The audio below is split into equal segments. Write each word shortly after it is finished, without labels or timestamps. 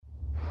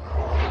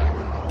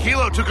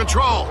Kilo to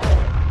control.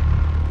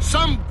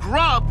 Some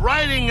grub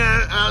riding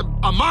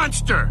a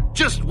monster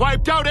just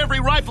wiped out every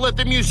rifle at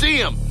the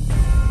museum.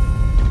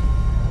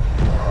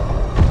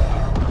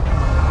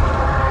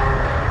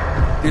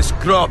 This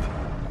grub,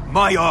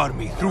 my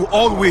army, threw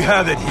all we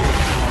had at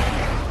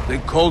him. They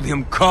called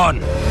him Khan.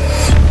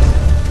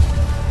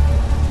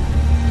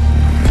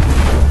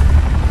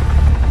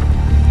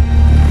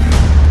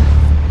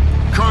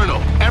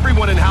 Colonel,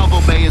 everyone in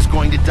Halvo Bay is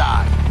going to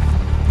die.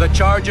 The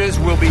charges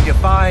will be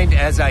defined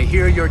as I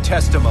hear your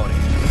testimony. You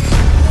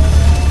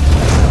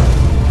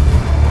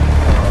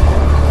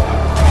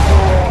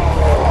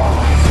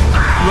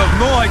have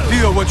no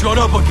idea what you're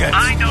up against.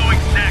 I know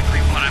exactly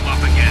what I'm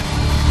up against.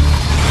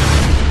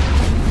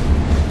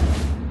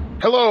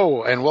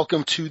 Hello, and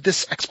welcome to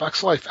This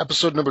Xbox Life,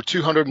 episode number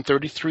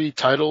 233,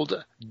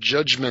 titled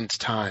Judgment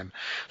Time.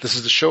 This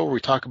is the show where we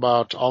talk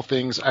about all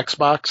things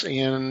Xbox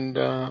and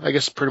I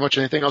guess pretty much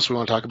anything else we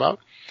want to talk about.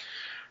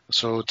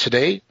 So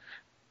today,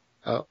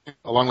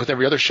 along with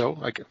every other show,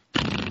 let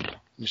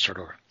me start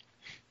over.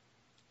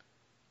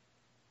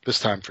 This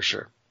time for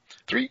sure.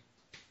 3,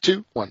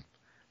 2, 1.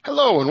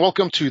 Hello, and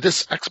welcome to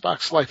This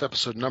Xbox Life,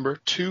 episode number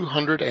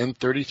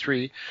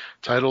 233,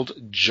 titled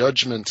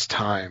Judgment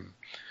Time.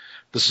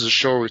 This is a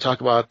show where we talk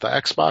about the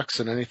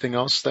Xbox and anything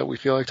else that we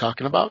feel like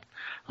talking about.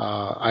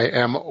 I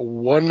am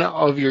one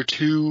of your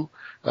two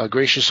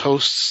gracious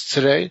hosts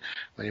today.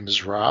 My name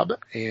is Rob,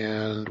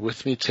 and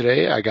with me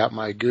today I got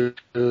my good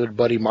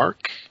buddy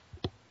Mark.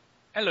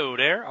 Hello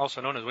there, also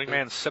known as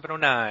Wingman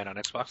 709 on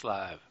Xbox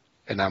Live.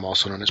 And I'm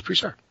also known as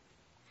Presar.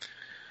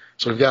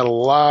 So we've got a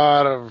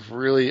lot of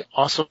really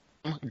awesome,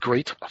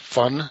 great,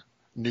 fun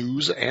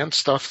news and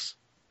stuff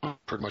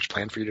pretty much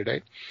planned for you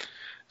today.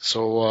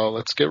 So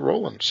let's get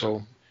rolling.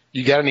 So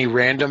you got any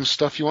random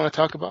stuff you want to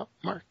talk about,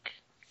 Mark?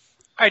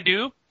 I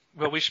do,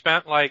 but we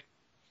spent like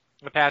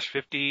the past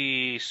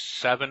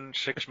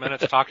 6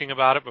 minutes talking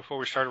about it before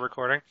we started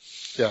recording.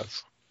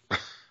 Yes.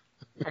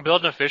 I'm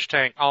building a fish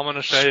tank. All I'm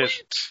going to say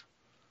is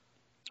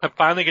I'm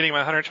finally getting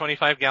my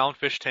 125-gallon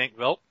fish tank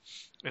built.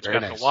 It's Very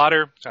got nice. the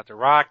water, it's got the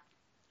rock,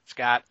 it's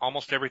got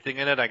almost everything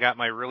in it. I got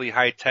my really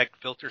high-tech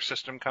filter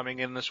system coming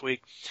in this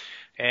week.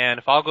 And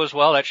if all goes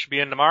well, that should be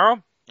in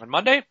tomorrow, on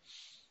Monday.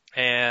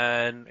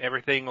 And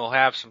everything will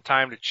have some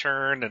time to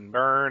churn and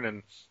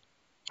burn,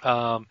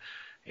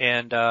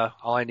 and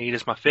all I need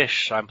is my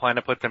fish. So I'm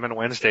planning to put them in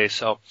Wednesday.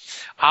 So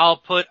I'll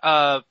put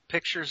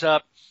pictures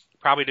up,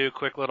 probably do a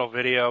quick little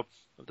video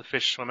of the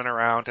fish swimming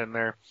around in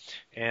there,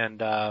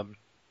 and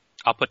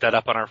I'll put that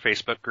up on our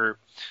Facebook group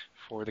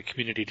for the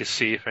community to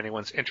see if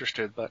anyone's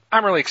interested. But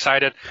I'm really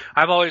excited.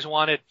 I've always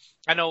wanted,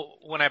 I know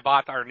when I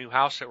bought our new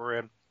house that we're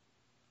in,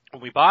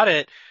 when we bought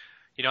it,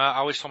 you know, I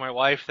always told my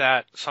wife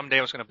that someday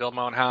I was going to build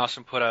my own house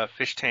and put a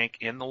fish tank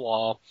in the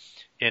wall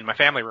in my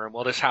family room.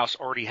 Well, this house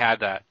already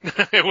had that.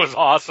 It was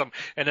awesome.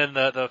 And then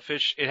the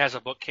fish, it has a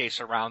bookcase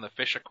around the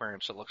fish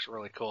aquarium, so it looks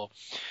really cool.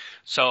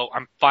 So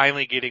I'm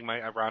finally getting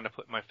around to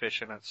putting my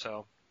fish in it.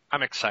 So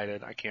I'm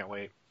excited. I can't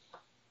wait.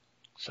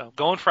 So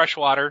going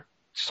freshwater,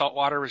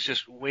 saltwater was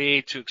just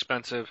way too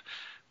expensive.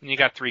 When you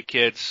got 3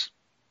 kids,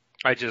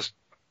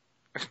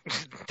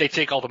 they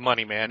take all the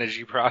money, man, as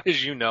you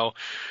know.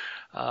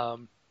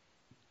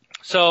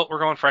 So we're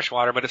going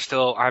freshwater, but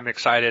I'm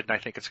excited, and I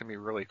think it's going to be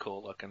really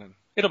cool looking, and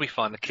it'll be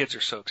fun. The kids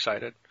are so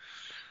excited.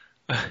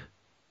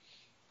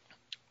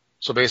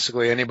 So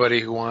basically anybody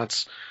who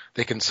wants,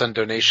 they can send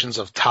donations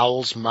of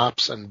towels,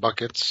 mops, and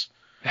buckets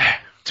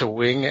to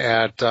Wing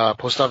at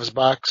Post Office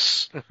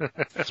Box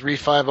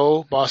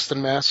 350,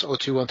 Boston, Mass.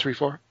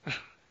 02134.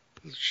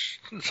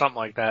 Something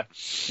like that.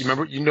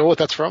 You know what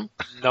that's from?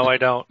 No, I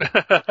don't.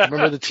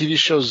 Remember the TV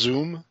show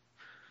Zoom?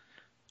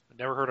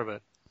 Never heard of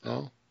it.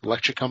 No?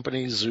 Electric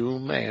Company,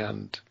 Zoom,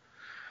 and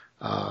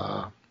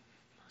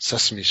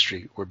Sesame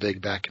Street were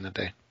big back in the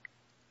day.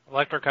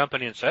 Electric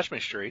Company and Sesame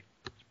Street.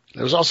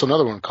 There was also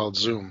another one called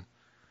Zoom.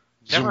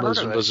 Never heard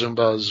of it.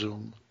 Zumba,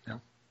 Zoom. Yeah.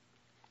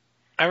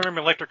 I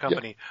remember Electric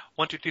Company. Yep.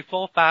 1, 2, 3,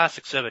 4, 5,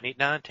 6, 7, 8,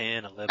 9,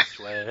 10, 11,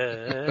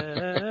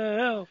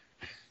 12.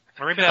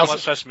 Or maybe that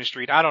was Sesame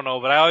Street. I don't know,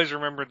 but I always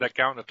remembered that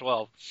count to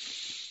 12.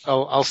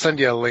 I'll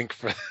send you a link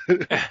for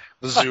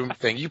the Zoom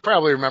thing. You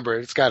probably remember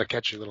it. It's got a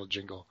catchy little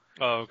jingle.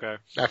 Oh, okay.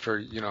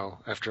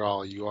 After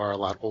all, you are a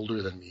lot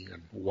older than me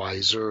and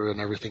wiser and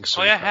everything.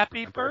 So yeah,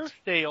 happy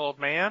birthday, old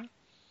man.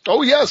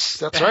 Oh, yes,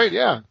 that's right,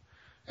 yeah.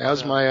 That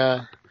was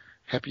my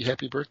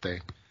happy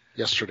birthday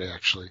yesterday,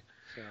 actually.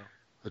 Yeah.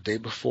 The day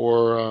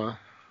before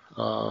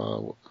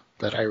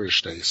that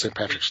Irish day, St.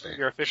 Patrick's Day.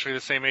 You're officially the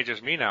same age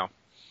as me now.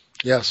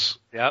 Yes.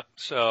 Yep,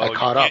 so I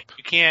caught up.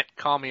 You can't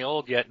call me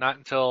old yet, not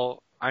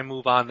until I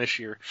move on this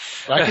year.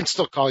 But I can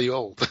still call you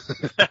old.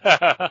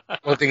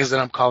 One thing is that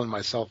I'm calling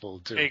myself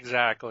old, too.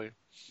 Exactly.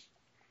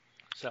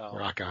 So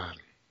rock on.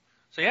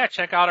 So yeah,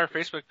 check out our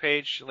Facebook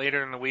page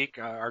later in the week,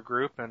 our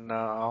group, and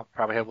I'll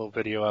probably have a little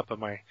video up of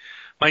my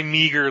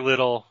meager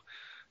little.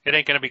 It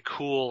ain't gonna be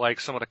cool like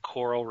some of the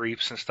coral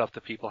reefs and stuff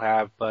that people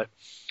have, but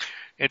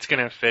it's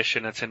gonna fish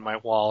and it's in my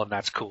wall, and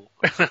that's cool.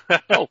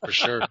 Oh, for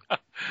sure.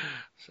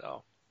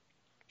 So,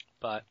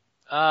 but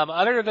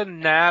Other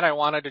than that, I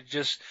wanted to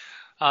just,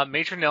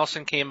 Major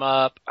Nelson came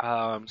up,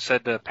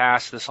 said to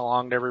pass this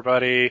along to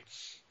everybody.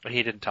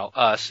 He didn't tell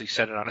us. He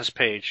said it on his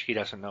page. He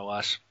doesn't know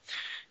us.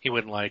 He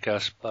wouldn't like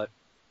us, but,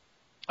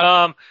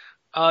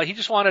 he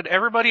just wanted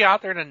everybody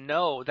out there to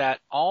know that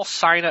all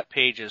sign-up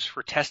pages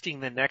for testing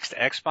the next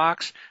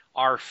Xbox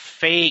are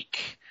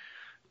fake.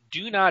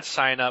 Do not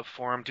sign up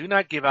for them. Do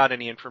not give out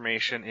any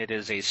information. It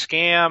is a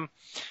scam.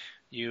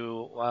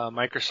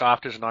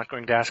 Microsoft is not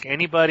going to ask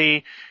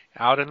anybody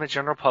out in the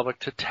general public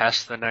to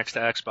test the next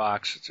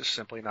Xbox. It's just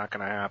simply not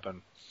going to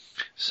happen.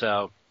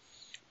 So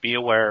be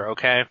aware,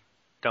 okay?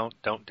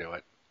 Don't do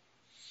it.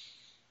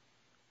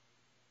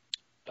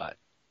 But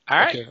all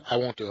right. Okay, I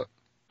won't do it.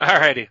 All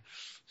righty.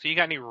 So you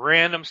got any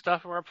random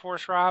stuff up for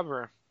us, Rob?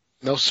 Or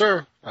No,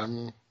 sir.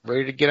 I'm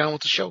ready to get on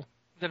with the show.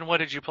 then what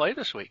did you play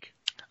this week?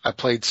 I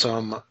played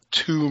some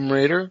Tomb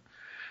Raider.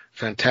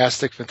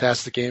 Fantastic,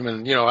 fantastic game.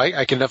 And,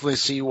 I can definitely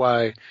see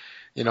why,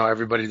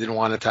 everybody didn't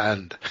want it to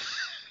end.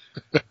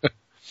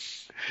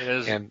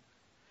 It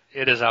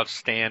is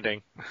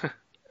outstanding.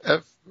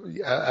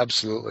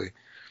 Absolutely.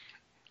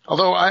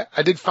 Although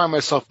I did find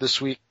myself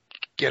this week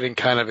getting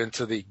kind of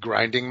into the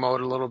grinding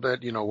mode a little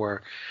bit,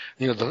 where,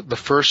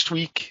 the first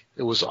week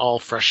it was all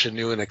fresh and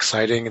new and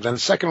exciting. And then the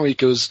second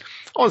week it was,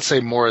 I wouldn't say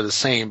more of the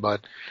same,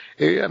 but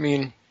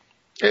it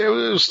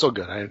was still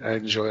good. I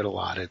enjoyed it a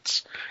lot.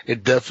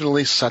 It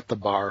definitely set the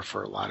bar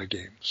for a lot of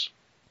games.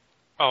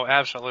 Oh,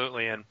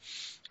 absolutely. And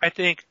I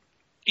think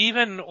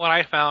even what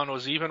I found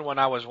was even when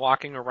I was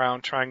walking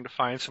around trying to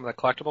find some of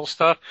the collectible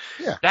stuff,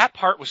 that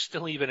part was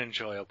still even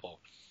enjoyable.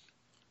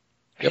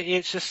 Yep.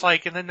 It's just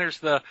like, and then there's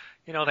the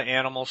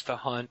animals to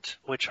hunt,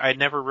 which I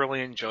never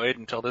really enjoyed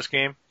until this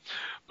game.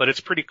 But it's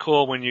pretty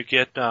cool when you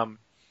get,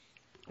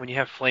 when you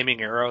have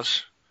flaming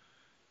arrows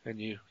and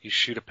you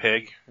shoot a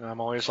pig. And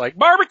I'm always like,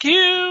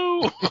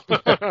 barbecue!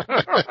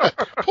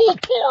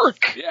 Pulled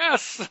pork!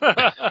 Yes!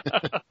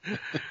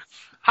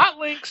 Hot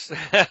links!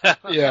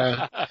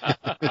 Yeah.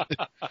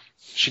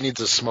 She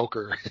needs a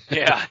smoker.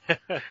 Yeah.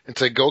 And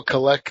to go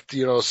collect,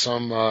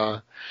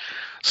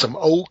 some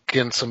oak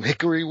and some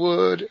hickory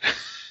wood.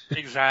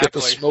 Exactly. Get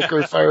the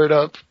smoker fired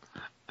up.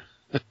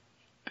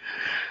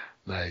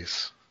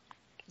 Nice.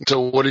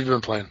 So what have you been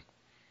playing?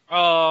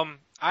 I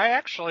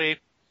actually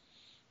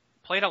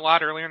played a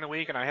lot earlier in the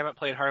week, and I haven't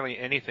played hardly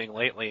anything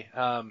lately.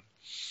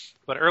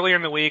 But earlier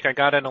in the week, I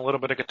got in a little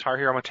bit of Guitar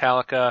Hero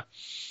Metallica,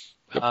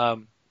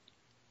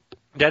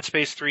 Dead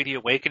Space 3D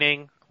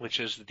Awakening, which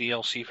is the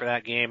DLC for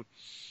that game.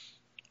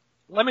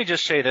 Let me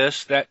just say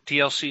this, that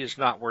DLC is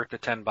not worth the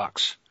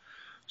 $10.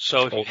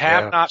 So if you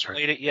have not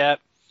played it yet,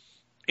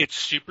 it's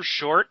super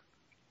short.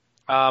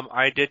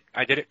 I did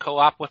it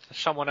co-op with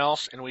someone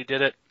else, and we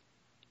did it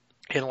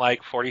in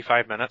like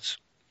 45 minutes.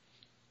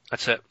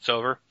 That's it. It's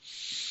over.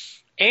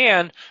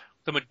 And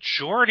the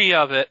majority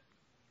of it,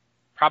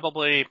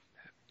 probably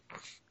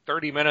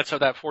 30 minutes of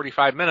that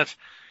 45 minutes,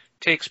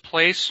 takes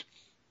place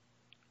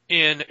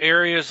in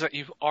areas that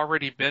you've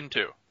already been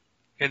to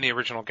in the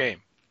original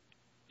game.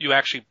 You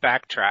actually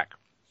backtrack.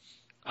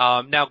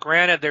 Now,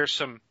 granted, there's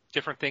some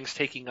different things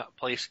taking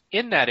place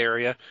in that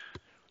area,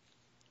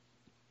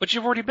 but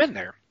you've already been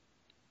there.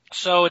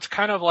 So it's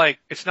kind of like,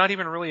 it's not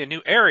even really a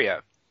new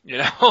area,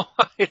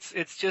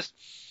 it's just,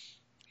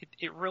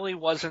 it really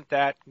wasn't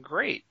that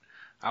great.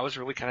 I was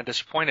really kind of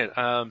disappointed.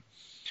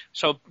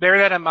 So bear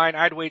that in mind.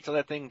 I'd wait till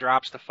that thing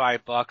drops to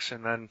 $5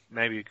 and then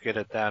maybe you could get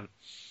it then.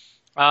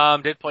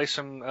 Did play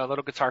a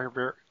little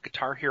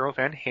Guitar Hero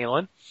Van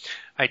Halen.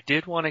 I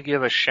did want to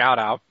give a shout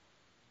out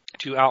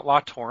to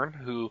Outlaw Torn,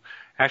 who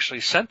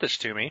actually sent this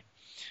to me.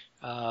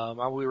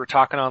 We were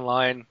talking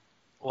online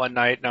one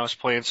night, and I was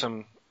playing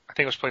some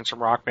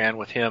Rock Band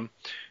with him,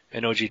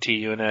 an OGT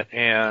unit,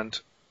 and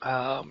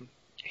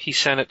he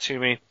sent it to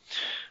me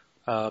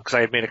because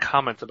I had made a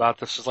comment about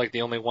this is like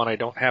the only one I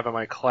don't have in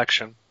my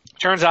collection.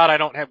 Turns out I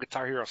don't have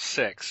Guitar Hero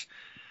 6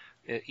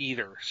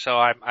 either, so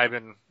I've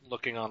been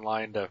looking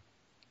online to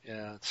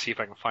see if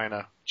I can find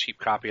a cheap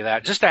copy of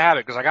that, just to have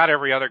it, because I got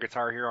every other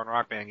Guitar Hero and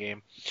Rock Band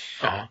game.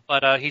 Uh-huh.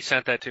 But he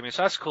sent that to me,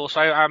 so that's cool. So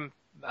I'm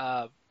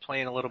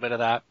playing a little bit of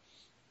that.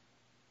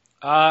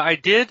 I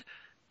did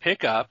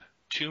pick up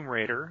Tomb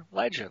Raider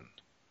Legend.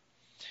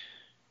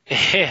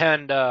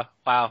 And,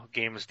 wow,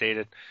 game is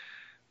dated.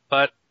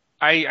 But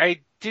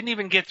I didn't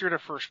even get through the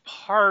first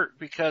part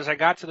because I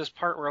got to this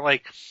part where,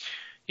 like,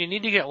 you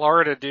need to get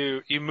Laura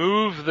to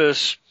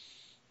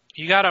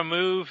you gotta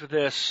move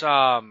this,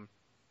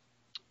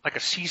 like a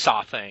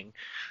seesaw thing.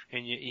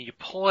 And you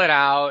pull it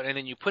out, and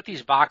then you put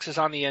these boxes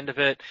on the end of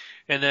it,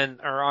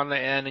 or on the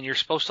end, and you're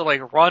supposed to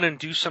like run and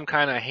do some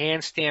kind of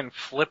handstand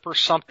flip or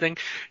something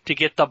to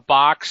get the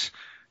box,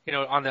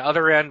 on the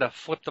other end, to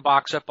flip the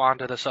box up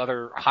onto this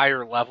other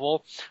higher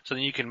level, so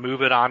then you can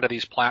move it onto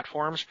these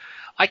platforms.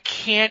 I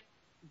can't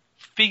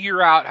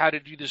figure out how to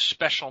do this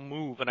special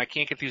move, and I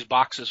can't get these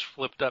boxes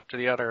flipped up to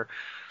the other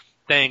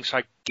thing, so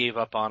I gave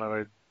up on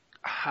it.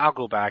 I'll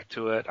go back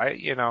to it.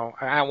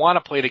 I want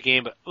to play the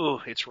game, but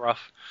it's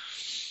rough.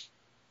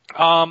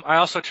 I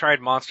also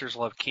tried Monsters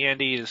Love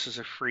Candy. This is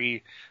a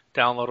free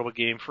downloadable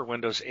game for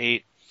Windows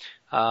 8.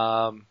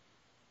 I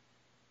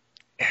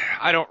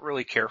don't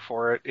really care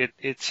for it.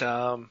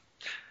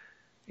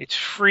 It's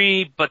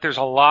free, but there's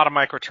a lot of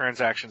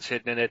microtransactions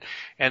hidden in it,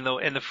 and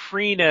the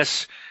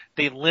freeness,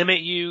 they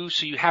limit you,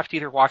 so you have to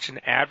either watch an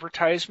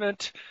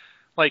advertisement.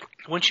 Like,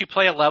 once you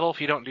play a level,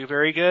 if you don't do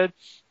very good,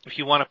 if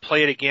you want to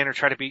play it again or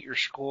try to beat your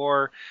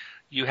score,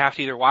 you have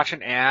to either watch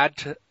an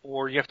ad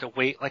or you have to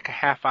wait like a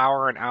half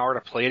hour, an hour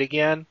to play it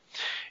again.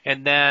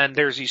 And then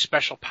there's these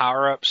special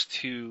power-ups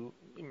to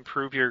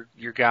improve your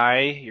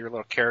guy, your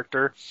little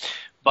character.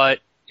 But,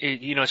 so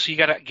you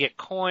gotta get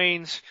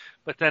coins,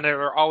 but then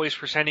they're always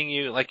presenting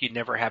you like you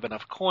never have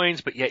enough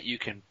coins, but yet you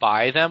can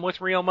buy them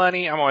with real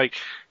money. I'm like,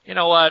 you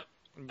know what?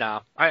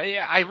 No.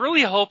 I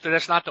really hope that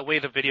that's not the way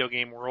the video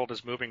game world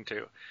is moving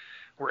to,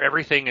 where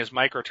everything is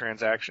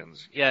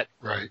microtransactions. Yet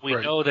we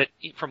know that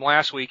from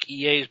last week,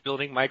 EA is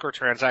building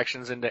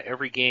microtransactions into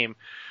every game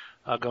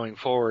going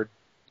forward.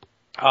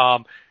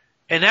 And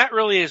that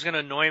really is going to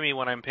annoy me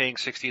when I'm paying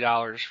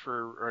 $60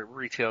 for a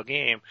retail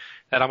game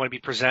that I'm going to be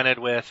presented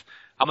with.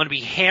 I'm going to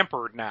be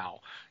hampered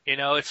now.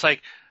 It's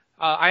like,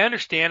 I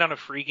understand on a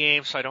free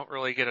game, so I don't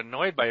really get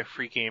annoyed by a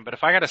free game. But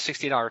if I got a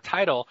 $60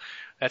 title,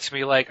 that's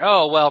me like,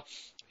 oh, well,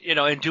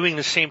 and doing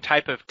the same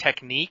type of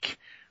technique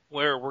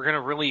where we're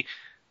going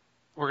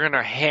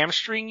to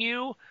hamstring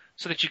you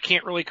so that you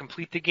can't really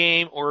complete the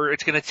game, or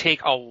it's going to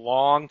take a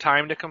long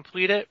time to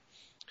complete it.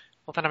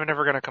 Well, then I'm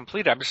never going to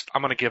complete it.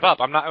 I'm going to give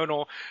up. I'm not going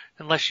to,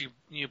 unless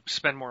you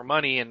spend more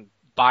money and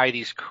buy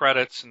these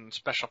credits and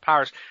special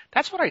powers.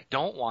 That's what I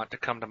don't want to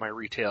come to my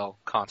retail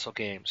console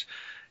games.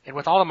 And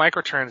with all the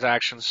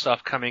microtransaction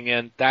stuff coming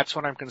in, that's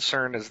what I'm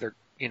concerned is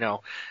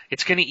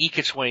it's going to eke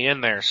its way in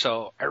there.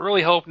 So I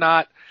really hope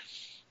not.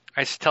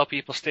 I tell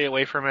people stay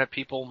away from it.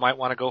 People might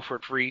want to go for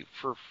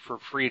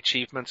free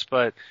achievements,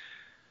 but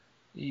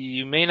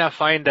you may not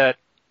find that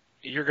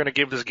you're going to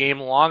give this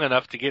game long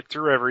enough to get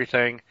through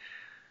everything,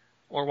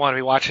 or want to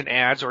be watching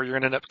ads, or you're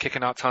going to end up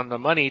kicking out tons of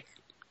money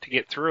to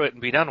get through it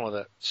and be done with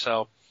it.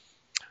 So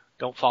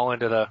don't fall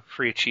into the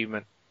free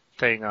achievement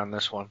thing on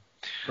this one.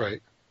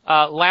 Right.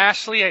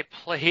 Lastly, I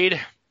played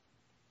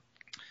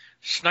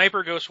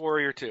Sniper Ghost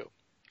Warrior 2.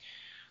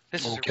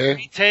 This is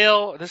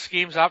retail. This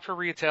game's out for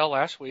retail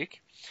last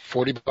week.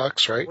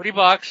 $40, right?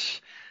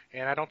 $40,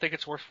 and I don't think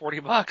it's worth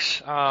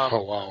 $40.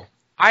 Oh wow!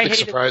 Big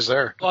surprise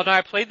there. Well, no,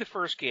 I played the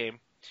first game,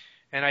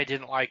 and I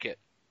didn't like it.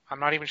 I'm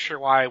not even sure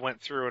why I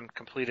went through and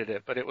completed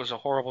it, but it was a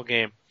horrible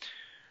game.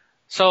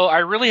 So I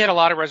really had a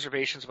lot of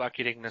reservations about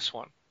getting this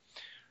one.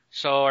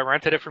 So I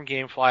rented it from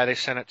GameFly. They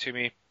sent it to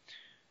me.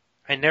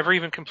 I never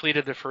even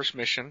completed the first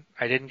mission.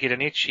 I didn't get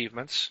any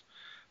achievements.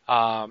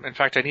 In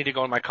fact, I need to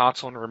go on my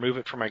console and remove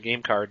it from my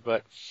game card.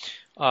 But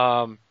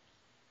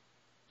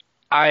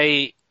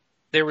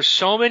there were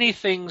so many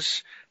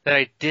things that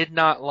I did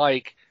not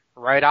like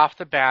right off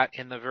the bat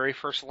in the very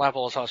first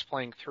level as I was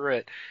playing through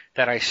it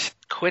that I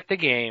quit the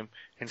game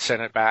and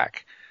sent it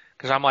back.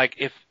 Because I'm like,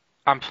 if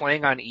I'm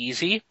playing on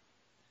easy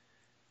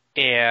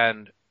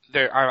and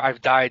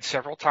I've died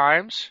several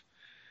times.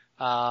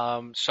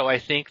 So I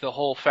think the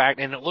whole fact,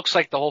 and it looks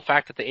like the whole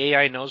fact that the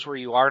AI knows where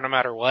you are no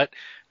matter what,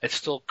 it's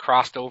still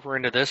crossed over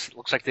into this. It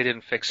looks like they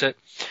didn't fix it.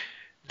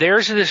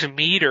 There's this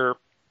meter,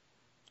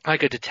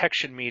 like a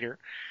detection meter,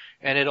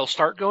 and it'll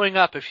start going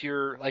up if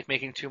you're like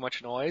making too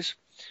much noise.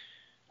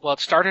 Well, it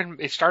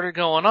started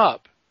going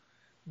up,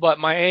 but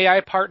my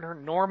AI partner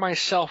nor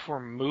myself were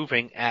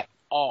moving at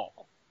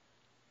all,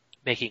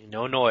 making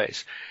no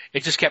noise.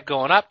 It just kept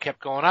going up,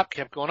 kept going up,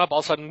 kept going up. All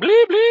of a sudden,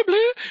 bleep, bleep,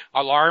 bleep,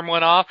 alarm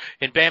went off,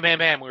 and bam, bam,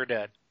 bam, we were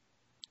dead.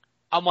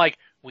 I'm like,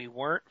 we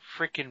weren't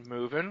freaking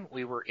moving.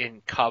 We were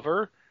in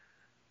cover,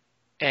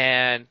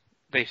 and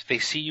they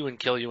see you and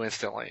kill you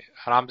instantly.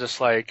 And I'm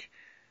just like,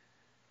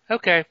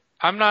 okay,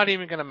 I'm not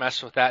even going to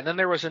mess with that. And then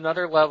there was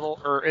another level,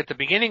 or at the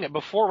beginning,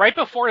 right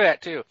before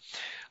that too,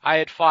 I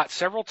had fought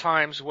several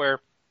times where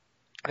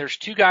there's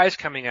two guys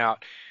coming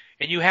out,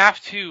 and you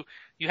have to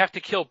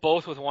kill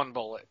both with one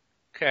bullet,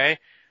 okay?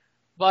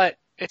 But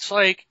it's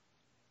like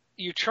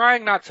you're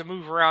trying not to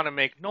move around and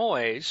make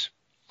noise,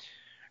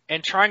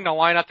 and trying to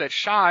line up that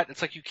shot.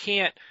 It's like you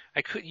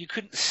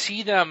couldn't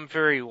see them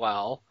very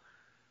well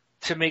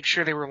to make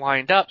sure they were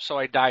lined up. So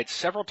I died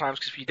several times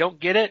because if you don't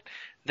get it,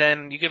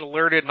 then you get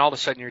alerted, and all of a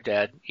sudden you're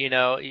dead. You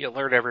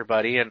alert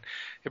everybody, and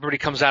everybody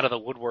comes out of the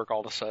woodwork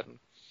all of a sudden.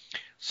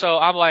 So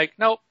I'm like,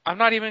 nope, I'm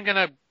not even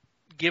gonna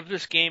give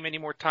this game any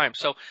more time.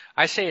 So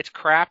I say it's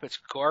crap, it's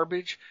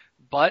garbage,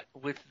 but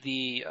with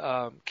the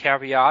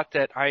caveat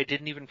that I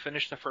didn't even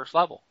finish the first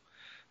level.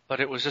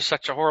 But it was just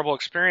such a horrible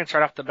experience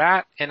right off the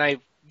bat, and I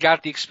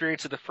got the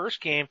experience of the first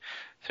game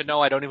to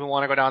know I don't even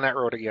want to go down that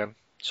road again.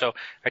 So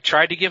I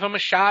tried to give them a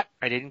shot.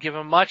 I didn't give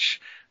them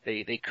much.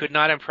 They could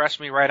not impress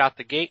me right out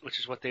the gate, which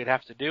is what they'd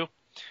have to do.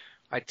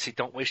 I'd say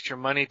don't waste your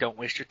money, don't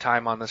waste your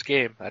time on this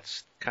game.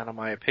 That's kind of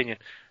my opinion.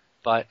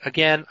 But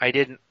again, I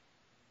didn't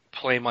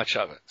play much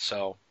of it,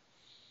 so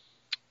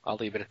I'll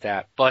leave it at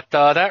that. But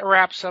that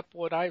wraps up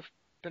what I've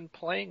been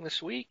playing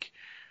this week.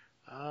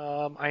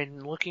 I'm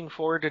looking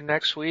forward to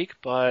next week,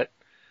 but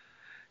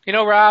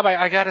Rob,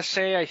 I gotta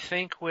say, I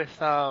think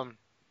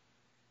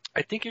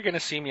I think you're gonna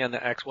see me on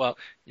the well,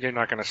 you're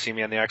not gonna see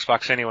me on the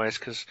Xbox anyways,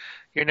 because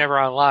you're never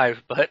on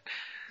live, but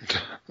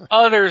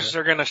others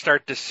are gonna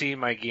start to see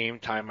my game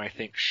time, I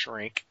think,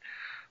 shrink.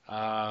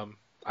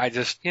 I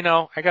just,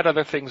 I got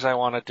other things I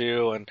want to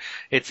do, and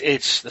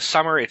it's the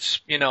summer,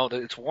 it's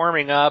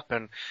warming up,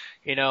 and,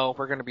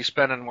 we're going to be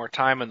spending more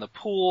time in the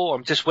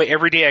pool.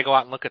 every day I go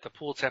out and look at the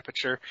pool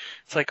temperature.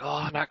 It's like,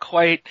 oh, not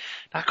quite.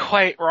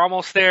 We're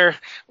almost there.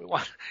 We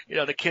want,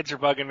 the kids are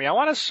bugging me. I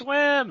want to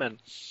swim. And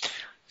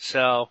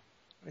so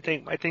I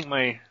think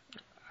I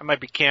might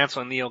be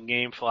canceling the old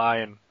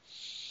GameFly and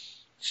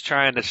just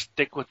trying to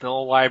stick with the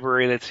old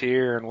library that's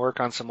here and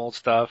work on some old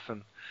stuff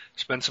and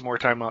spend some more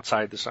time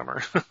outside this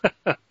summer.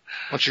 Why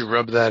don't you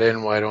rub that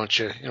in? Why don't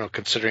you,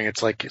 considering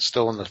it's like it's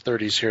still in the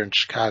 30s here in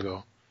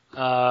Chicago.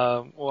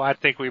 Well, I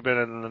think we've been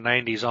in the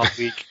 90s all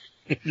week.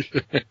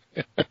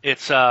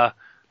 It's,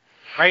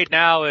 right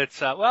now it's,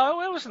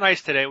 well, it was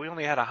nice today. We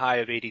only had a high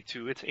of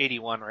 82. It's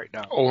 81 right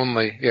now.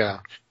 Only,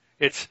 yeah.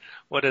 It's,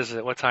 what is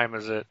it? What time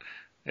is it?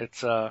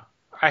 It's, I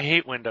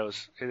hate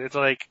Windows. It's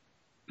like,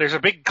 there's a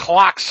big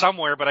clock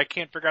somewhere, but I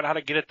can't figure out how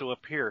to get it to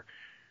appear.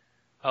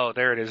 Oh,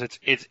 there it is.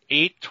 It's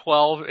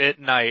 8:12 at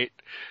night,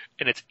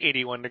 and it's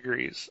 81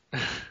 degrees.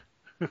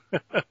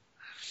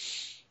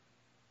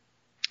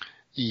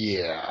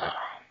 Yeah.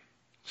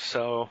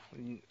 So,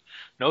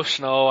 no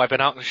snow. I've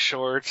been out in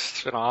shorts.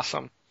 It's been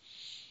awesome.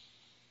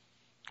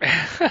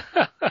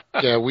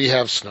 Yeah, we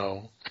have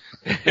snow.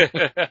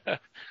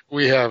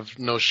 We have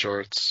no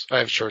shorts. I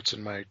have shorts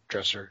in my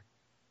dresser.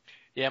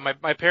 Yeah,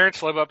 my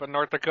parents live up in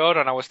North Dakota,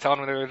 and I was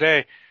telling them the other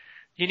day,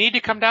 you need to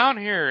come down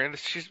here. And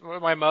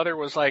my mother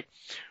was like,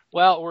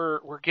 well, we're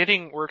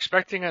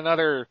expecting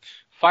another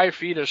 5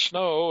 feet of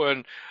snow.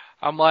 And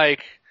I'm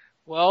like,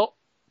 well,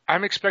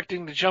 I'm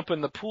expecting to jump in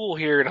the pool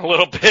here in a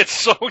little bit.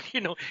 So,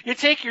 you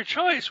take your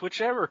choice,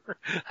 whichever.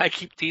 I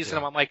keep teasing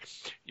them. I'm like,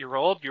 you're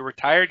old, you're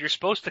retired, you're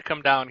supposed to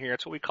come down here.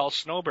 It's what we call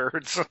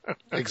snowbirds.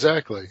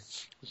 Exactly.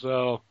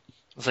 So I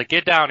was like,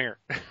 get down here.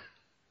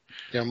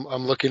 Yeah,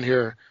 I'm looking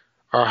here.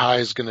 Our high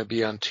is going to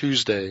be on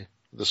Tuesday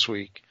this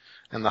week,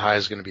 and the high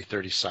is going to be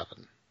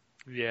 37.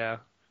 Yeah,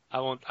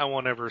 I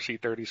won't ever see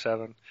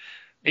 37.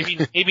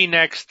 Maybe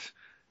next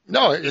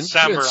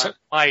December I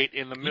might,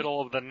 in the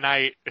middle of the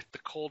night, at the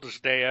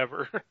coldest day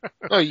ever.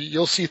 Oh,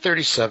 you'll see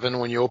 37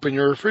 when you open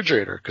your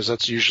refrigerator, because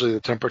that's usually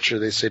the temperature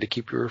they say to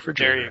keep your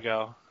refrigerator. There you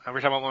go.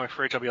 Every time I open my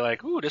fridge, I'll be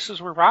like, ooh, this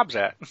is where Rob's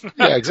at.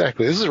 Yeah,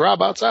 exactly. This is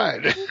Rob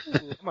outside. Ooh,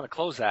 I'm going to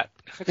close that.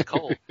 It's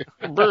cold.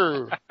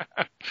 Brr.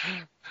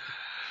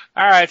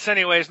 All right, so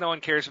anyways, no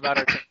one cares about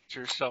our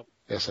temperatures, so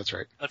Yes, that's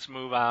right. let's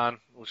move on.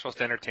 We're supposed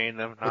to entertain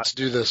them. Let's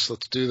do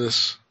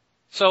this.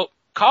 So,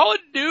 Call of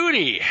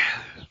Duty.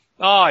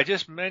 Oh, I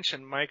just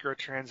mentioned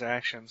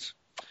microtransactions.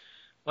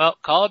 Well,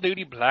 Call of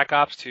Duty Black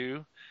Ops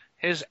 2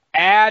 has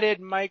added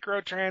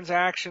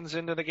microtransactions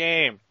into the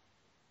game.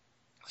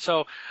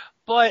 So,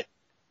 but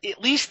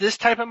at least this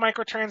type of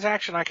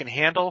microtransaction I can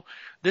handle.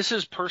 This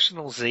is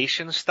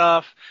personalization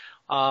stuff.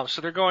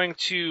 So they're going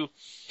to,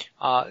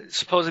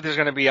 supposedly there's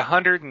going to be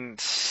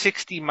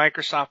 160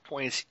 Microsoft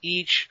points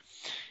each,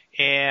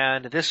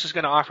 and this is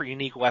going to offer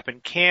unique weapon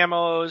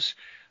camos,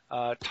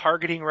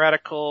 targeting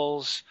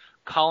reticles,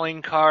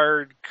 calling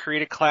card,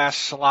 create a class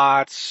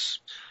slots,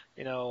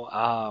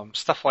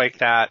 stuff like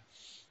that.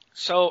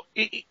 So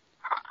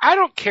I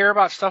don't care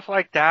about stuff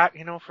like that,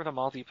 for the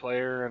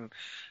multiplayer and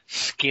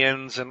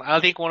skins. And I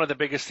think one of the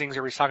biggest things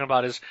everybody's talking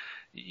about is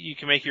you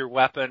can make your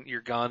weapon,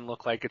 your gun,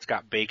 look like it's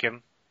got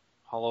bacon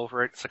all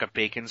over it. It's like a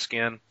bacon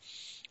skin.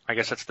 I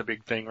guess that's the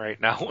big thing right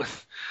now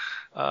with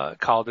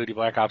Call of Duty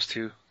Black Ops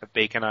 2, to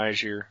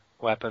baconize your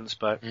weapons.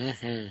 But,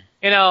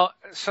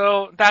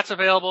 so that's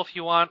available if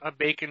you want a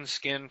bacon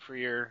skin for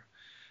your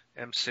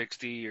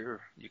M60,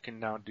 or you can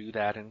now do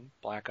that in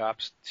Black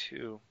Ops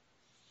 2.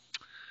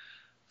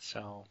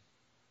 So,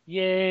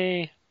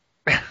 yay.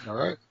 All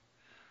right.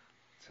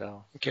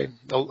 So. Okay,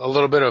 a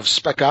little bit of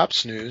Spec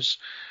Ops news.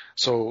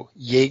 So,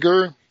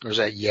 Jaeger, or is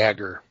that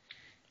Jaeger?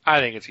 I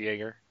think it's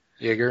Jaeger.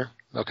 Jaeger?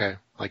 Okay,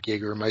 like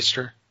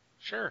Jägermeister?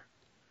 Sure.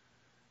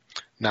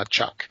 Not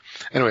Chuck.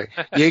 Anyway,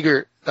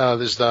 Jaeger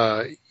is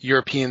the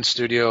European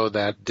studio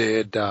that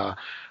did the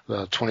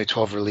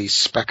 2012 release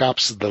Spec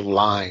Ops The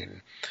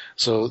Line.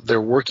 So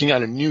they're working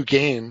on a new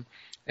game,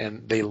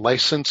 and they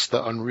licensed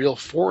the Unreal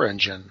 4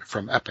 engine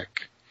from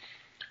Epic.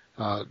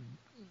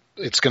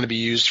 It's going to be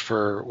used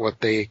for what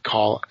they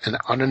call an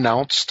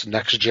unannounced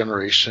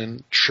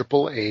next-generation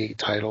AAA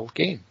title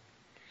game.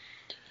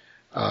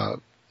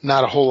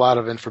 Not a whole lot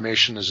of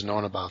information is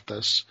known about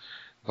this,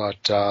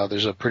 but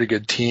there's a pretty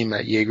good team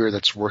at Jaeger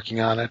that's working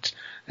on it,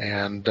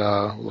 and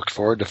look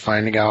forward to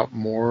finding out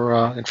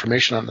more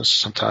information on this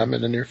sometime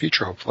in the near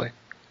future, hopefully.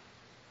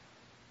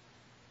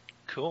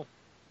 Cool.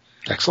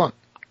 Excellent.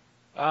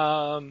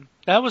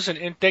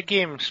 That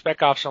game,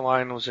 Spec Ops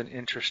Online, was an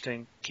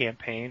interesting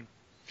campaign.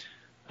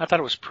 I thought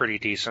it was pretty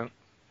decent.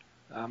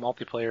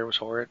 Multiplayer was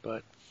horrid,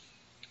 but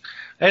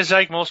it's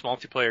like most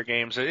multiplayer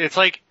games. It's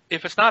like,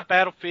 if it's not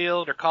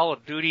Battlefield or Call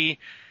of Duty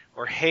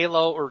or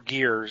Halo or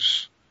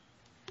Gears,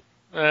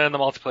 and the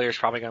multiplayer is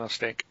probably going to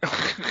stink.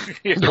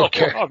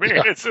 Okay. I mean,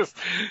 Yeah. it's just,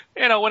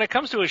 when it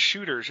comes to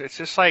shooters, it's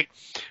just like,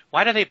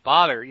 why do they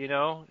bother,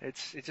 It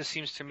just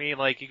seems to me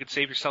like you could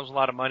save yourselves a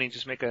lot of money and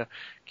just make a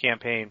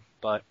campaign.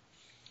 But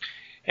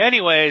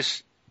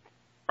anyways,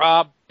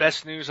 Rob,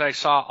 best news I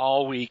saw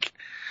all week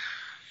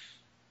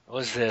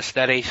was this,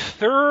 that a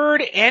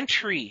third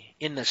entry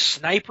in the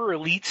Sniper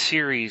Elite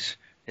series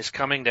is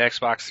coming to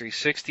Xbox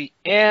 360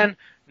 and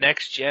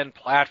next-gen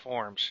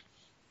platforms.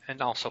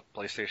 And also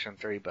PlayStation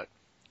 3, but,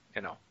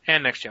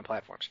 and next-gen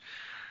platforms.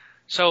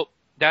 So,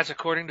 that's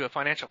according to a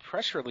financial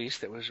press release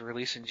that was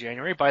released in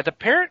January by the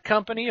parent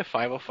company of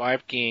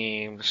 505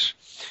 Games.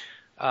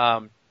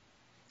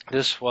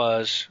 This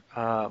was,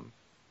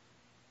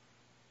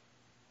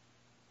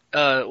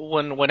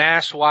 when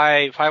asked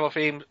why 505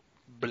 Games,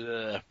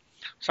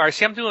 sorry,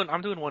 see, I'm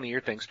doing one of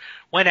your things.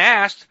 When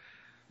asked,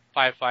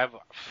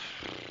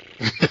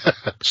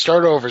 555.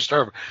 Start over.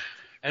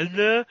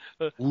 And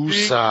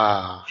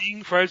Woosah.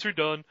 ding, fries are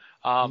done.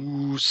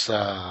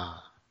 Woosah.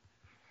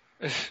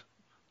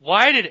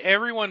 Why did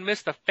everyone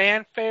miss the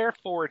fanfare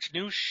for its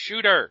new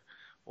shooter?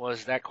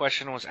 That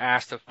question was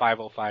asked of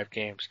 505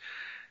 Games.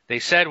 They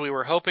said, we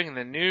were hoping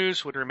the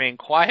news would remain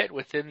quiet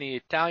within the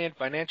Italian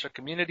financial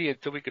community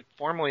until we could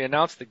formally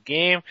announce the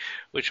game,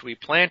 which we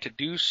plan to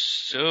do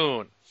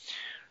soon.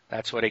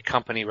 That's what a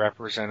company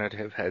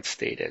representative had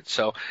stated.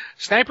 So,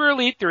 Sniper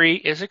Elite 3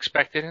 is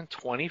expected in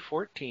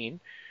 2014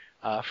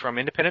 from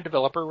independent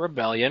developer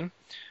Rebellion,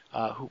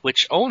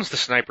 which owns the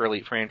Sniper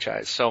Elite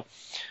franchise. So,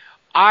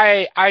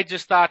 I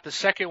just thought the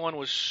second one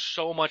was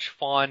so much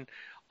fun.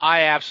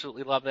 I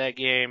absolutely love that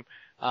game.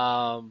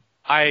 I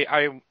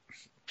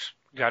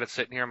got it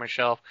sitting here on my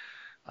shelf.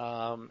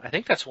 I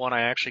think that's one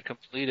I actually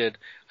completed.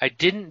 I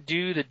didn't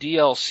do the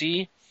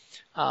DLC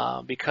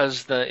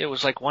because it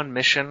was like one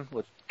mission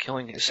with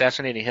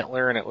assassinating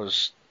Hitler, and it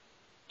was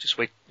just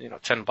wait,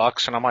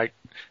 $10, and I'm like,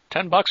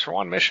 $10 for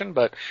one mission,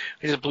 but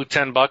I just blew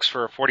 $10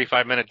 for a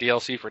 45-minute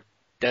DLC for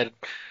Dead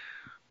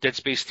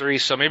Space 3.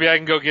 So maybe I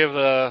can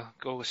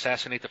go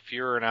assassinate the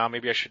Fuhrer now.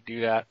 Maybe I should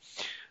do that.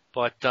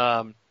 But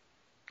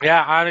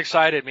yeah, I'm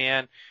excited,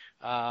 man.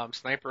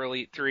 Sniper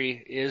Elite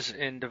 3 is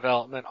in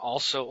development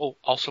also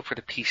for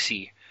the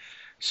PC.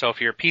 So if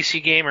you're a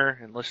PC gamer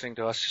and listening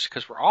to us just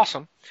because we're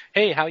awesome,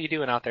 hey, how you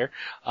doing out there?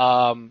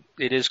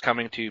 It is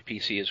coming to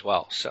PC as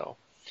well. So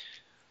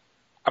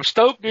I'm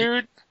stoked,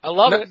 dude. I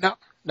love it.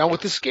 Now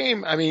with this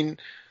game, I mean,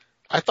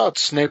 I thought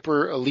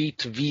Sniper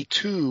Elite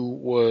V2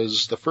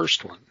 was the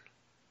first one.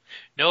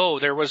 No,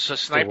 there was a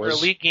Sniper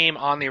Elite game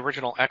on the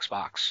original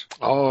Xbox.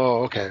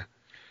 Oh, okay.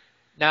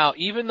 Now,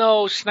 even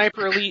though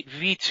Sniper Elite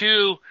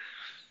V2,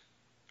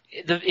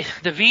 the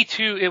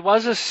V2, it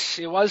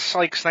was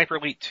like Sniper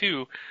Elite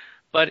 2,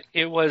 but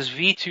it was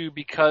V2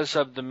 because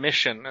of the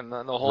mission and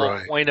the whole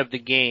point of the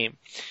game.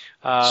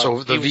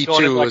 So the V2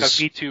 going to like a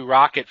V2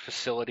 rocket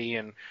facility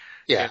and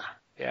yeah.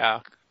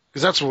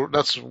 Because that's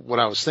what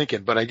I was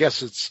thinking, but I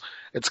guess it's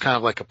kind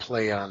of like a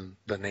play on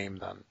the name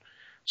then.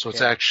 So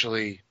it's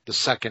actually the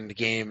second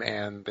game,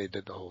 and they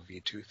did the whole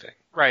V2 thing.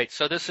 Right.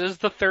 So this is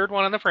the third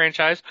one in the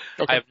franchise.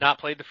 Okay. I have not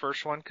played the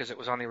first one because it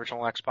was on the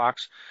original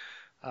Xbox.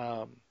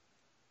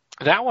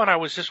 That one I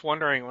was just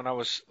wondering when I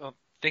was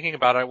thinking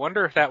about it. I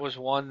wonder if that was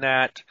one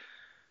that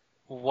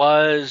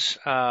was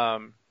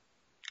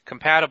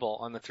compatible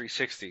on the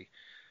 360.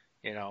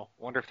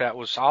 Wonder if that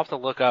was. I'll have to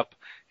look up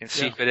and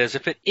see if it is.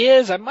 If it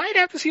is, I might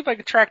have to see if I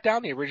can track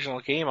down the original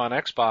game on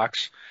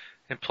Xbox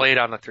and play it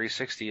on the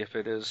 360 if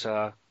it is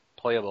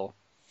playable.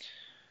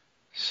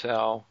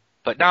 So,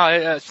 but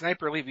no,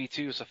 Sniper Elite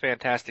V2 is a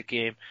fantastic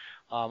game.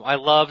 I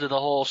loved the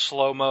whole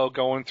slow-mo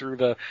going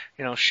through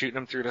shooting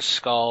them through the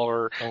skull,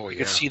 or you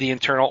could see the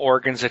internal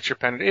organs that you're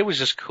penetrating. It was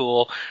just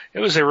cool.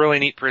 It was a really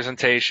neat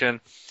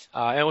presentation.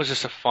 It was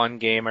just a fun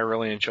game. I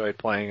really enjoyed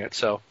playing it.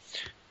 So,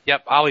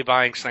 yep, I'll be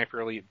buying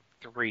Sniper Elite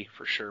 3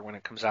 for sure when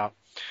it comes out.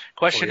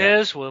 Question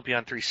is, will it be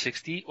on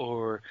 360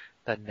 or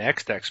the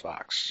next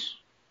Xbox?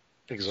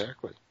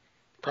 Exactly.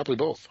 Probably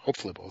both.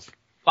 Hopefully both.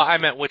 Well, I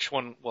meant which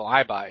one will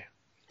I buy?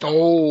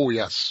 Oh,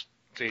 yes.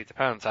 See, it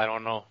depends. I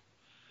don't know.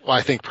 Well,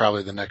 I think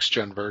probably the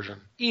next-gen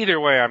version. Either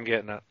way, I'm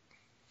getting it.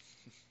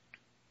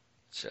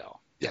 So.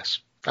 Yes,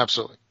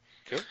 absolutely.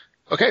 Cool.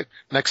 Okay,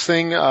 next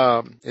thing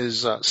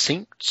is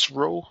Saints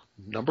Row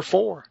number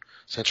 4.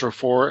 Saints Row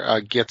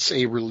 4 gets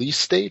a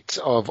release date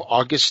of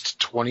August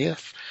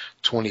 20th,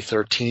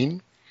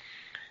 2013.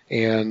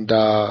 And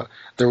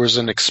there was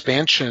an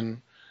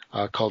expansion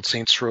called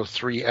Saints Row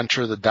 3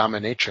 Enter the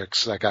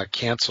Dominatrix that got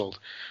canceled.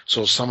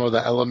 So some of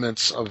the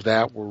elements of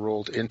that were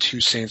rolled into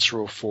Saints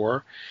Row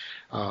 4.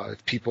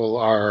 If people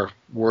are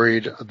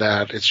worried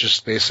that it's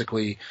just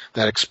basically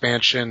that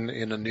expansion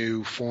in a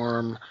new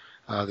form,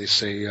 they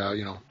say,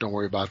 don't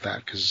worry about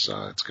that because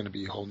it's going to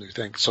be a whole new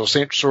thing. So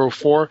Saints Row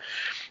 4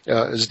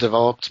 is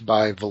developed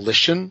by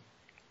Volition,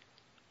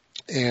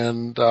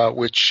 and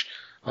which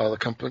the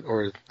company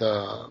or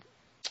the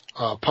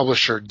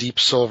publisher Deep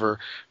Silver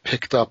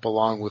picked up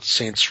along with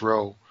Saints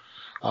Row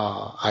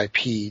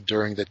IP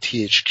during the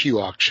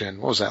THQ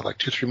auction. What was that, like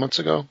 2-3 months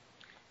ago?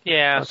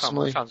 Yeah,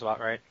 sounds about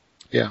right.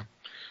 Yeah.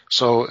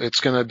 So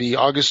it's going to be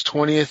August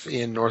 20th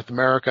in North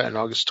America and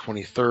August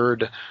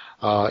 23rd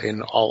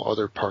in all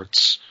other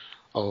parts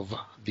of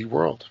the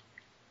world.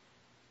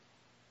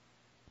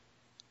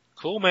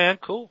 Cool, man.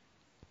 Cool.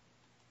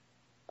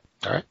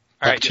 All right.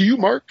 Back to you,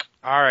 Mark.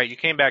 All right. You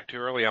came back too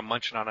early. I'm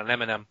munching on an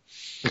M&M.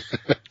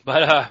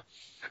 But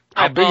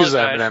how big is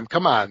that M&M?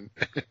 Come on.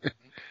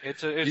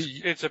 It's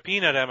a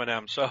peanut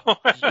M&M. So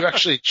you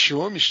actually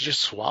chew them? You should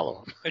just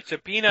swallow them. It's a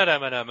peanut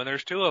M&M, and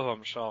there's 2 of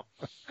them.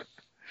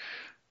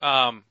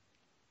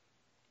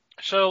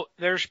 So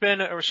there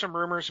were some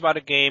rumors about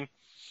a game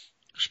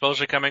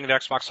supposedly coming to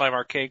Xbox Live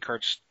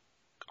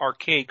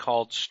Arcade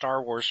called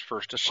Star Wars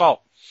First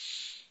Assault.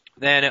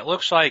 Then it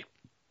looks like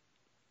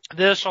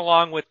this,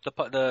 along with the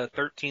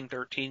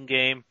 1313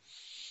 game,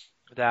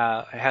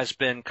 that has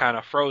been kind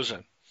of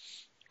frozen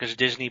because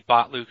Disney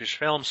bought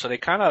Lucasfilm, so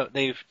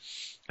they've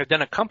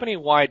done a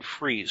company-wide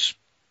freeze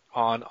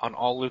on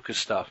all Lucas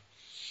stuff,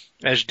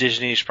 as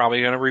Disney's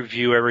probably going to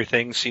review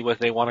everything, see what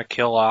they want to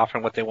kill off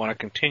and what they want to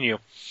continue.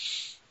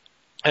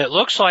 It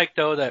looks like,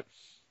 though, that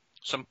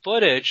some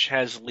footage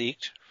has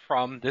leaked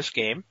from this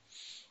game,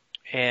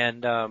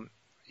 and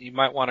you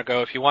might want to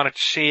go, if you wanted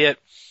to see it,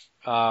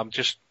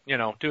 just,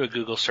 do a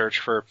Google search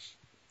for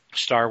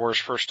Star Wars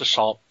First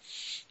Assault,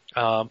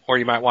 or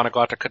you might want to go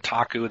out to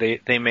Kotaku.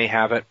 They may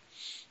have it.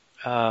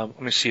 Let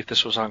me see if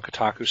this was on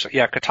Kotaku. So,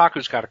 yeah,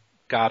 Kotaku's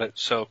got it.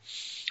 So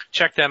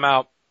check them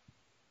out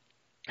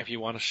if you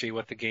want to see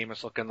what the game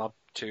is looking up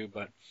to.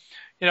 But,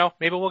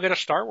 maybe we'll get a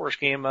Star Wars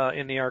game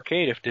in the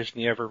arcade if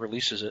Disney ever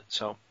releases it.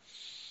 So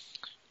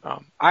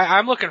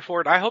I'm looking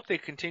forward. I hope they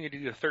continue to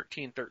do the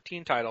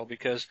 1313 title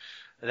because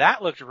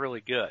that looked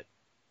really good.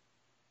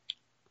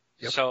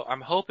 Yep. So I'm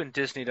hoping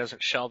Disney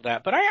doesn't shelve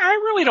that. But I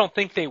really don't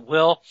think they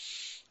will.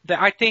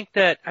 I think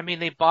that,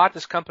 they bought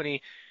this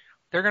company.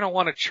 They're going to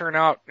want to churn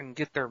out and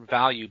get their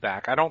value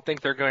back. I don't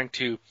think they're going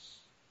to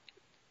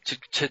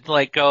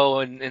like go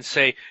and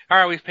say, all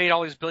right, we've paid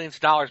all these billions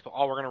of dollars, but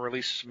we're going to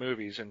release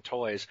movies and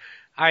toys.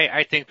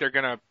 I think they're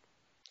going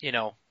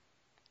to,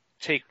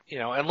 take,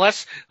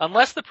 unless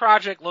the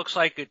project looks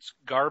like it's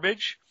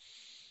garbage,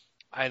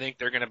 I think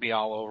they're going to be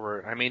all over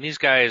it. These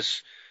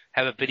guys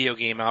have a video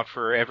game out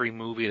for every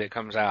movie that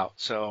comes out,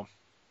 so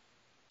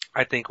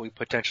I think we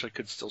potentially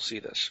could still see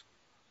this.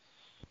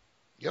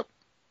 Yep.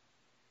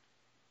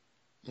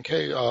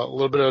 Okay, a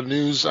little bit of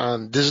news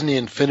on Disney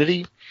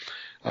Infinity.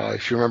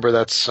 If you remember,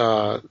 that's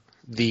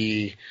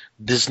the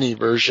Disney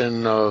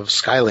version of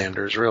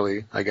Skylanders,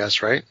 really, I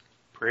guess, right?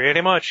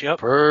 Pretty much, yep.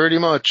 Pretty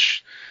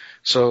much.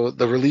 So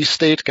the release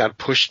date got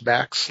pushed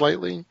back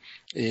slightly.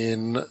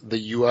 In the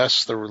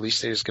U.S., the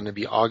release date is going to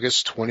be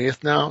August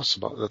 20th now.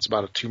 So that's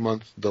about a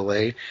 2-month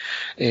delay.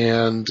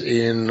 And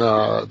in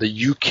the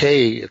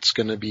U.K., it's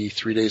going to be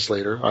 3 days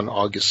later on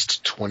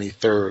August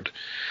 23rd.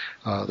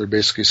 They're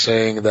basically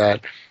saying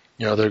that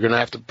they're going to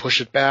have to push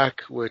it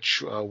back,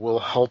 which will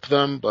help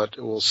them, but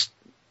it will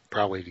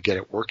probably get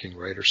it working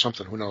right or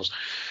something. Who knows?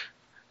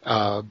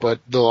 But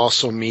they'll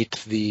also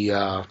meet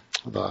the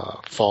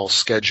fall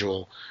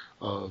schedule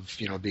of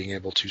being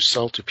able to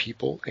sell to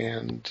people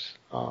and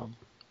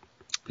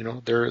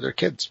their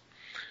kids.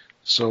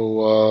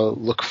 So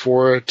look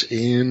for it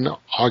in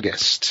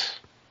August.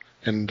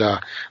 And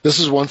this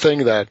is one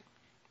thing that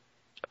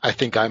I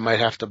think I might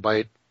have to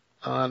bite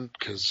on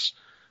because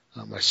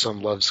my son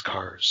loves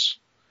cars.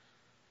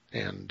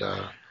 And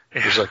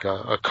there's like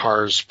a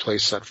Cars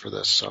playset for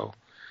this. So,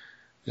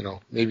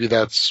 maybe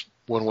that's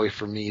one way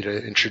for me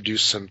to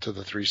introduce him to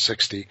the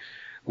 360,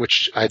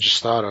 which I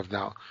just thought of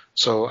now.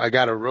 So I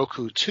got a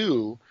Roku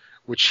 2,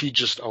 which he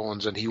just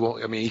owns, and he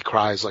won't, he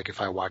cries like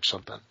if I watch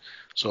something.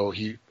 So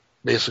he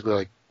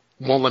basically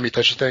won't let me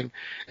touch the thing.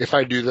 If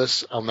I do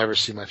this, I'll never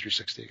see my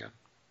 360 again.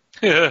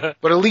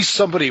 But at least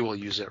somebody will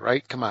use it,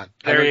 right? Come on.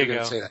 There you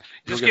go. Say that.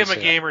 Just give him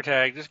a gamer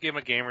tag. Just give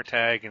him a gamer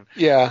tag and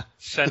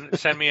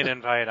send me an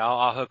invite.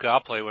 I'll hook up. I'll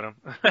play with him.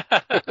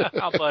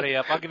 I'll buddy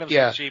up. I'll give him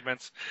some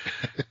achievements.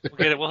 We'll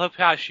get it. Well, he'll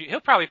pass you.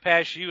 He'll probably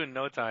pass you in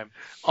no time.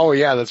 Oh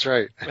yeah, that's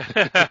right.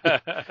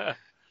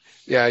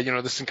 Yeah,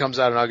 this thing comes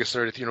out on August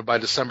 30th. By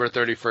December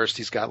 31st,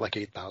 he's got like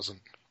 8,000.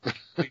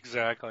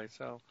 Exactly.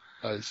 So.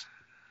 Nice.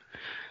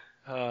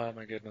 Oh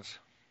my goodness.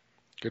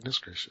 Goodness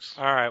gracious.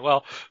 All right.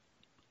 Well.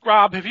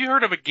 Rob, have you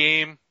heard of a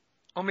game?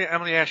 Let me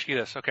ask you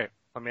this. Okay,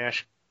 let me ask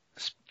you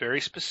a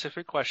very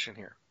specific question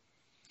here.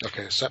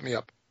 Okay, set me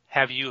up.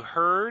 Have you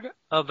heard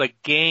of a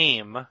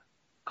game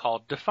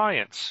called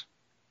Defiance?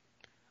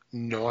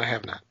 No, I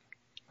have not.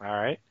 All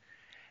right.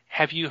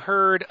 Have you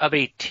heard of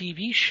a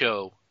TV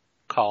show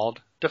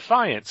called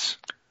Defiance?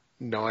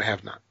 No, I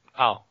have not.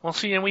 Oh, well,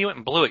 see, and we went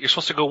and blew it. You're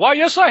supposed to go, why,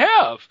 yes, I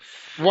have.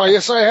 Why,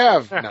 yes, I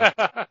have.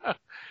 No.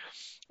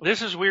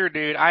 This is weird,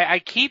 dude. I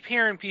keep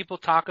hearing people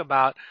talk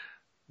about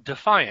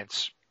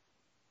Defiance.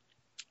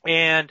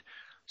 And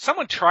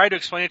someone tried to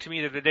explain it to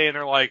me the other day, and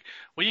they're like,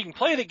 well, you can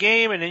play the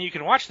game, and then you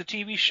can watch the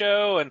TV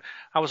show. And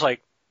I was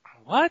like,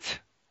 what?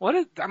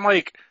 I'm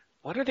like,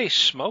 what are they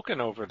smoking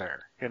over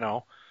there?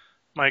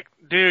 like,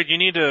 dude, you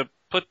need to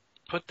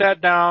put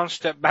that down,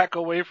 step back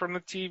away from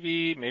the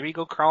TV, maybe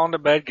go crawl into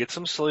bed, get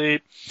some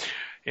sleep.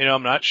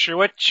 I'm not sure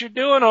what you're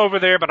doing over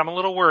there, but I'm a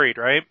little worried,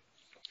 right?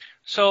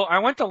 So I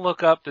went to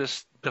look up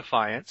this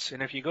Defiance,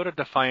 and if you go to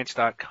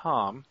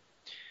Defiance.com,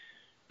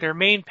 their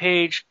main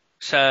page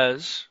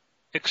says,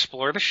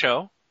 explore the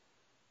show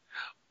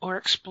or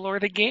explore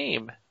the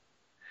game.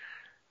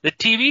 The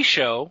TV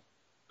show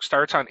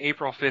starts on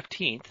April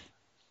 15th,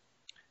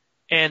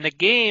 and the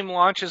game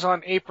launches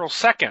on April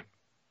 2nd.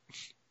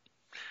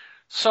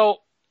 So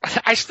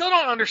I still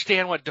don't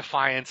understand what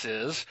Defiance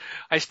is.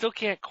 I still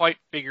can't quite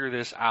figure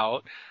this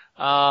out.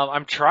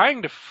 I'm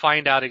trying to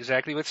find out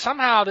exactly, but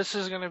somehow this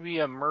is going to be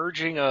a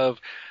merging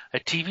of a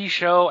TV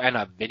show and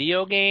a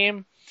video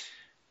game.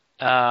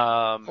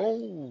 Yeah.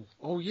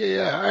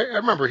 I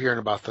remember hearing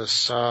about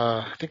this,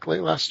 I think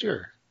late last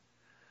year.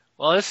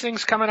 Well, this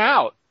thing's coming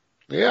out.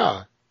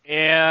 Yeah.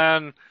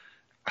 And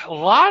a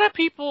lot of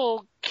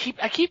people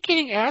I keep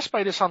getting asked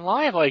by this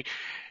online, like,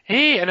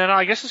 hey, and then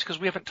I guess it's because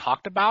we haven't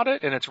talked about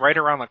it and it's right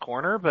around the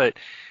corner, but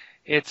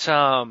it's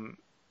a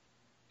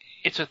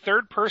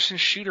third-person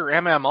shooter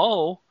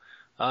MMO,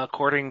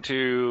 according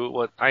to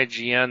what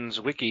IGN's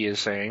wiki is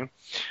saying.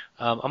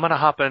 I'm going to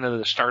hop into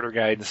the starter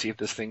guide and see if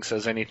this thing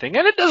says anything,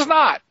 and it does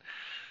not.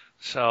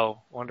 So,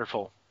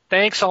 wonderful.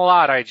 Thanks a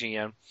lot,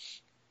 IGN.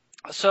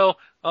 So,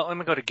 let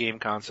me go to Game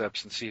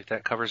Concepts and see if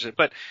that covers it.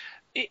 But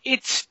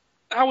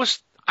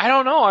I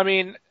don't know. I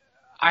mean,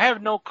 I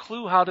have no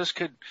clue how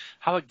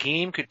a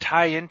game could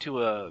tie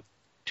into a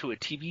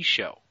TV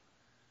show.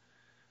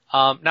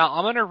 Now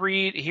I'm going to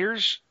read,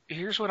 here's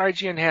what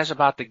IGN has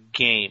about the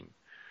game.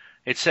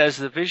 It says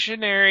the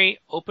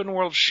visionary open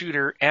world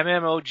shooter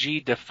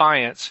MMOG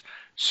Defiance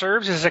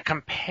serves as a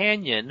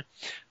companion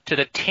to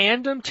the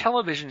Tandem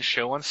television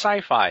show on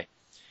Sci-Fi.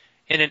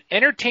 In an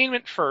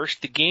entertainment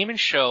first, the game and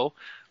show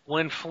will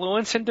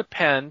influence and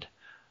depend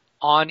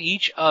on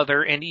each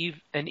other and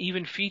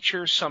even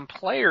feature some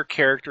player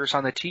characters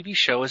on the TV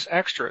show as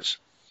extras.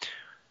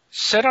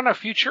 Set on a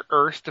future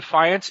Earth,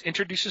 Defiance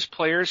introduces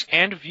players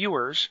and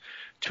viewers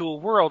to a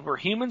world where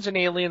humans and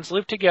aliens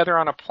live together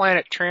on a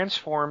planet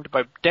transformed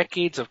by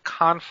decades of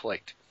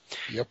conflict.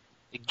 Yep.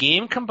 The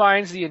game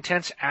combines the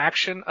intense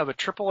action of a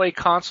AAA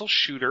console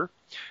shooter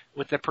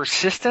with the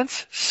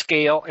persistence,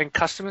 scale, and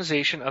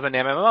customization of an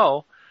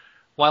MMO,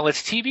 while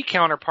its TV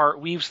counterpart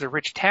weaves the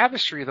rich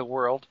tapestry of the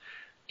world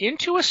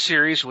into a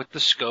series with the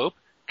scope,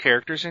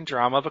 characters, and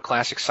drama of a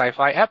classic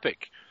sci-fi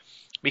epic.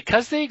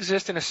 Because they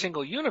exist in a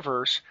single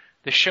universe,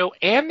 the show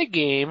and the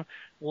game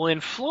will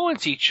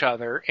influence each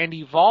other and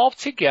evolve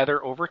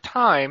together over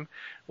time,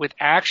 with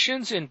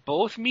actions in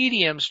both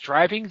mediums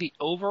driving the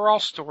overall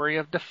story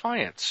of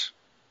Defiance.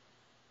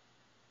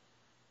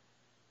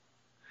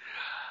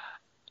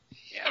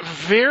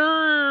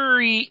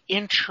 Very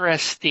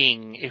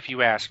interesting, if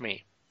you ask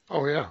me.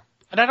 Oh, yeah.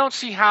 And I don't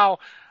see how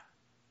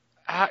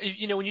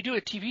when you do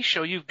a TV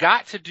show, you've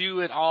got to do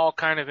it all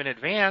kind of in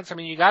advance. I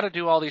mean, you got to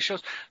do all these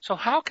shows. So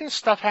how can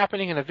stuff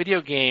happening in a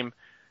video game,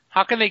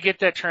 how can they get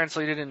that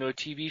translated into a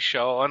TV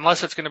show?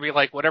 Unless it's going to be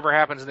like whatever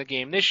happens in the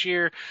game this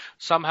year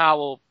somehow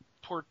will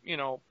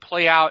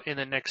play out in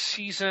the next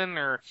season,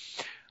 or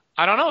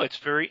I don't know. It's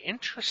very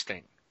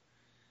interesting.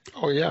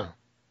 Oh, yeah.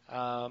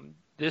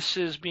 This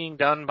is being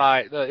done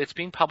it's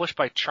being published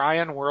by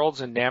Trion Worlds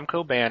and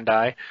Namco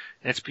Bandai,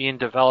 and it's being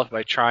developed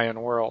by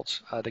Trion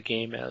Worlds, the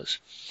game is.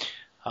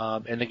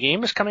 And the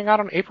game is coming out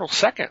on April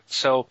 2nd,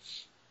 so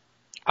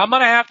I'm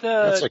going to have to...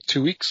 That's like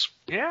 2 weeks.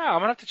 Yeah, I'm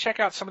going to have to check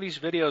out some of these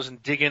videos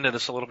and dig into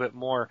this a little bit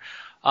more.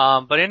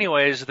 But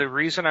anyways, the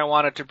reason I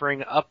wanted to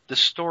bring up the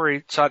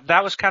story, so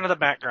that was kind of the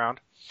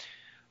background.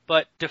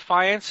 But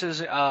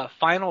Defiance's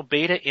final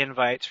beta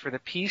invites for the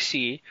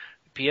PC,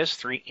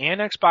 PS3, and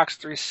Xbox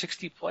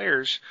 360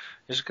 players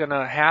is going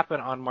to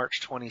happen on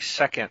March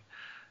 22nd.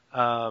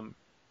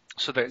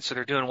 So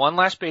they're doing one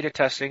last beta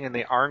testing, and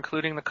they are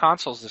including the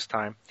consoles this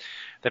time.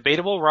 The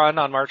beta will run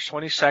on March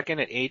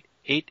 22nd at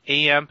 8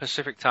 a.m.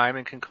 Pacific time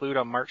and conclude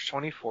on March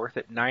 24th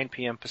at 9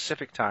 p.m.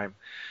 Pacific time.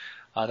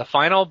 The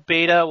final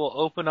beta will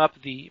open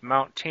up the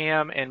Mount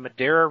Tam and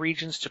Madeira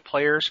regions to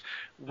players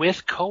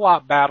with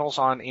co-op battles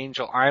on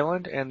Angel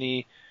Island and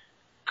the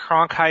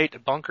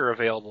Cronkite Bunker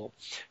available.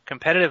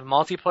 Competitive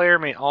multiplayer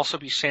may also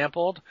be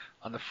sampled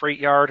on the Freight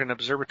Yard and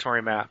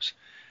Observatory maps.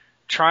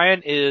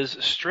 Trion is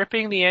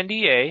stripping the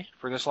NDA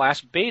for this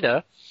last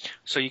beta,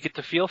 so you get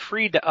to feel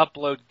free to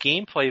upload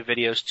gameplay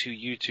videos to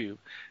YouTube.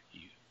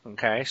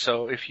 Okay,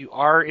 so if you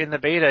are in the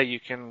beta, you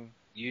can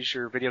use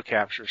your video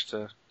captures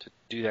to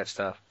do that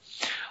stuff.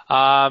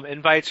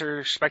 Invites are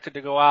expected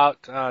to go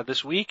out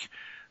this week,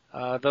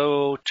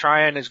 though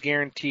Trion is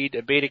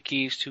guaranteed beta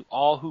keys to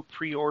all who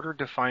pre-order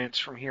Defiance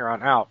from here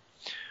on out.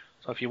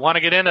 So if you want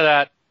to get into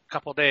that, a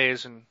couple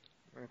days, and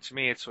to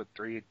me it's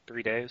 3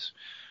 days.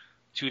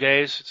 2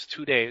 days? It's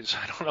 2 days.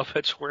 I don't know if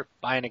it's worth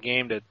buying a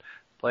game to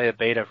play a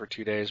beta for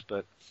 2 days,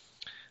 but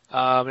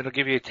it'll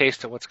give you a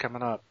taste of what's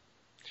coming up.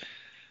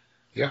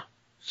 Yeah.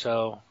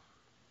 So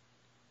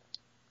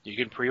you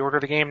can pre-order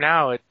the game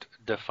now at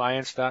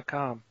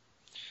Defiance.com.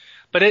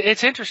 But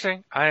it's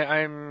interesting.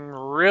 I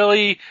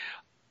might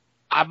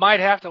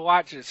have to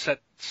watch it, set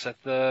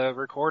the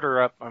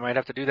recorder up. I might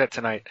have to do that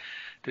tonight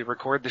to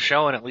record the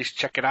show and at least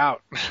check it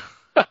out.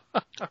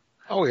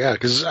 Oh yeah,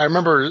 because I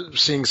remember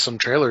seeing some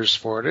trailers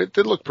for it. It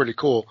did look pretty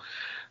cool,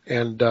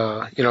 and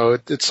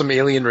it's some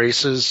alien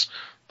races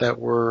that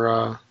were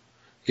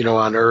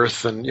on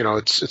Earth, and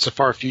it's a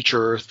far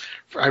future Earth.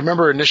 I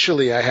remember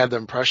initially I had the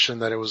impression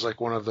that it was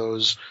like one of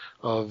those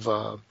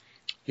of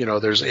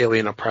there's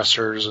alien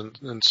oppressors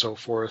and so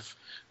forth,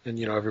 and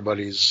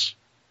everybody's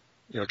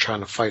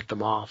trying to fight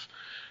them off.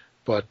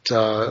 But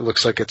it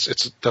looks like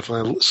it's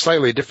definitely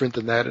slightly different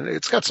than that, and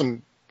it's got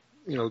some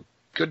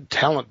good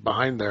talent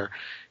behind there.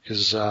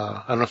 Because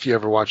I don't know if you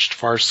ever watched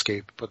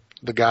Farscape, but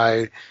the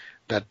guy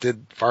that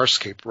did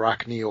Farscape,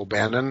 Rockne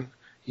O'Bannon,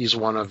 he's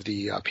one of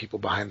the people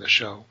behind the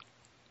show.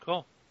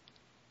 Cool.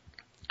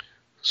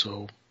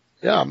 So,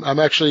 yeah, I'm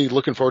actually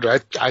looking forward to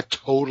it. I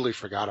totally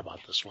forgot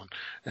about this one,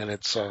 and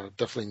it's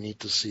definitely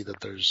neat to see that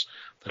there's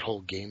that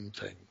whole game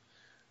thing.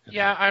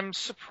 Yeah, I'm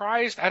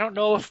surprised. I don't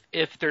know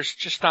if there's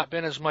just not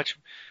been as much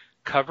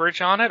coverage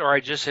on it, or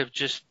I just have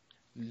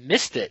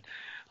missed it.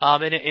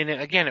 And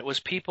again, it was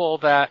people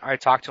that I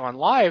talked to on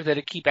live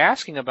that keep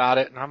asking about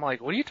it, and I'm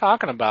like, what are you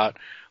talking about?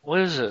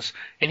 What is this?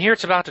 And here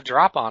it's about to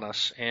drop on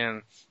us,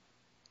 and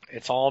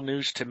it's all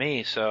news to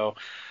me. So,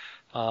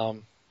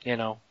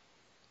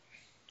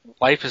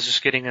 life is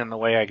just getting in the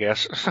way, I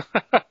guess.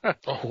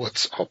 Oh,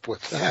 what's up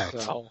with that?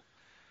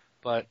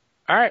 But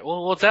all right,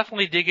 well, we'll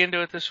definitely dig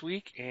into it this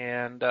week,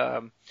 and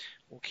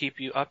we'll keep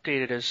you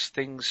updated as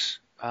things,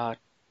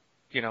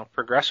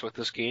 progress with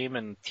this game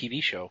and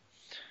TV show.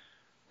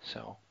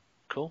 So,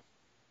 cool.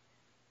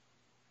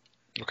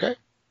 Okay.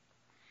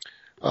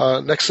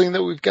 Next thing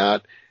that we've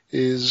got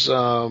is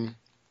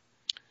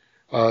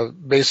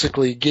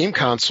basically game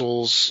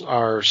consoles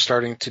are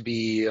starting to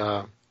be,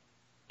 I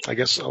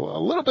guess, a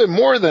little bit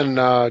more than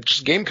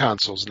just game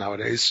consoles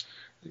nowadays.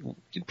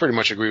 You'd pretty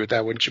much agree with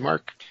that, wouldn't you,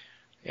 Mark?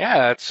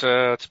 Yeah, it's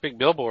a big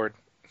billboard.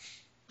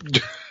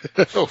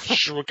 Oh,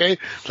 okay.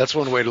 That's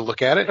one way to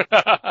look at it.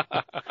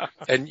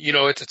 And,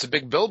 it's a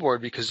big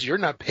billboard because you're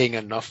not paying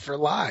enough for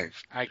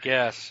live. I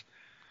guess.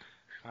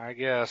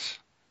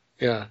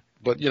 Yeah.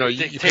 But,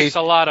 you takes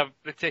a lot of,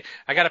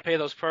 I got to pay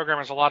those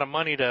programmers a lot of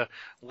money to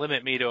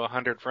limit me to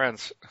 100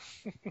 friends.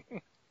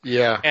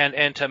 Yeah.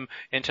 And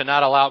to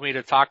not allow me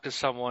to talk to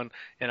someone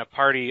in a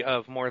party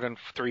of more than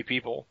 3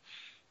 people.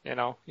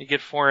 You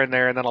get 4 in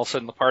there and then all of a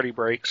sudden the party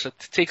breaks. It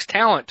takes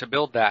talent to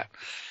build that.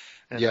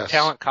 And yes.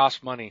 Talent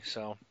costs money,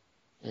 so.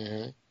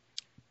 Mm-hmm.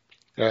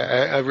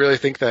 I really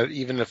think that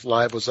even if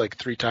live was like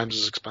 3 times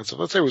as expensive,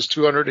 let's say it was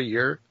 $200 a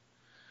year,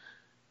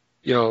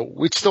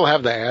 we'd still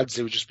have the ads.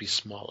 They would just be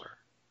smaller.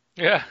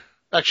 Yeah.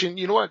 Actually,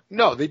 you know what?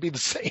 No, they'd be the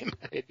same.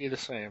 They'd be the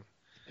same.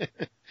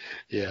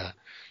 Yeah.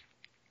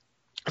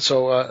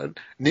 So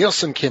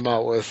Nielsen came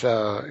out with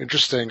an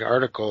interesting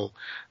article,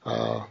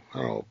 I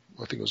don't know,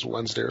 I think it was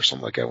Wednesday or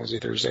something like that, Wednesday,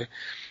 Thursday,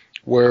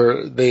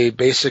 where they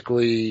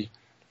basically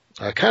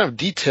kind of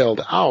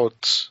detailed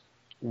out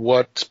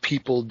what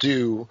people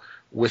do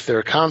with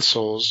their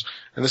consoles,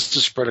 and this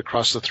is spread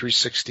across the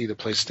 360, the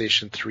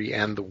PlayStation 3,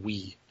 and the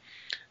Wii,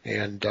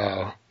 and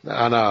on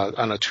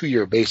a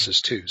 2-year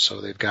basis too. So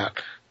they've got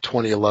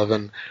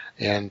 2011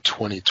 and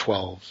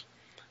 2012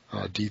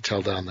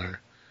 detailed down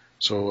there.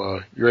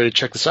 So you ready to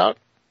check this out?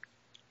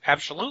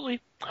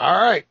 Absolutely.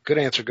 All right, good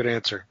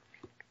answer.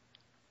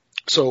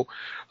 So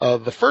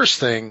the first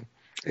thing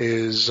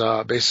is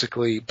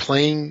basically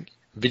playing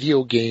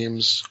video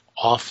games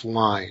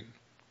offline.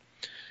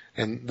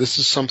 And this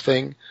is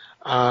something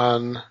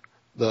on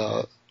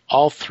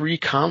all 3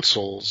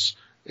 consoles.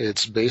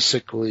 It's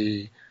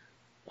basically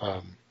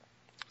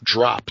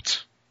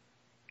dropped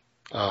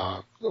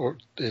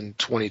in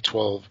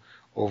 2012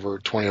 over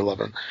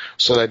 2011.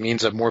 So that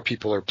means that more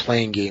people are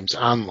playing games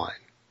online.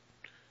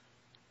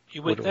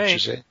 You would think. What you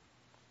say?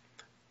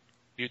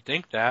 You'd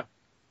think that.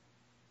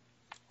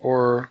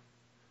 Or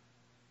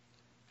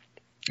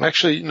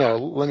actually, no.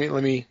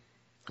 Let me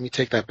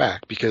take that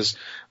back, because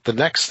the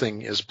next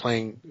thing is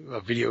playing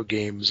video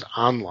games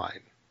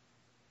online,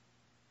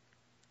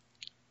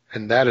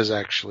 and that is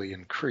actually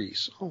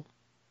increase. Oh,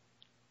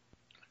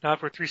 not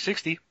for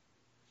 360.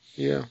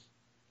 Yeah.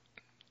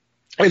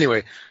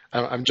 Anyway,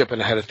 I'm jumping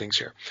ahead of things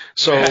here.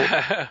 So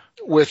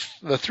with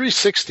the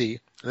 360,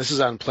 this is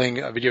on playing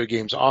video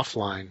games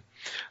offline.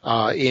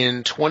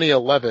 In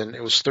 2011,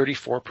 it was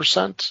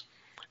 34%,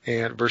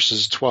 and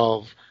versus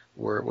 12,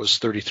 where it was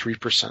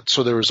 33%.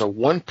 So there was a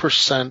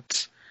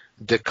 1%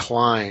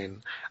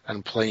 decline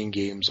on playing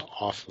games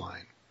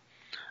offline.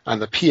 On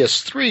the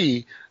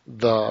PS3,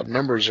 the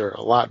numbers are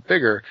a lot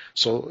bigger.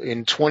 So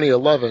in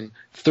 2011,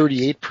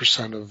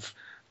 38% of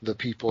the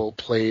people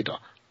played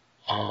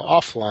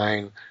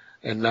offline,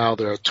 and now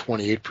they're at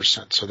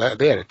 28%. So that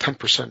they had a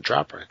 10%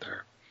 drop right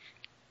there.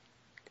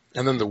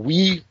 And then the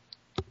Wii,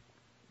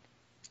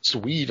 is the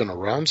Wii even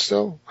around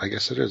still? I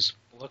guess it is.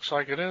 Looks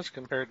like it is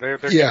compared. They're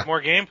getting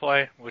more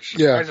gameplay, which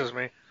surprises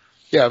me.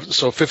 Yeah,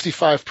 so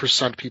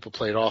 55% people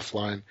played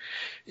offline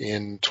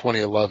in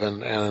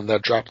 2011, and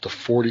that dropped to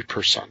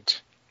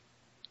 40%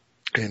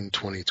 in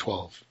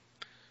 2012,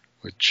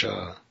 which,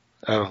 I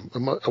don't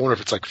know, I wonder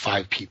if it's like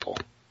 5 people.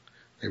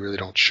 They really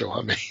don't show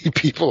how many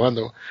people on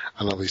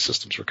all these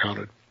systems were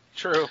counted.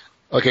 True.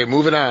 Okay,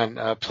 moving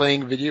on.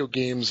 Playing video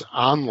games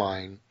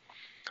online.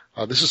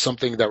 This is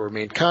something that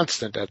remained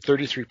constant at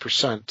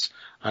 33%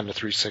 on the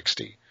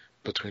 360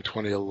 between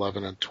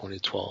 2011 and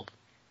 2012.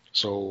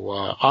 So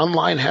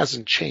online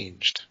hasn't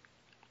changed.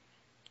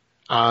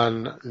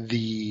 On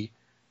the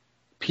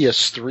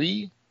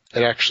PS3,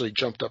 it actually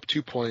jumped up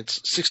 2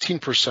 points,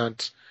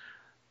 16%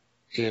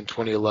 in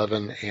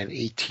 2011 and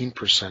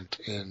 18%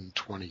 in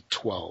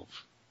 2012.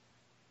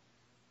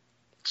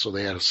 So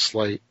they had a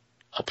slight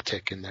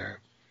uptick in there.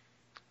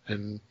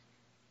 And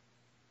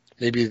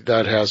maybe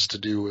that has to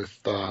do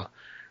with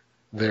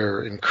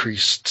their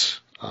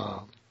increased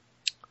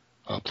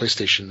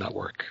PlayStation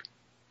Network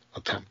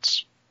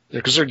attempts.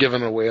 Because they're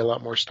giving away a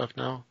lot more stuff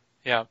now.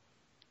 Yeah.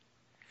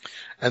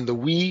 And the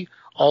Wii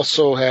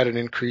also had an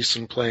increase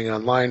in playing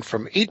online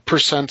from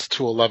 8%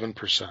 to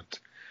 11%.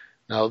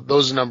 Now,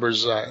 those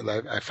numbers,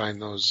 I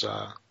find those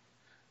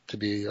to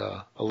be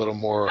a little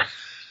more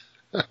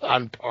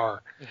on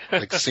par,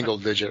 like single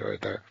digit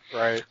right there.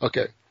 Right.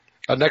 Okay.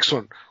 Next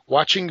one,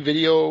 watching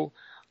video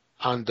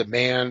on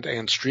demand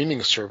and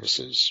streaming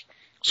services.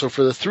 So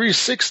for the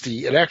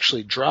 360, it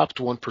actually dropped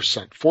 1%,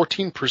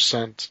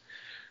 14%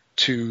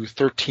 to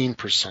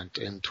 13%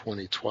 in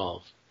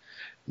 2012.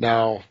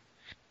 Now,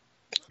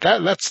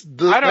 that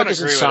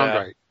doesn't sound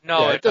right.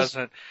 No, Yeah, it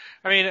doesn't.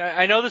 I mean,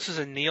 I know this is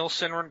a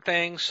Nielsen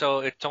thing, so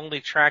it's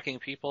only tracking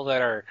people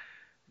that are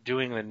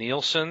doing the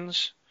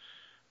Nielsen's,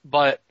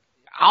 but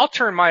I'll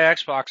turn my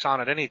Xbox on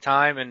at any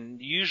time,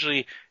 and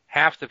usually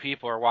half the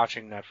people are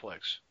watching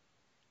Netflix.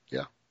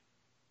 Yeah.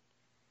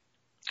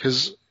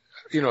 Because,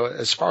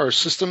 as far as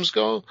systems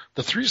go,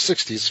 the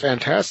 360 is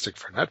fantastic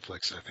for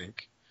Netflix, I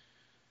think.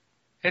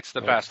 It's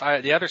the best.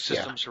 The other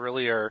systems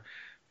really are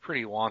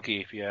pretty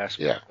wonky, if you ask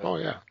me. Yeah. Oh,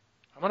 yeah.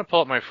 I'm going to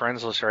pull up my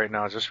friends list right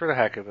now, just for the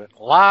heck of it.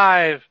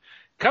 Live!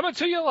 Coming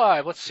to you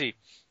live. Let's see.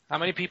 How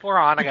many people are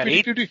on? I got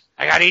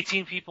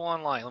 18 people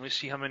online. Let me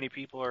see how many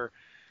people are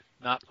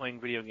not playing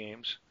video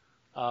games.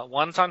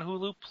 One's on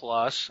Hulu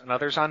Plus,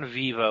 another's on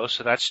Vivo,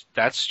 so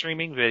that's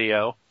streaming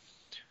video.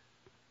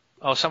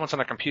 Oh, someone's on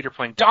a computer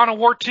playing Dawn of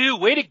War 2.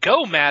 Way to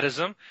go,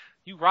 Madism.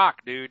 You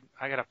rock, dude.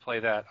 I gotta play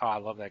that. Oh, I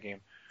love that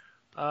game.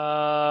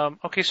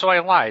 Okay, so I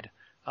lied.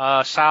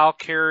 Sal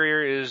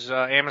Carrier is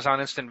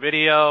Amazon Instant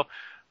Video.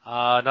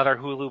 Another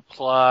Hulu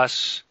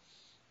Plus.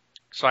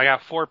 So I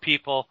got 4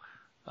 people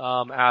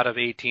out of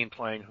 18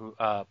 playing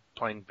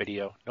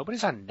video.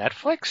 Nobody's on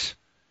Netflix?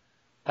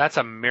 That's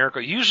a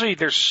miracle. Usually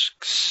there's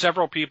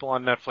several people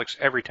on Netflix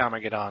every time I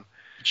get on.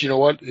 But you know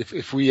what?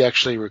 If we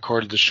actually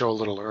recorded the show a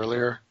little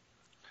earlier.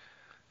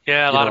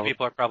 Yeah, a lot of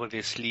people are probably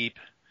asleep.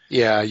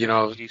 Yeah,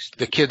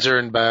 the kids are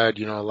in bed.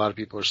 A lot of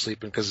people are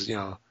sleeping because,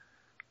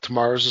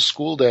 tomorrow's a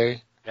school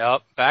day.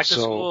 Yep, back to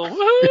school.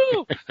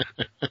 Woohoo!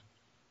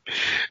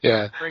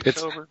 Yeah.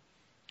 Break's over.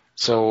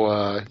 So,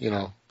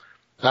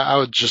 I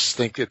would just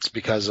think it's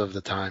because of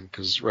the time,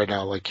 because right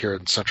now, like here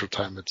in Central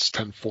Time, it's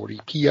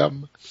 10:40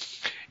 p.m.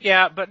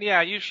 Yeah, but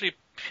usually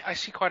I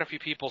see quite a few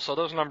people, so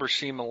those numbers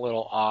seem a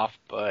little off,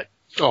 but...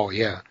 Oh,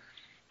 yeah.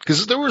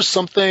 Because there was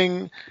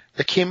something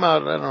that came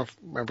out, I don't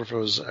remember if it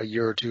was a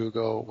year or two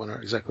ago, when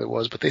exactly it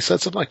was, but they said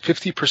something like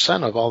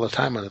 50% of all the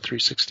time on the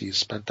 360 is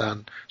spent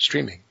on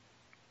streaming.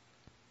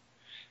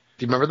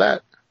 Do you remember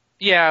that?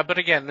 Yeah, but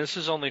again, this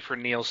is only for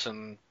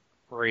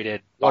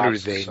Nielsen-rated What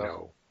boxes, do they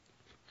know?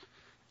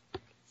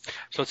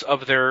 So it's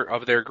of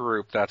their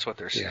group, that's what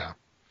they're saying. Yeah.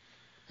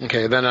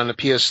 Okay, then on the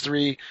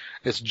PS3,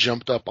 it's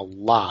jumped up a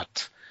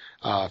lot.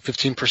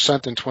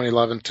 15% in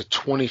 2011 to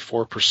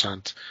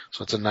 24%,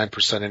 so it's a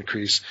 9%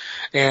 increase.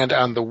 And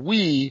on the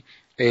Wii,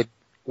 it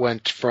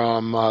went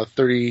from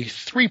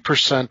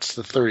 33%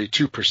 to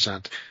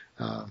 32%,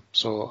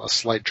 so a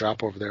slight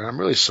drop over there. I'm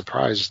really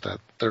surprised that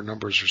their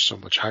numbers are so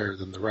much higher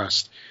than the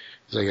rest.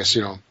 Because I guess,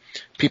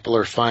 people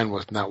are fine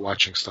with not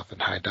watching stuff in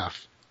high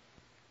def.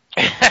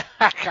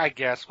 I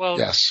guess. Well,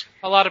 yes.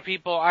 A lot of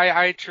people,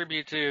 I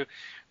attribute to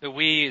the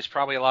Wii is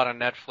probably a lot of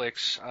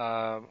Netflix,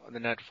 the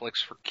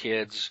Netflix for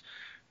kids,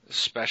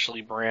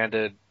 especially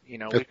branded.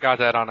 We've got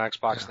that on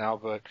Xbox now,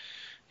 but,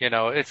 and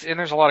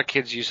there's a lot of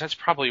kids use it. That's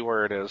probably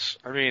where it is.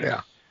 I mean,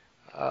 yeah.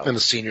 In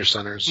the senior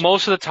centers.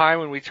 Most of the time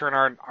when we turn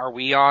our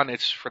Wii on,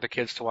 it's for the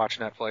kids to watch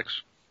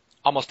Netflix.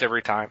 Almost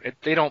every time.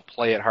 They don't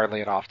play it hardly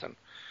and often.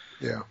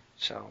 Yeah.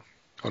 So.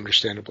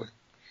 Understandably.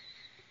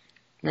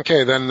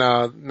 Okay, then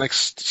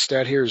next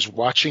stat here is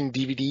watching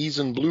DVDs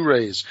and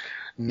Blu-rays.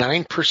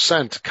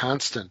 9%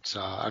 constant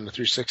on the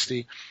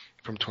 360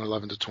 from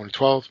 2011 to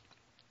 2012.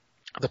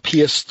 The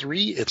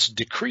PS3, it's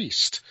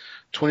decreased.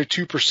 22%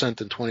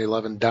 in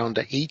 2011 down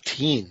to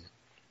 18.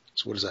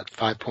 So what is that,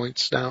 5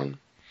 points down?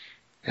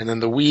 And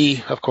then the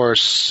Wii, of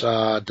course,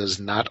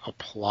 does not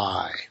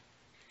apply.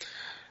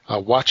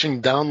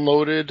 Watching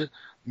downloaded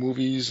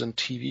movies and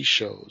TV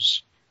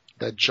shows.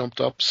 that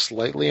jumped up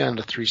slightly on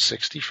the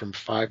 360 from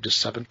 5 to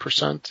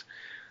 7%.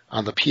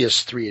 On the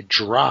PS3, it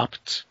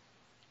dropped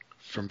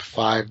from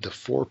 5 to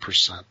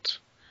 4%.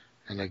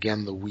 And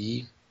again, the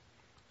Wii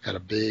had a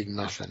big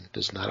nothing.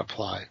 Does not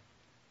apply.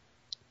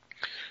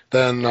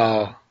 Then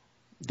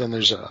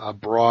there's a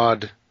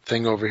broad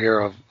thing over here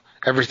of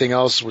everything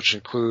else, which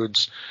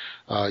includes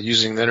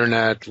using the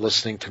internet,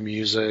 listening to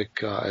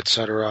music,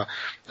 etc.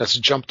 That's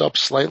jumped up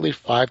slightly,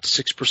 5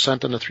 to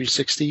 6% on the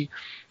 360.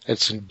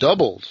 It's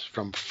doubled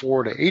from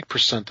 4 to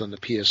 8% on the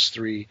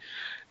PS3,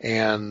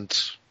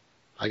 and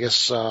I guess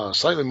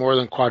slightly more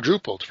than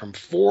quadrupled from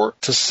 4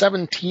 to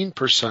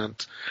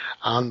 17%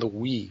 on the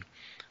Wii.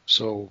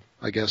 So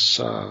I guess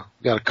we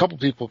got a couple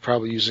people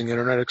probably using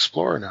Internet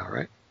Explorer now,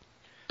 right?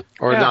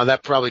 Or no,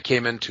 that probably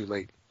came in too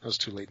late. That was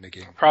too late in the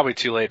game. Probably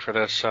too late for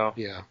this, so.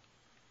 Yeah.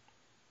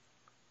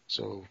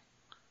 So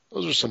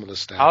those are some of the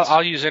stats.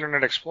 I'll use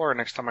Internet Explorer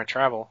next time I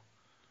travel.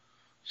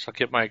 So I'll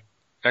get my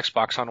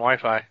Xbox on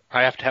Wi-Fi.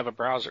 I have to have a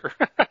browser.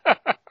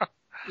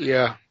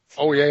 Yeah.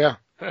 Oh, yeah.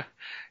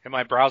 And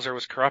my browser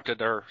was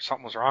corrupted or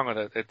something was wrong with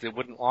it. It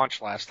wouldn't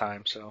launch last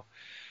time, so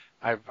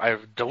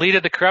I've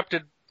deleted the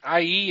corrupted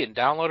IE and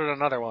downloaded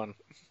another one.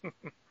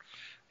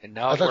 And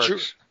now it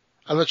works.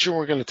 I thought you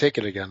weren't going to take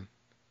it again.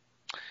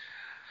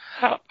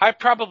 I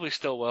probably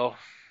still will.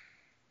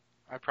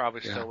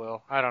 Still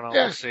will. I don't know.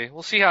 Yeah. We'll see.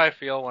 We'll see how I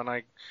feel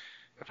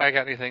if I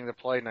got anything to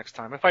play next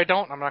time. If I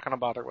don't, I'm not going to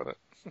bother with it.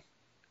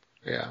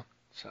 Yeah.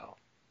 So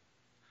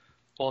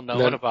we'll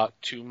know in about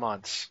 2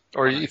 months.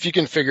 Or if you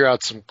can figure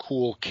out some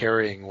cool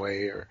carrying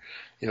way or,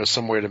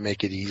 some way to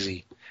make it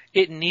easy.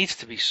 It needs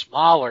to be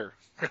smaller.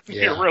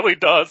 Yeah. It really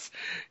does.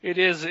 It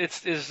is.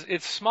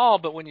 It's small,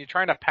 but when you're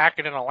trying to pack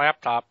it in a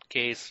laptop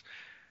case,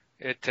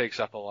 it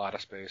takes up a lot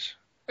of space.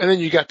 And then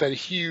you got that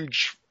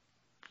huge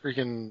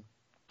freaking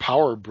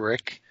power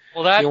brick.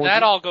 Well,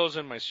 that all goes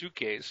in my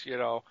suitcase,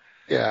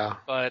 Yeah.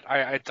 But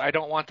I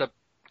don't want the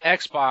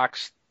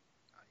Xbox,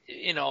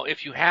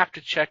 if you have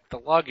to check the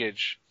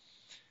luggage,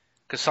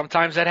 because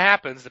sometimes that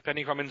happens,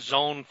 depending if I'm in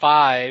zone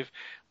 5,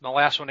 the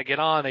last one to get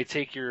on, they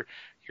take your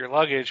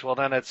luggage, well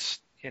then it's,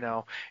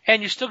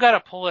 and you still got to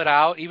pull it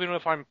out, even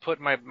if I'm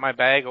putting my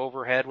bag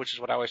overhead, which is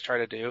what I always try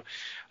to do,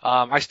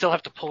 I still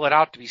have to pull it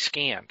out to be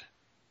scanned.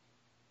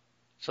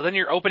 So then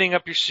you're opening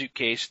up your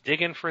suitcase,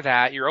 digging for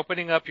that. You're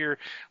opening up your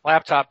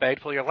laptop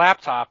bag, pull your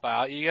laptop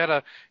out. You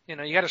gotta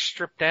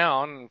strip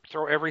down and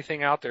throw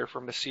everything out there for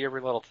them to see every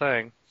little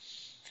thing.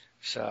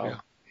 So, yeah.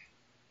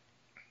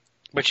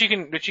 But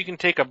you can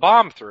take a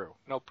bomb through,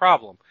 no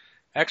problem.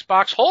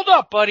 Xbox, hold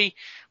up, buddy.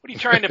 What are you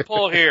trying to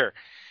pull here?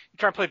 You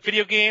trying to play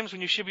video games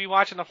when you should be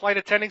watching the flight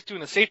attendants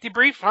doing a safety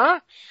brief, huh?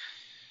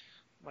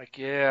 I'm like,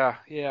 yeah,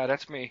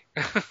 that's me.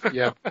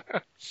 Yeah.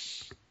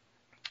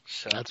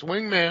 So That's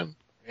Wingman.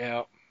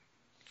 yeah.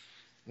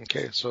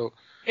 Okay, so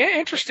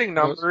Interesting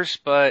numbers,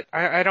 but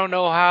I don't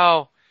know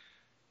how.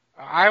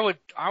 I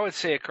would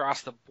say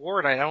across the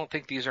board, I don't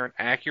think these are an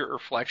accurate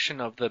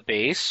reflection of the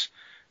base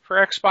for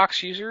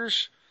Xbox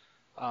users.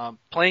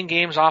 Playing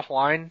games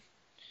offline,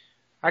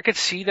 I could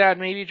see that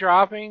maybe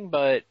dropping,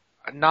 but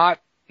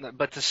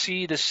to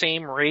see the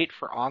same rate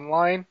for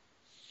online,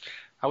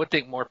 I would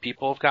think more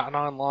people have gotten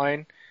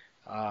online.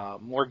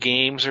 More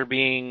games are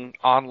being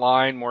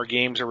online. More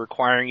games are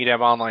requiring you to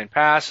have online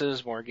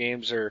passes. More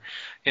games are,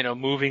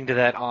 moving to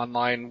that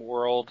online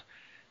world.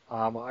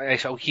 I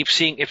keep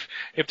seeing if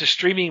the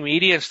streaming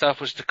media and stuff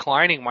was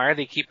declining, why are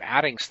they keep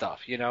adding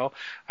stuff? I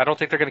don't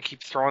think they're going to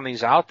keep throwing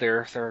these out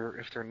there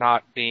if they're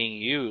not being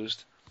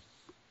used.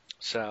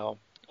 So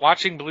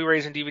watching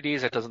Blu-rays and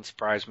DVDs, that doesn't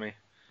surprise me.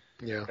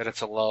 Yeah. That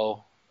it's a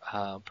low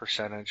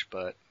percentage,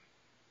 but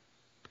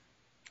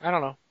I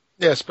don't know.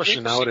 Yeah,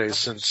 especially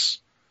nowadays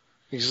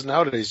because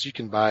nowadays you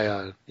can buy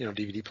a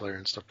DVD player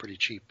and stuff pretty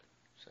cheap.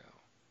 So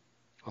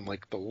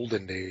unlike the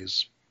olden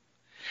days.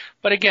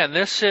 But again,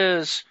 this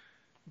is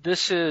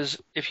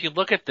if you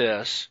look at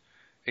this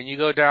and you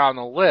go down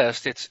the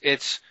list,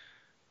 it's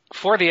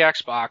for the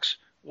Xbox.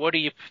 What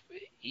do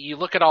you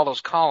look at all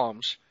those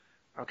columns?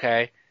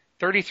 Okay,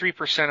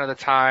 33% of the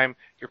time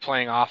you're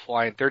playing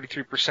offline,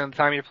 33% of the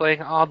time you're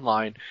playing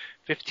online,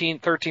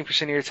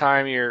 13% of your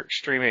time you're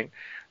streaming.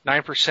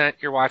 9%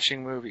 you're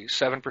watching movies,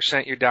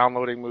 7% you're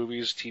downloading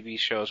movies, TV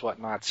shows,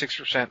 whatnot,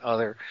 6%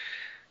 other.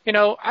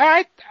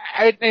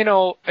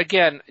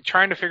 Again,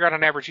 trying to figure out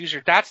an average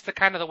user, that's the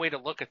kind of the way to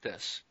look at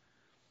this.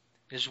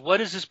 Is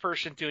what is this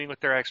person doing with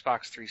their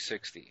Xbox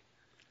 360?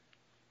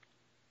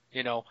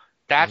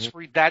 That's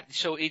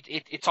so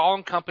it's all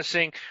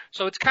encompassing.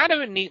 So it's kind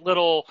of a neat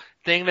little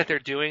thing that they're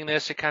doing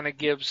this. It kind of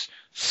gives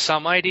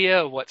some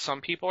idea of what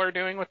some people are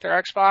doing with their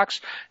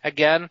Xbox.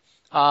 Again,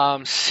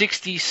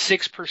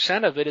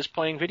 66% of it is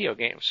playing video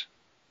games.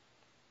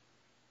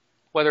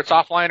 Whether it's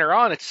offline or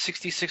on, it's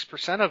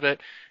 66% of it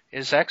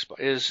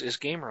is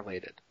game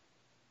related.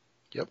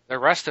 Yep. The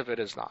rest of it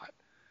is not.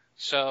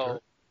 So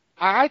sure.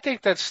 I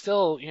think that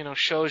still,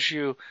 shows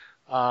you,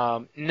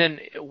 and then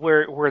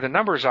where the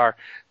numbers are.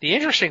 The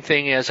interesting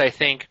thing is, I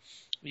think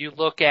you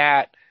look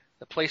at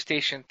the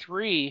PlayStation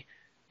 3,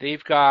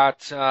 they've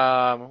got,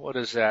 what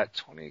is that,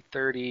 20,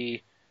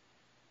 30,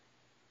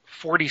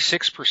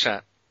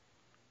 46%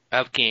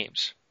 of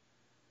games.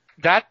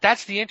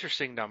 That's the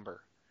interesting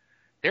number.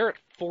 They're at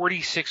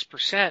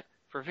 46%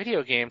 for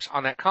video games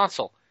on that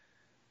console.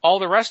 All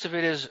the rest of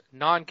it is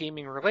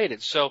non-gaming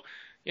related. So,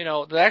 the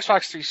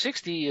Xbox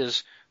 360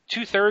 is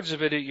 2/3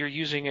 of it, you're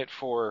using it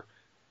for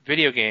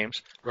video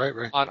games. Right.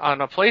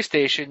 On a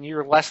PlayStation,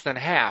 you're less than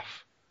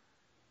half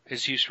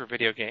is used for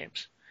video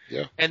games.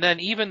 Yeah. And then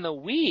even the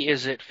Wii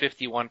is at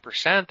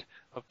 51%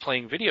 of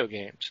playing video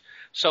games.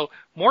 So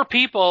more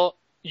people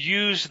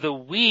use the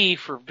Wii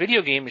for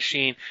video game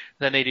machine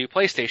than they do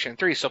PlayStation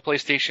 3. So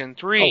PlayStation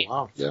 3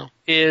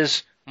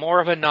 is more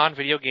of a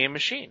non-video game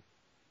machine.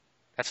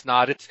 That's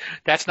not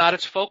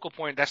its focal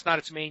point. That's not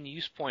its main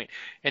use point.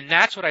 And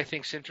that's what I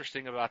think is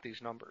interesting about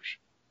these numbers.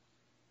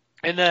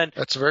 And then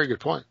that's a very good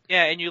point.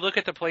 Yeah, and you look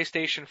at the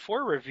PlayStation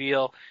 4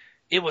 reveal,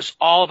 it was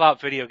all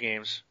about video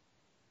games.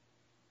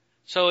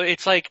 So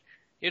it's like,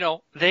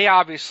 they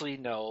obviously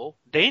know.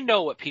 They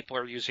know what people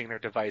are using their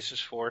devices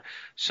for.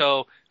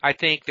 So I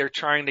think they're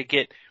trying to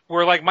get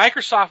where like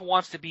Microsoft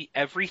wants to be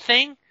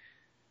everything.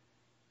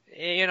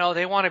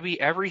 They want to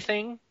be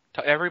everything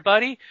to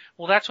everybody.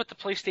 Well, that's what the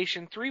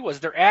PlayStation 3 was.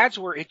 Their ads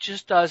were it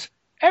just does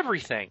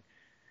everything.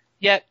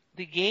 Yet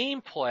the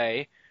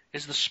gameplay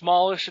is the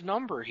smallest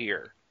number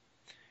here.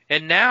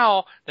 And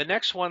now the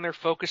next one they're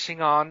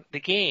focusing on the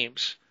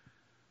games.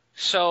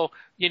 So,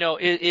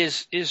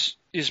 is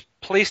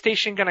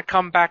PlayStation going to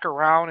come back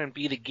around and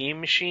be the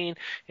game machine?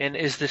 And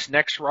is this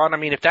next run? I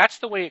mean, if that's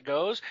the way it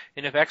goes,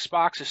 and if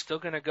Xbox is still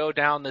going to go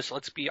down this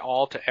let's be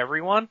all to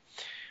everyone,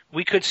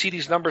 we could see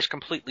these numbers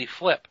completely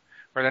flip.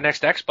 Where the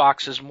next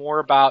Xbox is more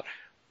about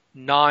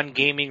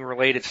non-gaming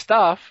related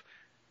stuff,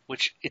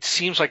 which it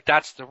seems like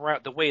that's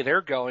the way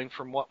they're going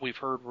from what we've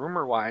heard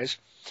rumor-wise.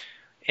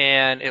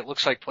 And it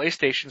looks like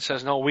PlayStation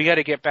says, no, we got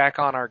to get back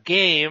on our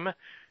game,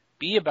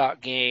 be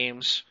about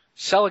games,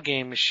 sell a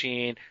game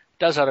machine,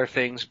 does other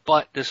things,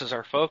 but this is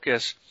our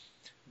focus.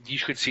 You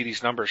could see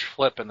these numbers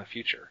flip in the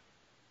future.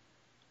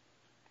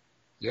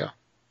 Yeah.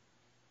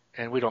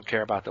 And we don't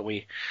care about the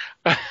Wii.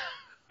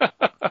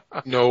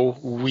 No,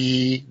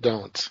 we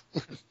don't.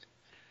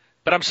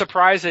 But I'm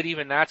surprised that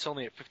even that's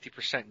only at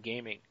 50%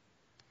 gaming.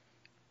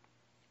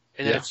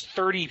 And then it's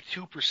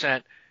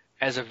 32%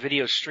 as a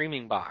video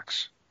streaming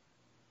box.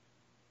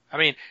 I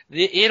mean,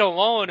 it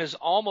alone is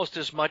almost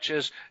as much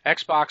as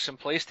Xbox and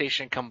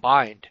PlayStation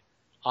combined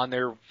on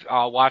their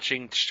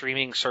watching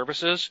streaming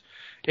services.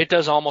 It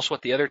does almost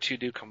what the other two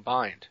do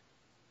combined.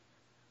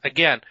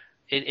 Again,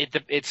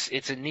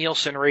 it's a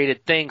Nielsen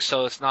rated thing,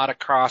 so it's not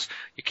across.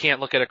 You can't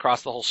look at it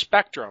across the whole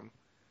spectrum,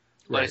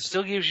 but it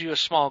still gives you a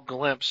small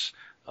glimpse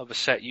of a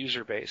set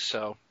user base.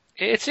 So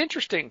it's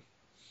interesting.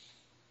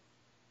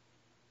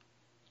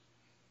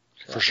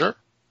 For sure.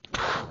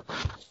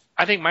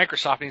 I think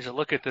Microsoft needs to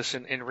look at this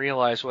and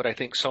realize what I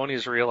think Sony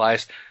has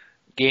realized.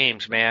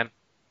 Games, man.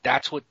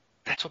 That's what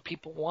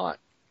people want.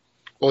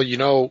 Well,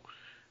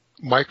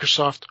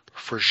 Microsoft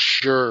for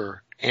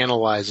sure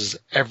analyzes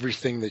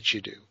everything that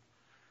you do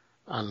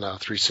on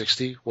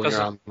 360 when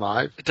you're on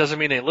live. It doesn't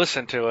mean they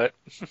listen to it.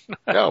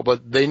 No,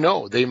 but they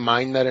know. They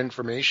mine that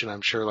information,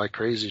 I'm sure, like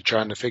crazy,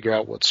 trying to figure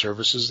out what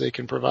services they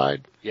can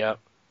provide. Yep.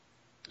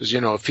 Because,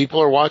 if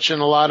people are watching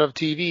a lot of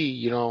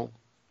TV,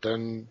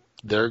 then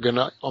they're going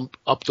to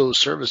up those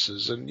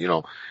services. And,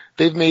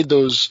 they've made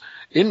those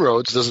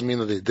inroads. Doesn't mean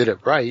that they did it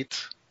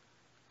right.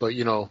 But,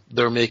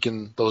 they're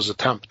making those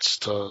attempts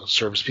to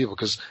service people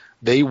because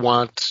they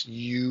want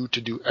you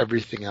to do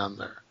everything on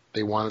there.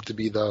 They want it to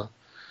be the,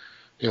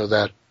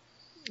 that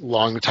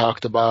long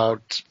talked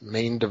about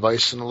main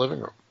device in the living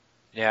room.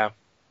 Yeah.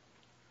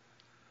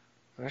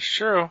 That's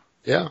true.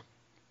 Yeah.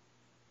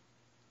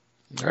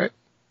 All right.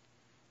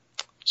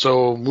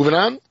 So moving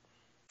on.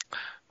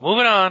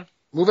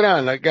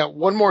 I got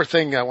one more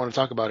thing I want to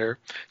talk about here.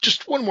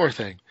 Just one more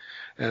thing.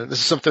 And this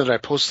is something that I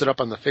posted up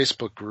on the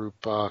Facebook group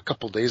a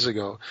couple days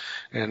ago.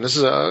 And this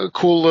is a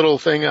cool little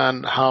thing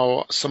on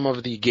how some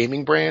of the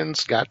gaming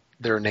brands got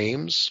their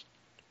names.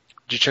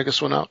 Did you check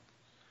this one out?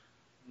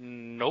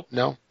 Nope.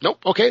 No?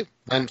 Nope. Okay.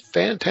 Then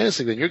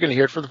fantastic. Then you're going to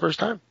hear it for the first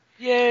time.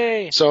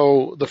 Yay.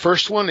 So the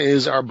first one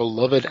is our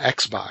beloved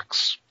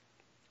Xbox.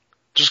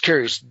 Just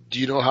curious, do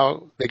you know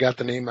how they got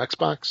the name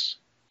Xbox?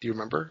 Do you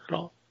remember at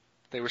all?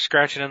 They were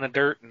scratching in the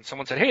dirt, and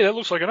someone said, hey, that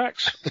looks like an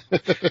X.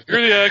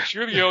 You're the X,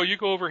 you're the O, you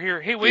go over here.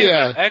 Hey, wait a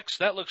minute, X,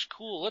 that looks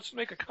cool. Let's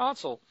make a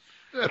console.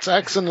 That's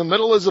X, in the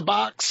middle is a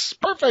box.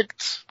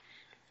 Perfect.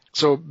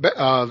 So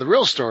the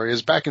real story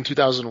is back in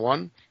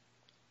 2001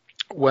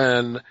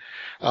 when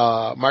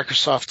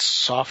Microsoft's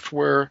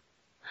software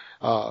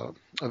of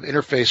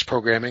interface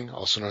programming,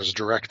 also known as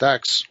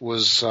DirectX,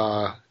 was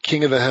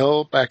king of the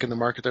hill back in the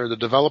market there. The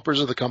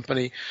developers of the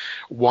company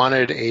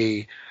wanted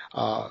a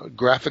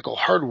graphical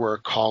hardware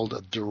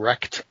called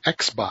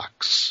DirectX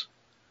Box.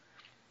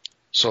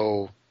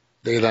 So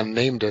they then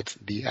named it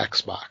the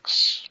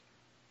Xbox.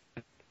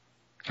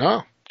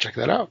 Oh, check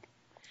that out.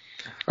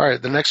 All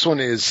right, the next one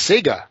is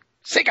Sega.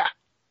 Sega.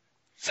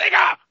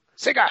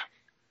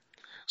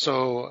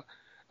 So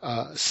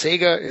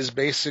Sega is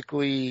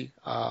basically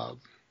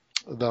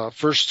the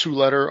first two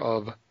letter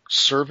of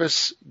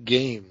Service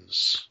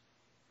Games.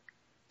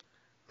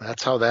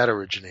 That's how that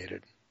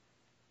originated.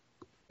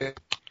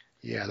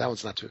 Yeah, that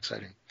one's not too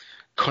exciting.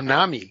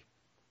 Konami.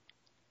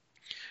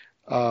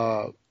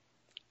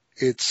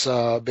 It's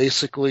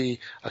basically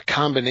a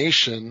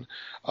combination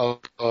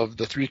of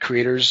the three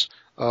creators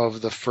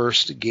of the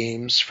first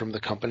games from the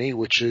company,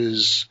 which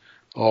is,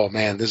 oh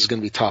man, this is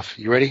going to be tough.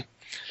 You ready?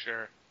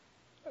 Sure.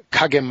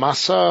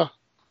 Kagemasa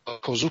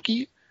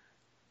Kozuki,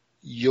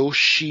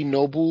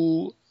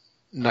 Yoshinobu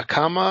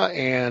Nakama,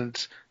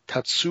 and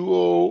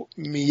Tatsuo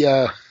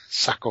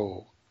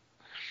Miyasako.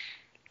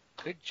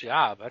 Good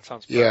job. That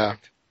sounds perfect. Yeah.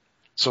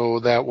 So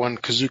that one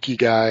Kazuki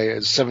guy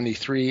is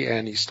 73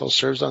 and he still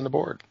serves on the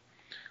board.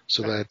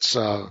 So that's,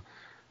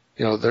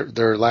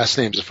 their last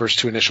names, the first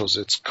two initials.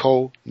 It's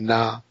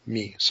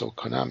Konami. So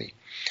Konami.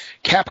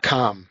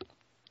 Capcom.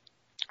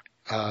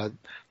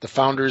 The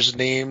founders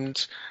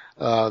named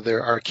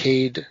their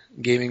arcade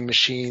gaming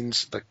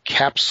machines the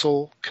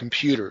Capsule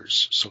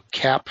Computers. So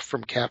Cap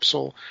from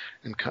Capsule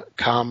and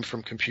Com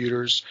from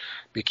Computers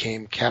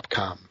became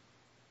Capcom.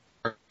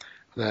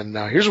 Then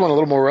here's one a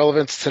little more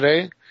relevant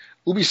today.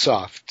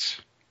 Ubisoft.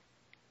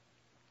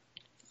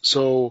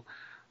 So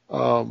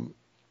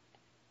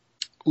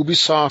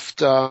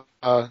Ubisoft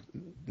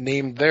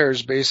named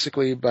theirs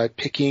basically by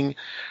picking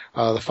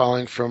the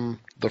following from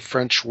the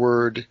French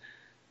word.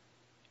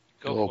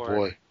 Go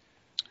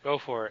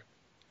for it.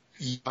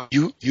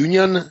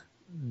 Union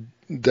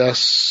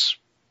des,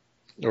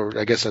 or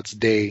I guess that's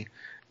des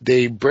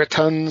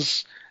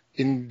Bretons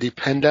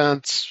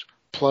Independants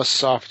plus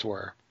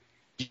software.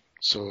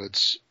 So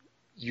it's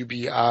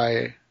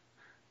UBI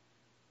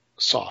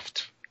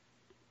soft.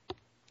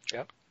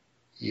 Yep.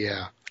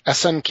 Yeah.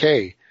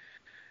 SNK.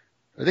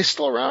 Are they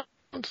still around?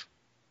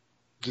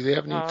 Do they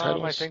have any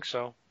titles? I think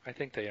so. I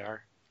think they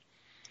are.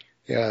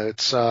 Yeah,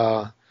 it's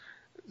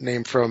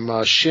named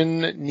from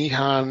Shin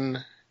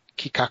Nihon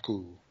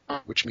Kikaku,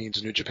 which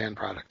means New Japan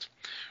product.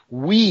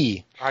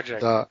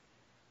 Project.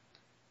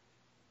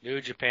 New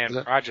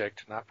Japan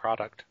Project, not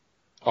product.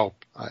 Oh,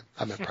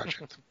 I meant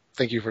project.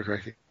 Thank you for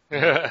correcting.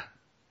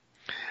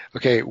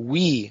 Okay, it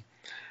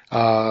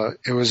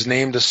was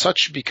named as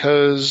such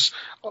because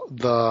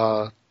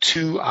the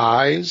two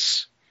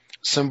eyes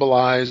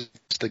symbolize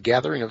the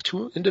gathering of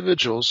two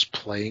individuals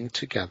playing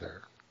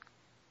together.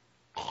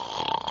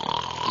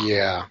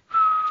 Yeah.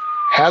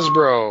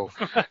 Hasbro.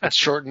 It's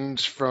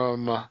shortened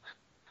from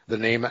the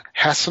name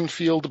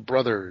Hassenfield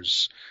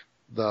Brothers,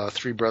 the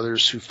three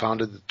brothers who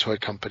founded the toy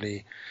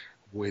company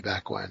way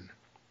back when.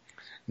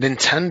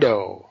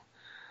 Nintendo.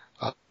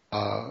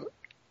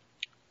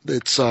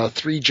 It's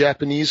three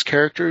Japanese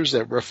characters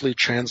that roughly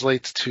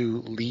translates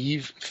to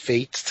leave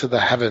fate to the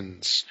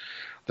heavens.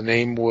 The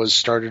name was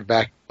started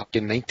back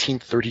in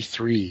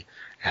 1933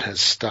 and has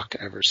stuck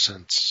ever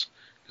since.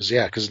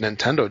 Because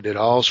Nintendo did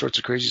all sorts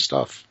of crazy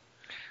stuff.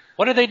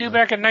 What did they do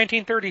back in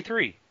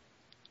 1933?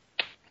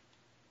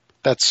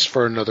 That's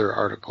for another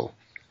article.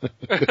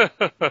 There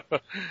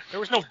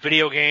was no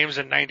video games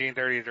in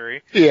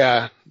 1933.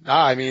 Yeah.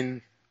 I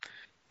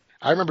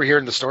remember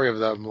hearing the story of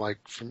them, I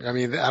don't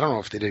know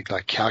if they did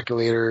like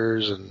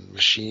calculators and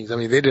machines.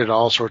 They did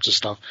all sorts of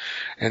stuff.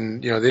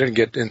 And, they didn't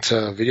get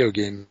into video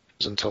games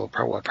until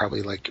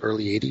probably like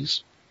early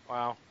 80s.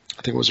 Wow.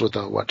 I think it was with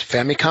the,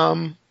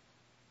 Famicom?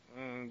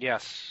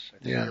 Yes,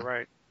 I think you're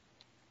right.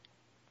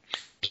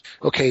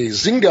 Okay,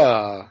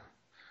 Zynga,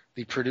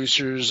 the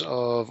producers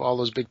of all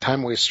those big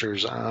time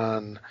wasters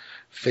on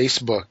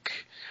Facebook.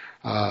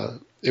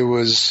 It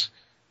was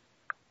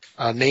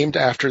named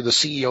after the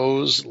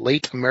CEO's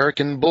late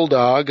American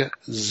bulldog,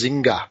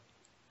 Zynga,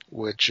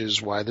 which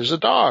is why there's a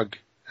dog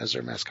as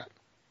their mascot.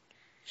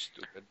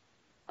 Stupid.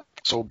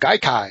 So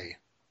Gaikai,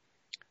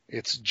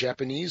 it's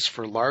Japanese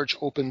for large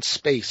open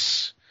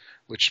space,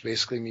 which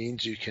basically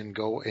means you can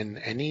go in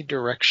any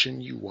direction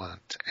you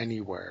want,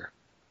 anywhere.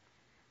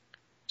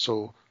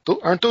 So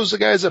aren't those the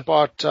guys that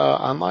bought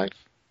OnLive?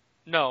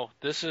 No,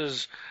 this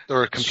is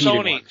or a competing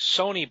Sony. one?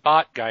 Sony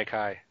bought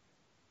Gaikai.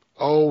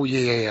 Oh,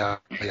 yeah.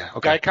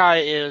 Okay.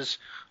 Gaikai is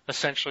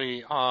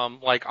essentially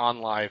like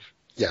OnLive.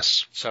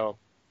 Yes. So,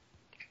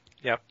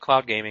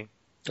 cloud gaming.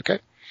 Okay.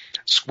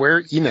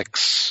 Square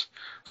Enix.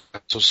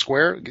 So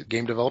Square,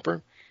 game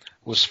developer,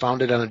 was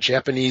founded on a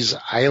Japanese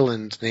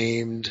island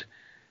named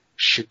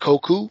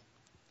Shikoku,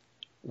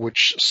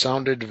 which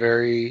sounded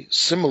very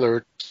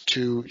similar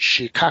to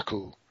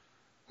Shikaku,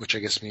 which I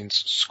guess means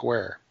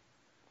square.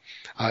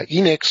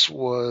 Enix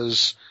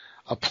was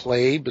a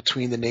play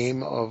between the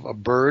name of a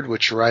bird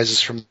which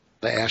arises from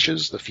the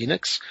ashes, the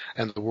phoenix,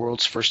 and the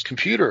world's first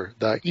computer,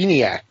 the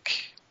ENIAC.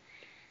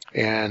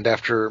 And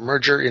after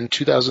merger in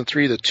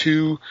 2003, the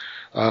two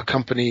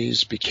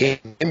companies became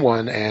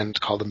one and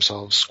called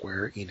themselves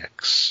Square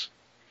Enix.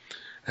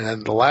 And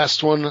then the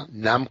last one,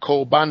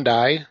 Namco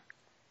Bandai.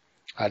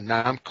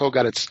 Namco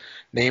got its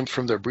name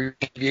from the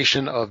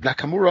abbreviation of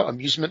Nakamura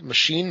Amusement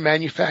Machine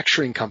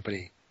Manufacturing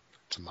Company.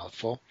 It's a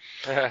mouthful.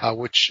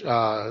 Which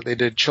they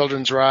did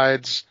children's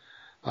rides,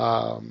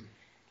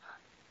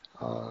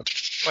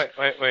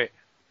 Wait.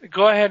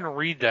 Go ahead and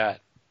read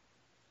that.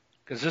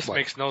 Because this What?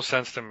 makes no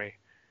sense to me.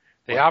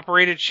 They What?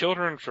 operated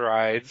children's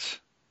rides.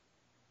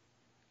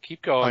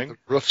 Keep On going. the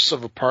roofs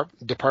of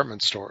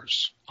department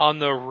stores. On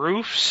the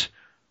roofs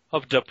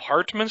of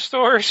department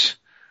stores?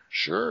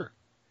 Sure.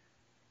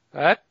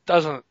 That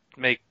doesn't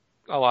make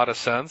a lot of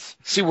sense.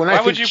 See, when Why I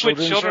think would you put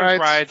children's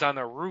rides, rides on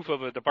the roof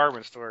of a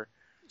department store?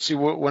 see,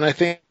 when I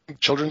think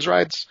children's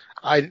rides,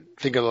 I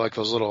think of like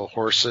those little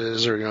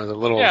horses or, the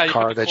little Yeah, you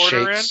car put the that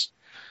quarter shakes.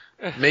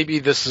 Maybe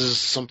this is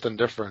something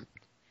different.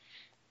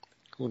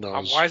 Who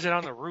knows? Why is it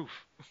on the roof?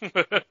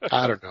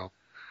 I don't know.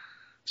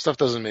 Stuff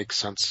doesn't make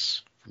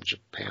sense from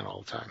Japan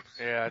all the time.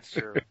 Yeah, that's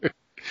true.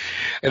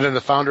 And then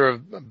the founder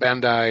of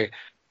Bandai,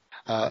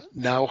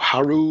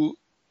 Naoharu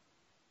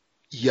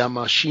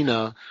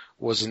Yamashina,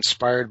 was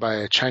inspired by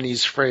a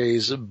Chinese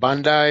phrase,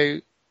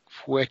 Bandai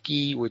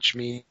Fueki, which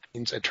means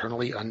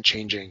eternally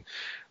unchanging.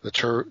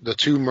 The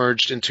two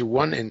merged into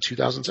one in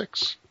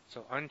 2006.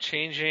 So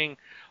unchanging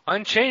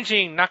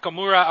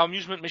Nakamura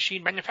Amusement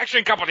Machine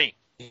Manufacturing Company.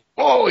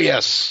 Oh,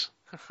 yes.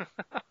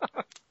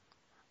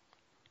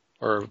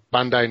 Or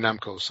Bandai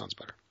Namco sounds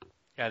better.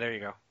 Yeah, there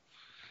you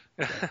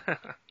go.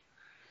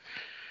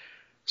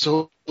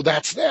 So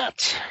that's that.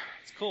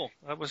 It's cool.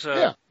 That was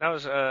Yeah.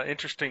 a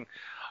interesting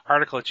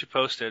article that you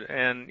posted.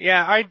 And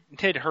yeah, I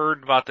had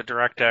heard about the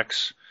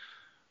DirectX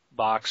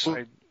box.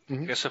 I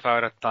guess if I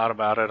would have thought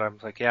about it, I'm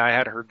like, yeah, I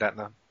had heard that in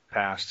the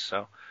past.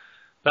 So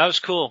that was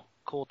cool.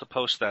 Cool to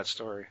post that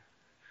story.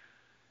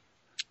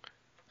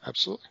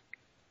 Absolutely.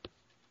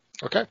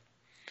 Okay.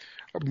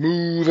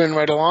 Moving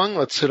right along,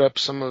 let's hit up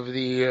some of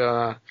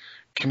the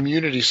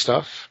community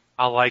stuff.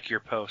 I like your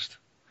post.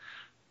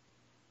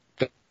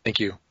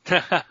 Thank you.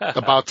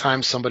 About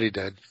time somebody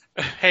did.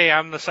 Hey,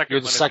 I'm the second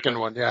You're one. the second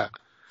one, yeah.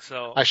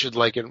 So I should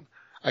like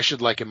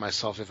it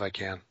myself if I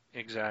can.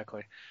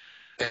 exactly.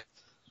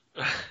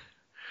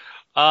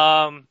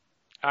 All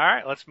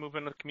right, let's move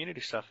into the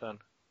community stuff then.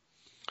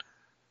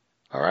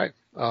 All right.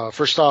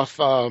 First off,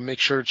 make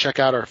sure to check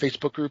out our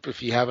Facebook group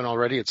if you haven't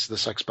already. It's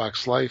This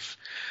Xbox Life.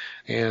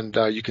 And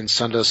you can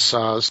send us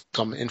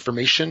some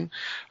information,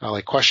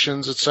 like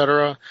questions,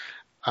 etc.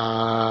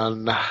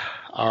 On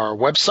our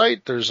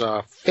website, there's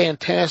a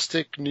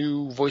fantastic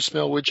new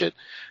voicemail widget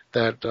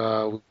that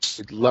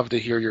we'd love to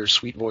hear your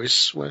sweet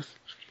voice with.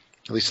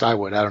 At least I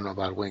would. I don't know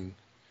about Wing.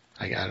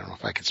 I don't know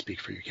if I can speak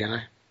for you, can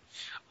I?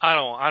 I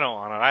don't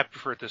want it. I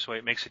prefer it this way.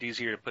 It makes it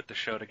easier to put the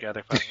show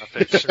together if I don't have to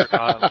insert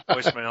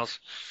voicemails.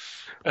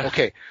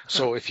 Okay,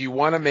 so if you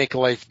want to make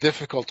life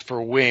difficult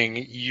for Wing,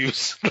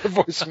 use the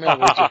voicemail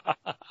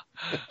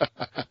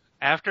widget.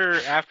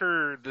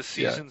 After the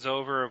season's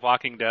over of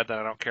Walking Dead, then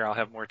I don't care. I'll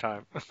have more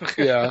time.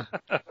 Yeah.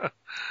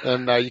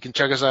 And you can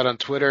check us out on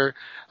Twitter,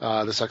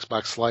 This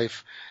Xbox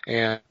Life,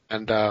 and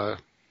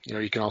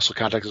you can also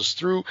contact us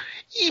through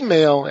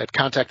email at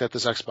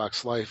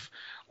contact@thisxboxlife,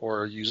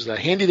 or use the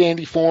handy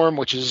dandy form,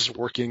 which is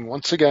working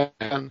once again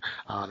on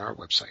our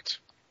website.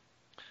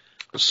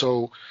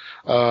 So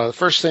the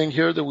first thing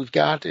here that we've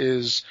got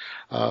is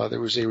there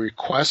was a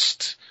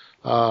request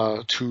to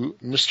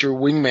Mr.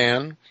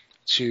 Wingman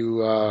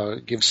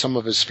to give some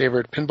of his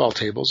favorite pinball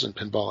tables in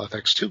Pinball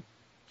FX2.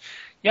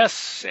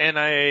 Yes, and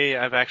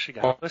I've actually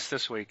got a list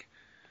this week.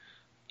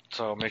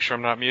 So make sure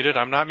I'm not muted.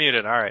 I'm not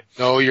muted. All right.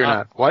 No, you're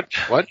not. What?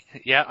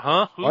 Yeah,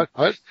 huh? Who? What?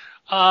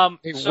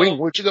 Hey, So, Wing,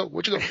 where'd you go?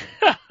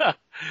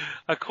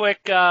 a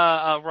quick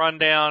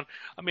rundown.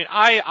 I mean,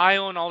 I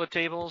own all the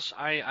tables.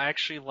 I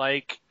actually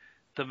like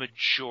the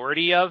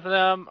majority of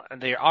them,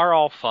 and they are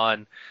all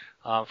fun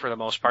for the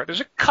most part.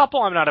 There's a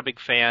couple I'm not a big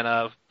fan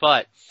of,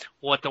 but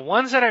the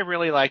ones that I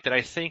really like that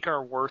I think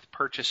are worth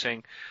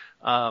purchasing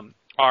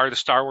are the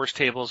Star Wars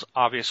tables,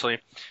 obviously.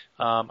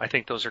 I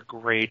think those are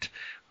great.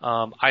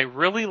 I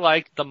really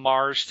like the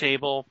Mars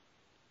table.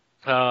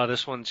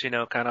 This one's,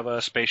 kind of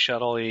a space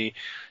shuttle-y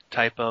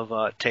type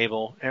of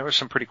table. And there was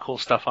some pretty cool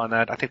stuff on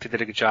that. I think they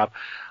did a good job.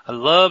 I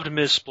loved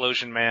Ms.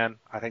 Man.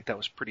 I think that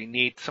was pretty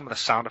neat. Some of the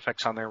sound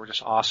effects on there were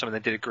just awesome, and they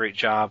did a great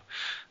job.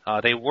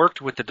 They worked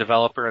with the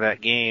developer of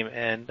that game,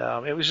 and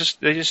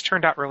they just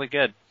turned out really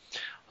good.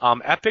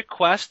 Epic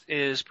Quest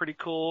is pretty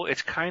cool.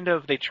 It's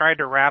they tried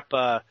to wrap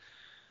kind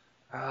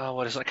of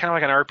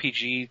like an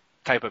RPG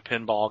type of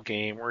pinball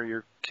game where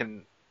you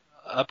can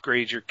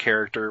upgrade your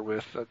character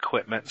with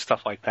equipment and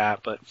stuff like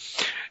that, but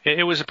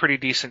it was a pretty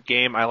decent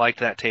game. I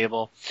liked that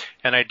table,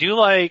 and I do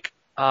like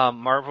the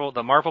Marvel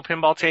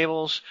pinball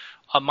tables.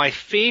 My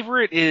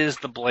favorite is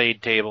the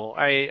Blade table.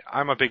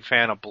 I'm a big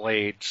fan of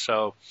Blade,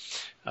 so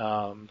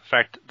in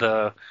fact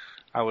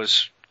I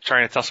was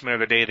trying to tell someone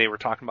the other day they were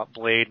talking about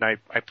Blade, and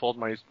I pulled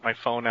my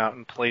phone out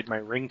and played my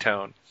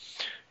ringtone.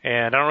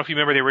 And I don't know if you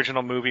remember the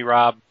original movie,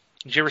 Rob.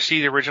 Did you ever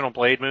see the original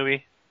Blade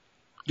movie?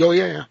 Oh,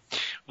 yeah.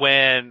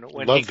 When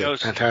Loved he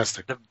goes, it.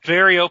 Fantastic. The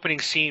very opening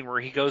scene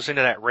where he goes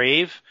into that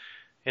rave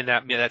and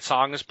that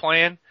song is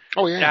playing.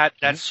 Oh, yeah.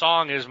 That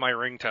song is my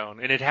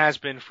ringtone, and it has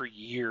been for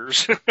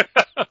years.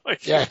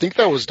 Yeah, I think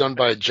that was done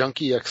by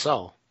Junkie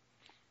XL.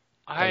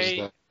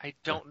 I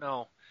don't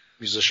know.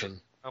 Musician.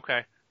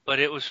 Okay. But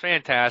it was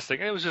fantastic.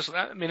 It was just,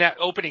 I mean, that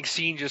opening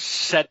scene just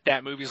set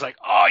that movie. It's like,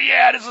 oh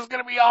yeah, this is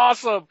going to be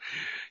awesome.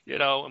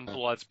 And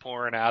blood's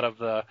pouring out of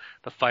the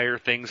fire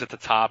things at the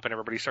top, and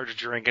everybody starts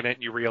drinking it,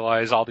 and you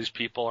realize all these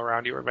people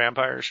around you are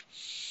vampires.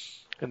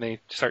 And they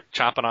start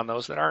chomping on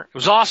those that aren't. It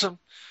was awesome.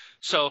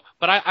 So,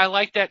 but I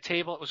liked that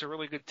table. It was a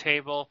really good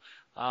table.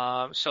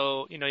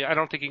 So, I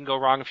don't think you can go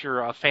wrong if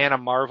you're a fan of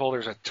Marvel.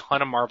 There's a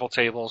ton of Marvel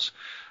tables.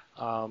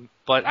 But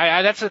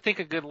that's, I think,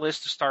 a good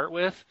list to start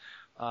with.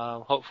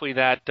 Hopefully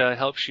that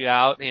helps you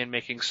out in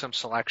making some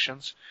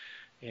selections.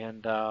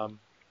 And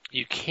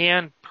you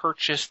can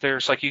purchase,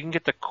 you can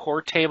get the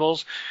core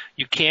tables.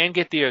 You can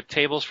get the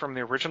tables from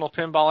the original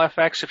Pinball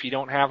FX. If you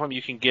don't have them,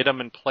 you can get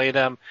them and play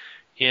them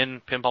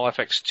in Pinball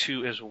FX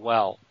 2 as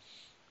well.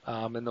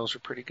 And those are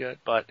pretty good.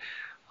 But,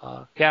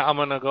 I'm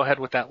going to go ahead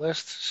with that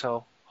list.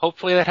 So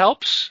hopefully that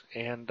helps.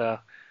 And,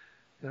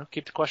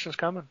 keep the questions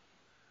coming.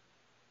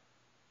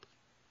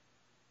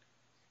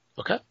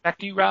 Okay. Back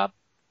to you, Rob.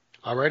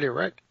 All right.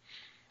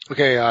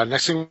 Okay,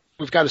 next thing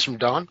we've got is from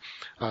Dawn.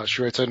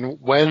 She writes in,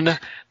 when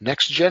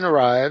Next Gen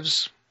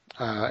arrives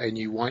and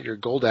you want your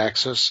gold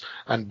access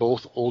on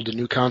both old and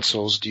new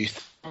consoles, do you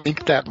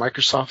think that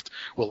Microsoft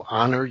will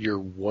honor your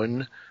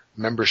one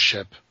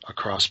membership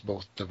across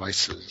both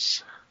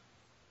devices?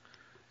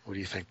 What do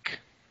you think?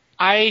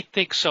 I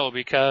think so,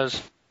 because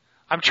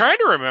I'm trying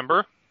to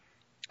remember,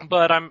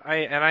 but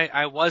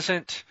I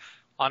wasn't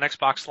on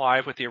Xbox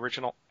Live with the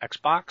original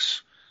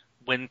Xbox.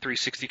 When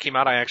 360 came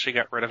out, I actually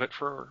got rid of it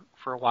for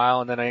a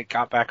while, and then I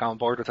got back on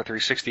board with the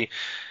 360.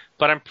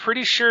 But I'm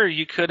pretty sure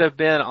you could have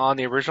been on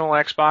the original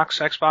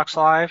Xbox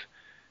Live,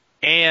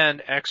 and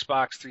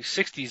Xbox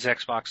 360's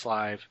Xbox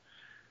Live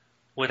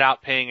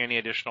without paying any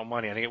additional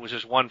money. I think it was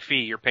just one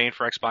fee. You're paying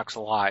for Xbox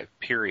Live,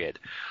 period.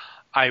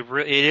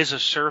 It is a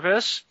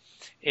service,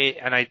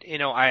 and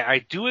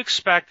I do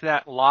expect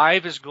that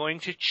Live is going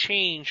to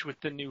change with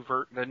the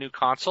new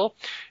console,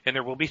 and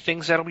there will be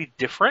things that'll be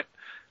different.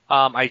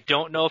 I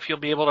don't know if you'll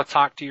be able to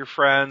talk to your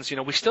friends.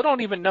 We still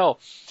don't even know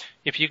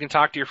if you can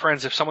talk to your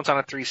friends. If someone's on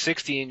a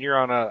 360 and you're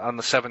on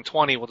the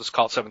 720, we'll just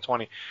call it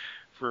 720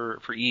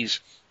 for ease.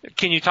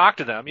 Can you talk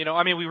to them? We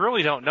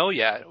really don't know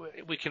yet.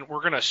 We're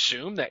going to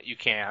assume that you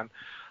can.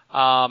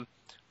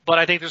 But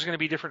I think there's going to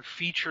be different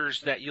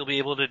features that you'll be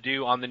able to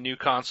do on the new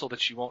console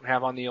that you won't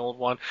have on the old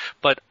one.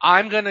 But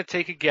I'm going to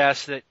take a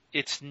guess that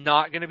it's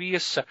not going to be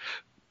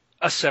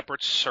a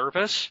separate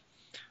service.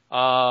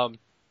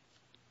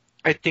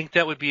 I think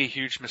that would be a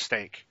huge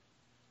mistake,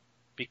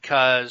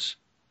 because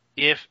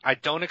if I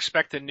don't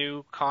expect the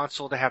new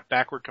console to have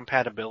backward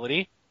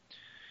compatibility,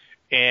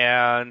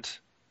 and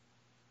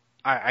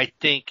I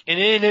think, and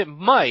it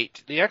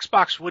might, the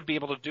Xbox would be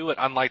able to do it,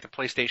 unlike the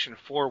PlayStation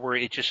 4 where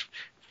it just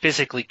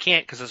physically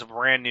can't because it's a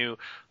brand new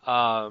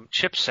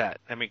chipset.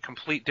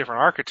 Complete different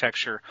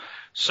architecture.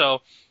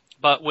 So,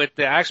 but with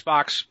the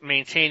Xbox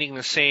maintaining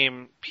the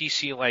same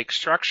PC-like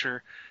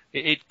structure,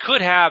 it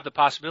could have the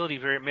possibility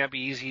it might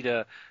be easy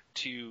to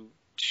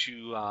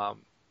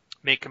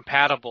make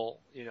compatible,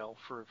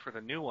 for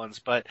the new ones.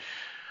 But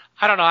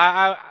I don't know.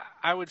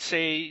 I would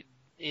say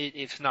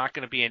it's not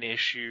going to be an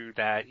issue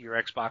that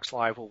your Xbox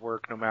Live will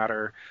work no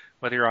matter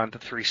whether you're on the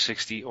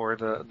 360 or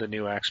the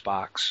new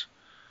Xbox.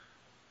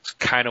 It's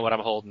kind of what I'm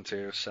holding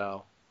to.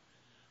 So,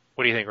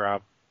 what do you think,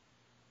 Rob?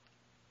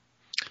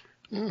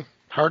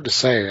 Hard to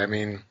say.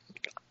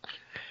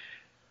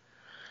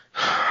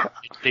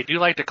 They do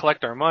like to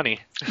collect our money.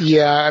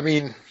 Yeah,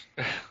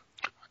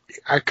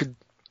 I could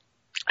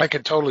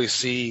totally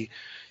see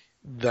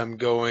them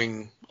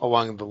going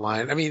along the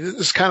line.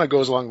 This kind of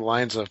goes along the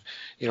lines of,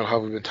 how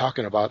we've been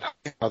talking about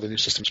how the new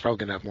system's probably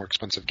going to have more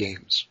expensive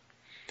games.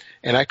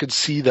 And I could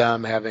see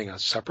them having a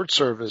separate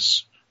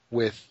service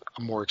with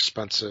a more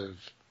expensive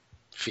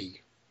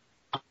fee.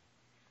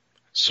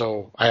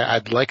 So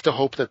I'd like to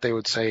hope that they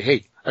would say,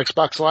 hey,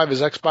 Xbox Live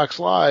is Xbox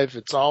Live.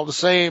 It's all the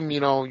same. You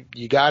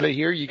got it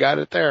here, you got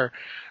it there.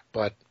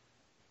 But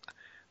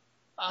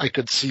I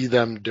could see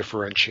them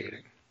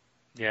differentiating.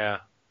 Yeah.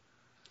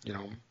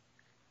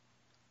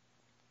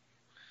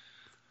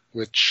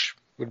 Which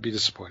would be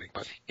disappointing.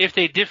 But if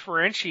they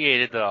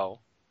differentiated, though,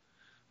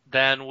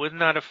 then wouldn't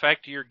that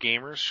affect your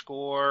gamer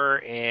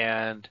score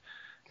and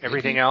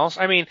everything else?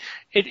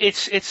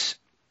 It's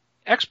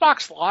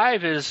Xbox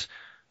Live is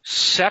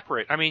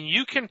separate.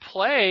 You can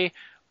play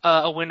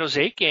a Windows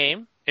 8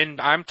 game, and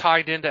I'm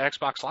tied into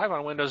Xbox Live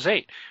on Windows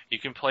 8. You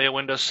can play a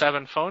Windows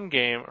 7 phone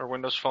game, or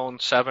Windows Phone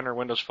 7 or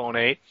Windows Phone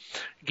 8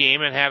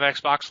 game and have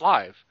Xbox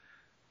Live.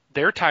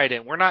 They're tied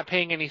in. We're not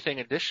paying anything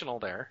additional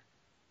there.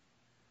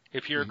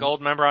 If you're a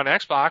gold member on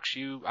Xbox,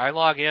 I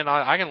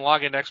can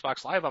log into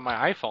Xbox Live on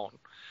my iPhone.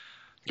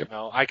 Yep.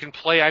 I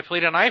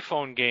played an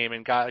iPhone game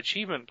and got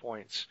achievement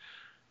points.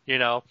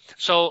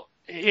 So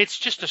it's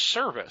just a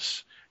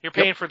service. You're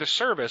paying for the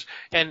service.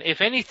 And if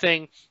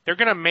anything, they're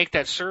going to make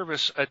that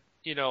service,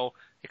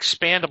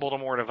 expandable to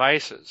more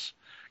devices.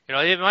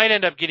 It might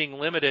end up getting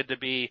limited to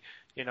be,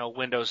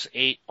 Windows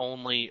 8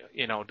 only,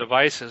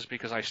 devices,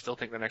 because I still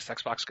think the next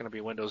Xbox is going to be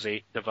a Windows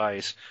 8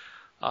 device.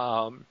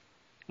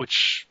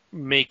 which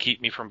may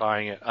keep me from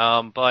buying it.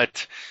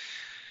 But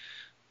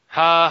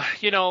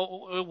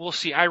we'll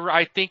see.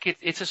 I think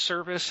it's a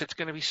service. It's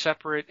going to be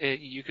separate.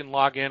 You can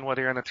log in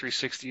whether you're on the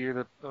 360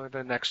 or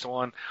the next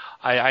one.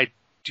 I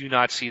do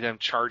not see them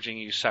charging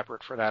you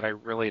separate for that. I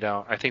really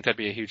don't. I think that'd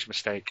be a huge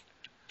mistake.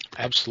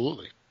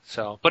 Absolutely.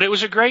 So, but it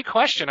was a great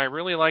question. I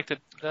really liked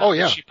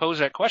that she posed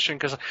that question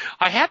because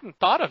I hadn't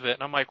thought of it,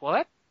 and I'm like,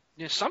 well,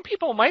 some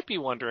people might be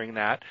wondering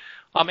that,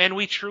 and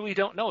we truly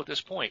don't know at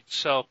this point.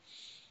 So,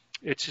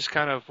 it's just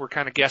we're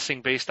kind of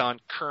guessing based on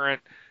current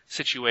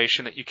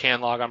situation that you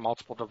can log on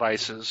multiple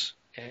devices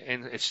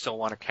and it's still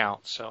one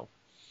account. So,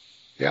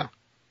 yeah,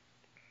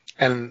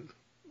 and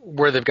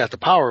where they've got the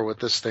power with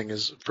this thing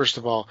is, first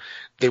of all,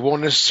 they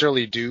won't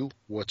necessarily do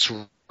what's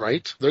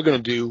right. They're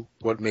going to do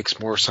what makes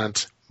more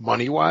sense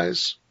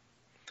money-wise.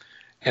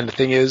 And the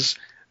thing is,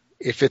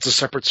 if it's a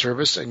separate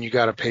service and you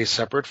got to pay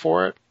separate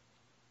for it,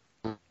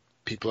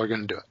 people are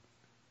going to do it.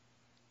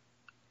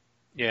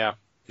 Yeah.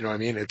 You know what I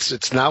mean?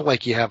 It's not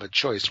like you have a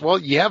choice. Well,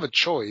 you have a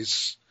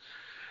choice,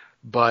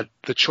 but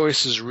the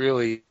choice is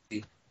really,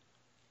 do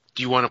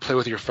you want to play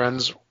with your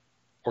friends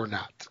or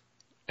not?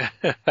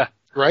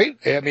 Right?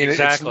 I mean,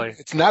 exactly.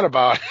 It's not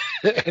about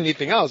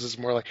anything else. It's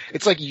more like,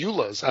 it's like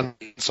EULAs on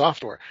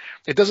software.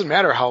 It doesn't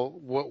matter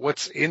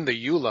what's in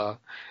the EULA,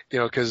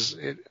 because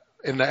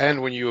in the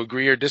end, when you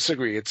agree or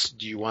disagree, it's,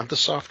 do you want the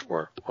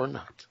software or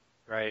not?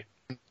 Right.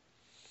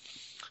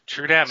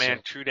 True that, man.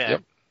 True that.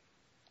 Yep.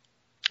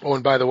 Oh,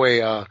 and by the way,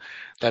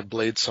 that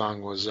Blade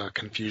song was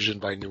Confusion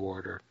by New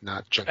Order,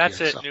 not Junkie XL.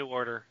 That's it, New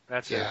Order.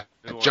 That's it.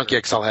 Yeah, Junkie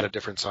XL had a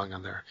different song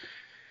on there.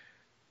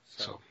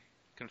 So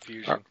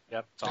Confusion.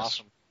 Yep, it's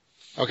awesome.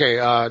 Okay,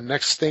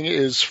 next thing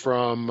is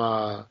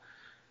from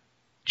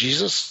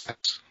Jesus.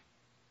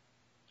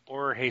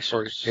 Or Jesus.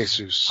 Or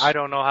Jesus. I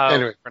don't know how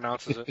he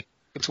pronounces it.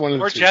 It's one of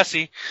the Or two.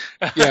 Jesse.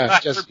 Yeah,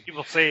 I've Jesse. heard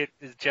people say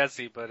it's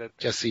Jesse, but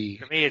Jesse.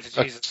 To me, it's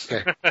Jesus.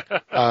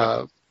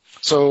 Okay.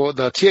 So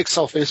the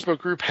TXL Facebook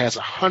group has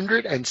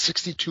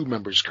 162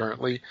 members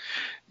currently,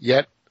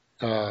 yet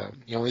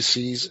he only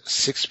sees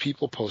 6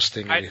 people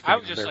posting anything. I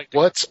would just like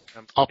What's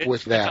up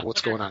with that?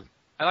 What's going on?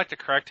 I'd like to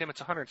correct him. It's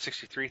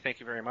 163. Thank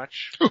you very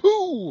much.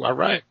 Woohoo! All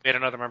right. We had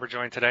another member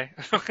join today.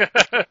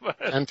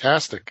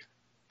 Fantastic.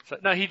 So,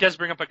 no, he does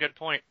bring up a good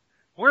point.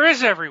 Where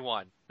is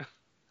everyone?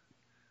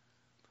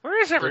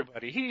 Where is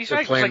everybody? He's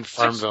like, playing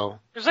Farmville.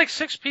 There's like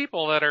 6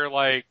 people that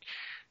are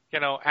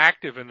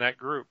active in that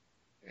group.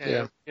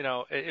 And,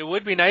 it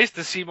would be nice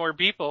to see more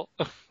people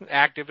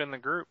active in the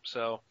group.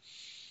 So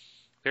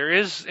there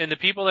is, and the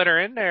people that are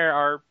in there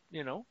are,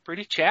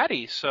 pretty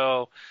chatty.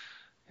 So,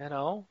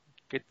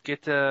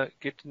 get to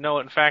know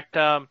it. In fact,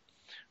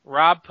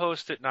 Rob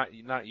posted,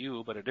 not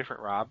you, but a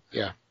different Rob.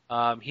 Yeah.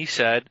 He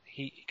said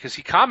because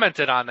he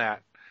commented on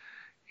that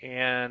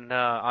and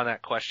on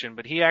that question,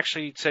 but he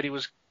actually said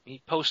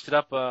he posted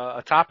up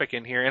a topic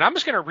in here, and I'm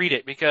just going to read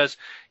it because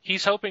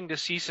he's hoping to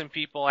see some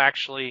people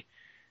actually.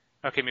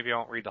 Okay, maybe I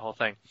won't read the whole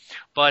thing,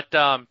 but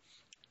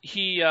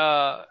he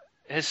has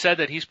said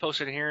that he's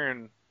posted here,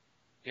 and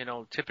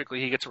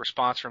typically he gets a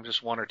response from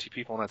just 1 or 2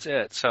 people, and that's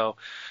it. So,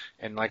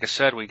 and like I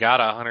said, we got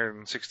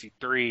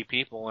 163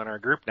 people in our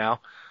group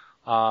now.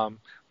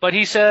 But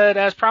he said,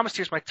 as promised,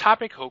 here's my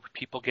topic. Hope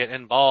people get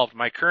involved.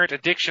 My current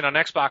addiction on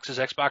Xbox is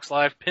Xbox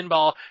Live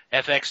Pinball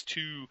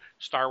FX2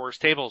 Star Wars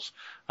tables.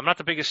 I'm not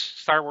the biggest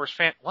Star Wars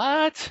fan.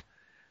 What?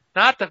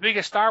 Not the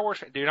biggest Star Wars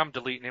fan. Dude, I'm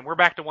deleting him. We're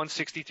back to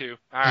 162.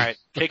 All right.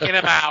 Taking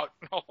him out.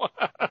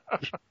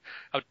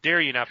 How dare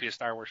you not be a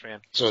Star Wars fan?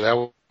 So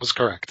that was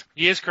correct.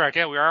 He is correct.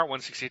 Yeah, we are at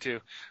 162.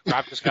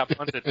 Rob just got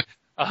punted.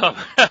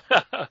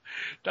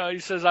 No, he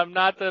says, I'm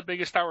not the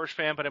biggest Star Wars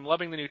fan, but I'm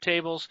loving the new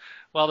tables.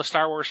 Well, the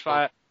Star Wars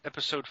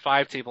Episode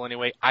 5 table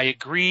anyway. I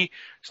agree.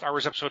 Star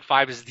Wars Episode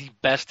 5 is the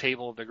best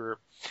table of the group.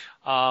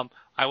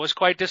 I was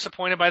quite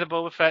disappointed by the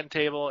Boba Fett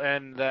table,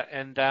 and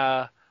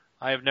I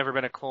have never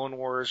been a Clone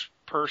Wars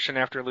person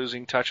after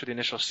losing touch with the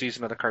initial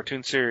season of the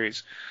cartoon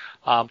series.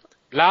 Blah,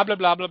 blah,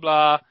 blah, blah,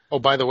 blah. Oh,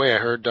 by the way, I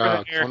heard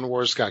Clone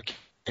Wars got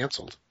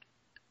canceled.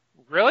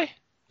 Really?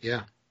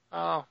 Yeah.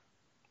 Oh.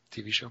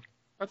 TV show.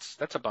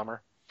 That's a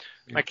bummer.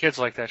 Yeah. My kids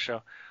like that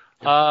show.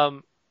 Yeah.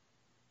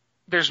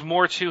 There's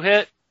more to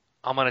it.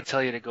 I'm going to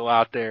tell you to go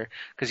out there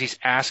because he's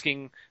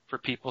asking for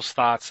people's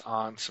thoughts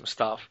on some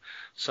stuff.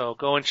 So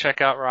go and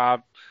check out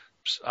Rob's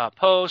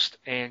post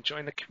and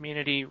join the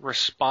community.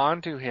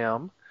 Respond to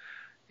him.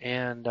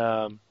 And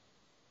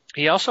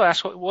he also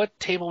asked, what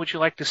table would you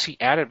like to see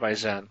added by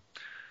Zen?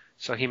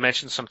 So he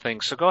mentioned some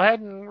things. So go ahead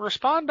and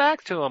respond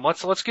back to him.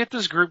 Let's get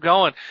this group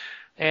going.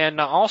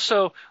 And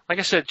also, like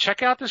I said,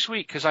 check out this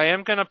week because I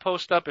am going to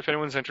post up, if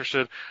anyone's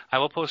interested, I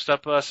will post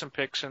up some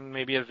pics and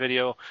maybe a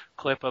video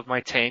clip of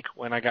my tank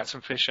when I got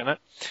some fish in it.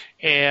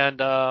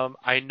 And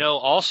I know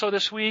also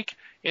this week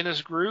in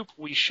this group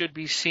we should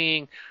be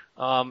seeing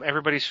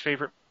everybody's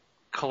favorite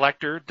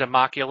collector,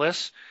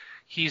 Democulus.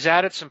 He's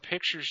added some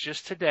pictures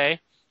just today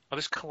of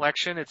his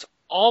collection. It's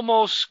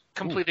almost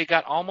complete. They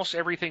got almost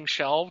everything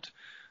shelved.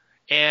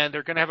 and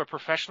they're going to have a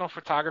professional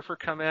photographer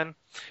come in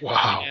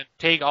Wow. and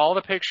take all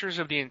the pictures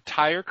of the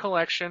entire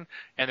collection,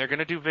 and they're going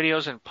to do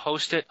videos and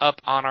post it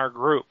up on our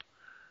group.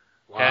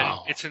 Wow.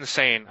 And it's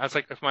insane. I was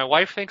like, if my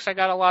wife thinks I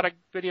got a lot of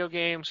video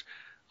games,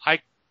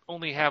 I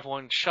only have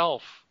one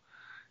shelf.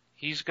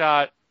 He's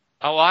got,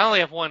 I only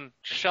have one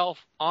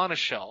shelf on a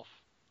shelf.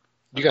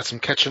 You got some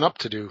catching up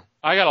to do.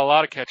 I got a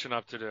lot of catching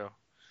up to do.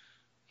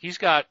 He's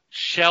got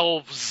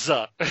shelves.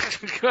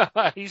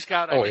 He's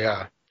got,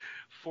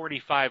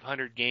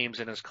 4,500 games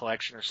in his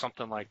collection or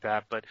something like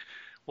that. But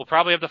we'll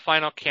probably have the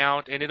final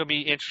count, and it'll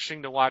be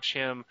interesting to watch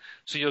him.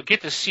 So you'll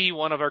get to see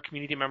one of our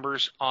community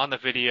members on the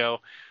video.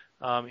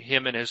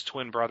 Him and his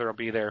twin brother will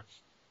be there.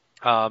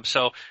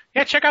 So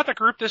check out the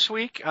group this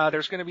week.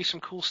 There's going to be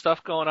some cool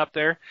stuff going up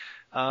there.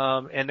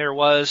 And there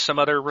was some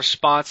other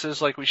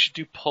responses, like we should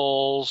do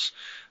polls.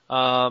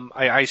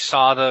 I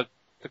saw the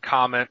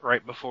comment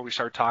right before we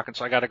started talking,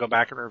 so I got to go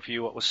back and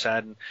review what was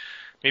said. And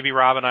maybe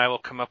Rob and I will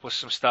come up with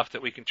some stuff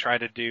that we can try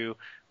to do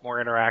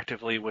more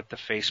interactively with the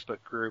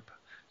Facebook group,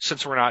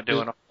 since we're not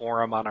doing a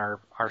forum on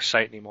our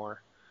site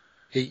anymore.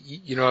 Hey,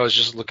 I was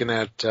just looking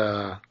at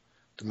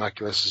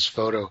Democulus's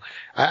photo.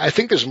 I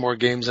think there's more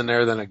games in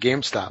there than a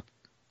GameStop.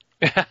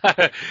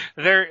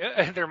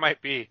 There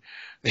might be.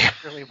 It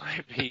really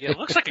might be. It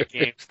looks like a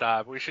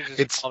GameStop. We should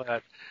just call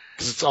that.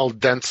 Because it's all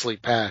densely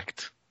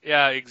packed.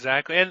 Yeah,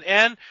 exactly.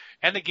 And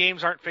the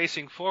games aren't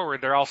facing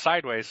forward; they're all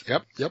sideways.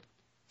 Yep.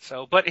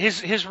 So, but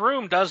his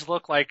room does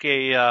look like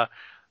a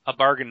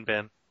bargain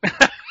bin.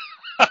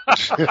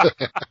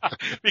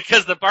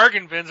 Because the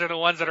bargain bins are the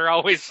ones that are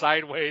always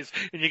sideways,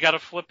 and you got to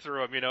flip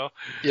through them,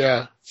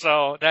 Yeah.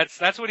 So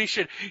that's what he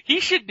should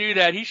do.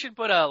 That he should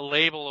put a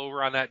label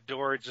over on that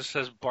door. It just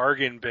says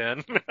bargain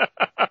bin.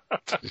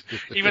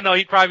 Even though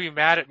he'd probably be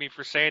mad at me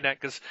for saying that,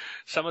 because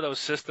some of those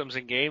systems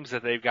and games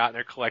that they've got in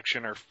their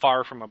collection are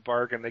far from a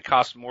bargain. They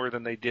cost more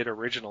than they did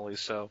originally.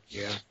 So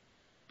yeah.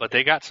 But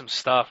they got some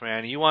stuff,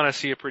 man. You want to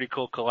see a pretty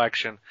cool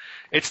collection.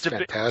 It's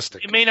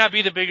fantastic. It may not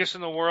be the biggest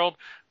in the world,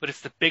 but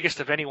it's the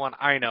biggest of anyone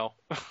I know.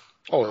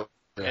 Oh,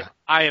 yeah. And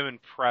I am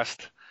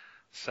impressed.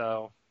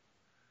 So,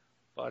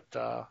 but,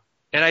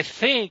 and I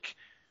think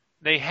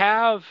they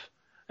have,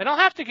 and I'll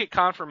have to get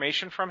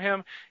confirmation from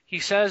him.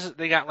 He says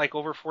they got like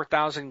over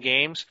 4,000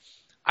 games.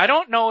 I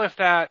don't know if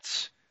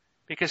that's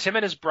because him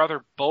and his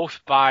brother both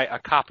buy a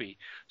copy.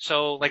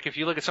 So, like, if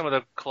you look at some of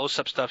the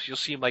close-up stuff, you'll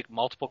see like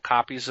multiple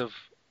copies of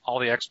all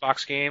the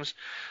Xbox games.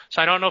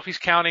 So I don't know if he's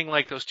counting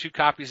like those 2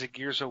 copies of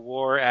Gears of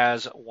War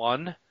as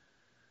one,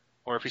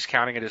 or if he's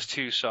counting it as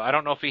 2. So I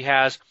don't know if he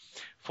has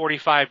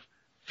 45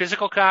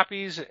 physical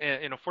copies,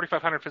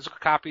 4,500 physical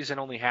copies, and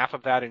only half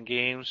of that in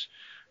games,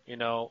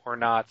 or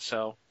not.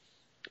 So,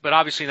 but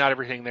obviously not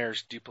everything there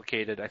is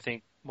duplicated. I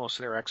think most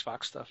of their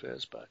Xbox stuff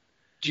is. But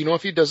do you know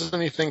if he does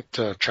anything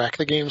to track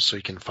the games so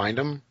you can find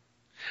them?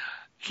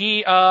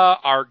 He,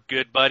 our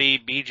good buddy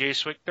BJ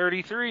Swick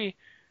 33.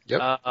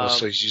 Yep.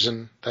 So he's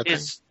using that thing?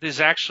 Is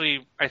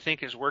actually, I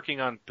think, is working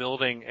on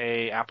building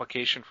a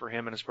application for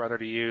him and his brother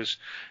to use,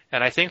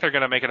 and I think they're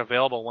going to make it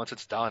available once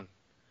it's done.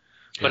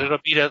 Yeah. But it'll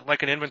be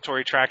like an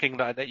inventory tracking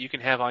that you can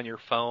have on your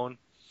phone.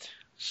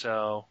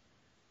 So.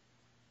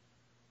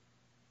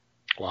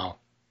 Wow.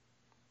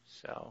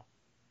 So.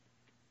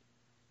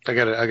 I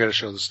gotta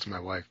show this to my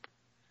wife.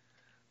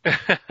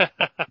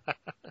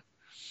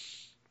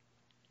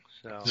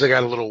 So. I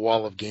got a little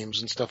wall of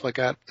games and stuff like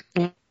that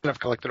I've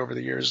collected over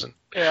the years, and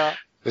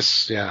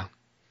this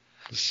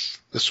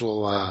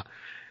will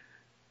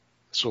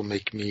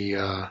make me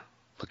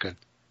look good.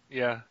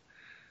 Yeah.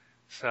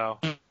 So.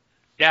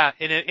 Yeah,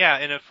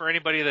 and for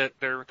anybody that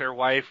their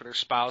wife or their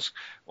spouse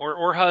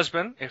or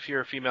husband, if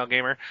you're a female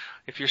gamer,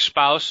 if your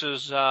spouse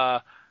is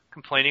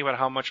complaining about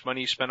how much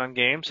money you spend on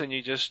games, then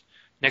you just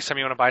next time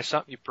you want to buy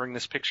something, you bring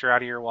this picture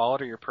out of your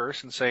wallet or your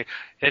purse and say,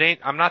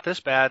 I'm not this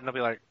bad, and they'll be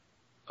like,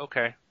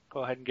 okay.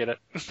 Go ahead and get it.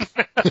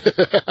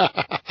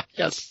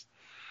 Yes.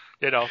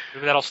 Maybe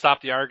that'll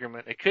stop the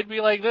argument. It could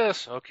be like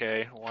this.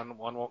 Okay, one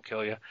won't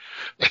kill you.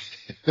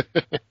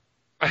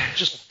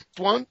 Just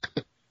one?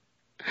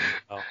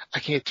 Oh. I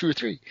can't 2 or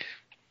 3.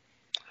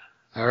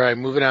 All right,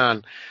 moving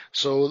on.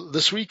 So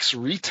this week's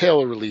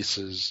retail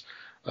releases.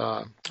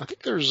 I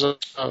think there's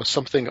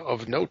something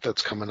of note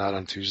that's coming out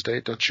on Tuesday.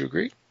 Don't you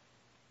agree?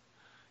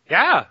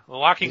 Yeah, The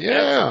Walking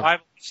Dead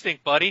Survival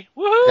Instinct, buddy.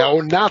 Woohoo!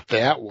 No, not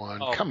that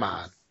one. Oh. Come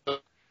on.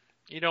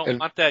 You don't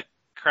want that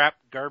crap,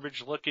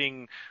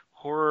 garbage-looking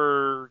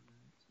horror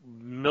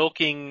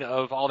milking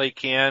of all they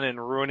can and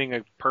ruining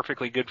a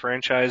perfectly good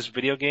franchise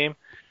video game?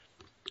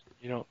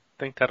 You don't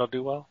think that'll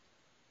do well?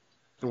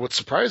 And what's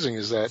surprising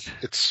is that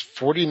it's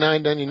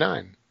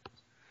 $49.99.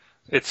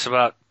 It's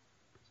about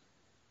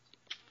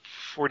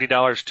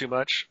 $40 too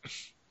much.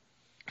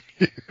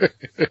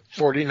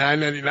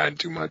 $49.99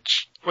 too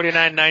much.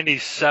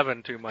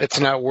 $49.97 too much. It's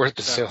not worth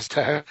the sales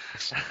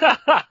tax.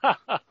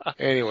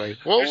 Anyway,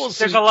 we'll see.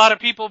 There's a lot of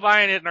people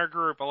buying it in our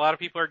group. A lot of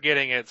people are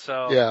getting it.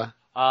 So yeah.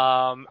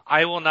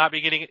 I will not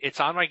be getting it. It's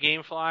on my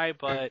GameFly,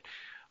 but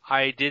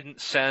I didn't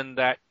send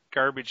that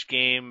garbage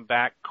game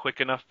back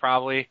quick enough.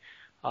 Probably.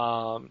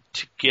 to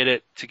get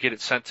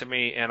it sent to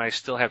me, and I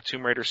still have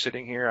Tomb Raider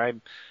sitting here. I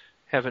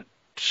haven't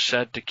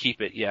said to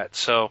keep it yet,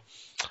 so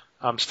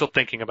I'm still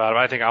thinking about it.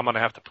 I think I'm going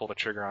to have to pull the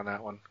trigger on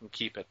that one and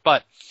keep it.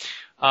 But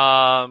so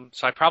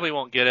I probably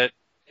won't get it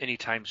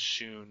anytime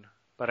soon,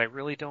 but I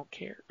really don't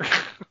care.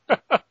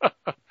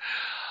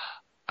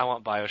 I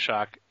want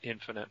BioShock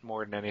Infinite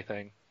more than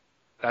anything.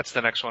 That's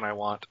the next one I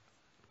want.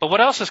 But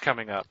what else is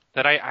coming up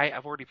that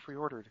I've already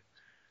pre-ordered?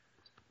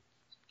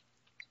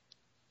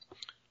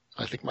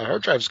 I think my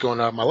hard drive's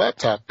going out of my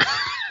laptop.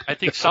 I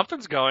think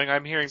something's going.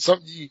 I'm hearing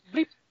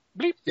bleep,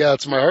 bleep. Yeah,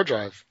 it's my hard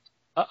drive.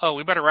 Uh-oh,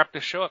 we better wrap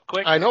this show up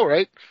quick. I know,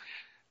 right?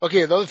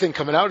 Okay, the other thing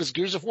coming out is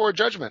Gears of War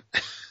Judgment.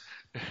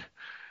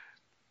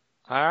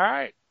 All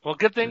right. Well,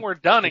 good thing we're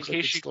done in Looks like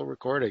case it's you still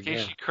recording. in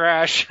case Yeah. you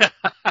crash.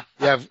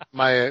 Yeah,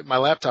 my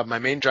laptop, my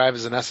main drive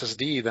is an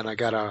SSD. Then I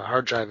got a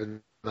hard drive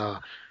in the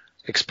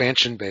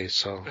expansion bay.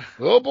 So,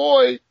 oh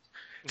boy!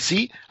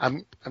 See,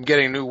 I'm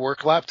getting a new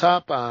work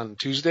laptop on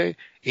Tuesday.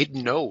 It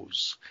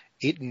knows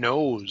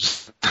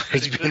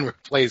it's been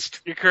replaced.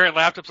 Your current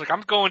laptop's like,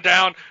 I'm going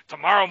down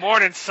tomorrow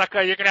morning,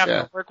 sucker. You're gonna have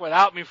Yeah. to work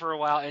without me for a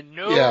while, and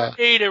no Yeah.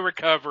 data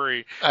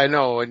recovery. I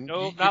know, and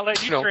No, not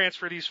letting you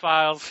transfer these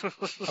files.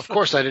 Of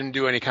course, I didn't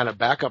do any kind of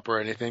backup or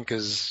anything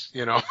because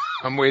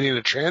I'm waiting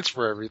to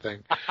transfer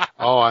everything.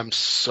 Oh, I'm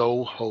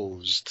so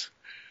hosed.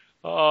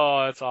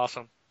 Oh, that's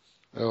awesome.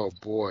 Oh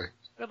boy.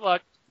 Good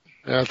luck.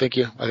 Yeah, thank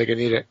you. I think I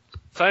need it.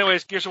 So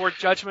anyways, Gears of War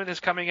Judgment is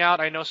coming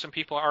out. I know some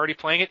people are already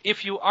playing it.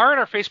 If you are in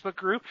our Facebook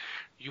group,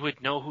 you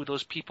would know who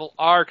those people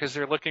are because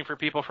they're looking for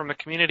people from the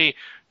community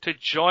to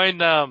join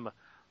them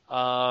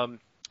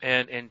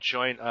and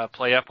join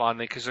play up on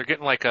it because they're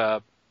getting like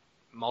a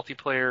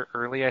multiplayer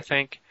early, I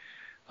think.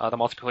 The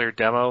multiplayer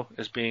demo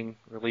is being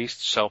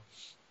released. So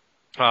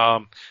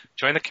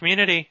join the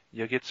community.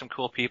 You'll get some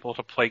cool people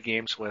to play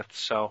games with.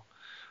 So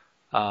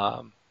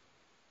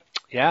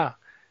yeah.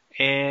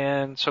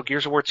 And so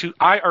Gears of War 2,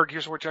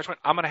 Gears of War Judgment,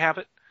 I'm going to have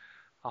it.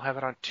 I'll have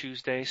it on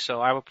Tuesday,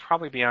 so I will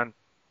probably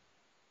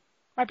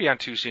might be on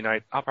Tuesday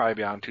night. I'll probably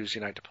be on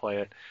Tuesday night to play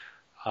it.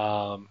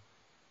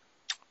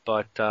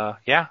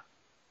 Yeah.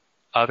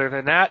 Other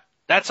than that,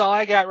 that's all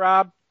I got,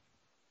 Rob.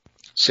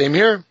 Same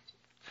here.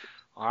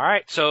 All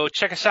right, so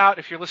check us out.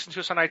 If you're listening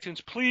to us on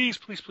iTunes, please,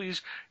 please,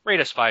 please rate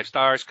us 5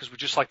 stars because we're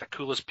just like the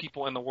coolest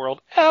people in the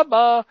world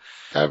ever.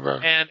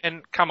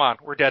 And come on,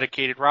 we're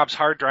dedicated. Rob's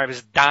hard drive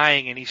is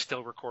dying and he's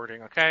still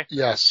recording, okay?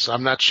 Yes,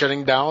 I'm not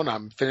shutting down.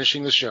 I'm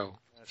finishing the show.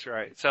 That's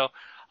right. So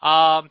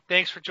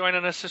thanks for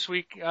joining us this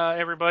week,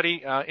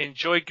 everybody.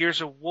 Enjoy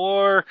Gears of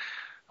War.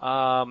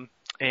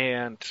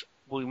 And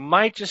we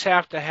might just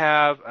have to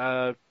have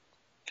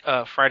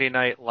a Friday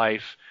Night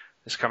Life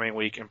this coming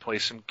week and play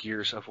some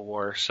Gears of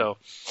War. So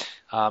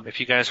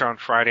if you guys are on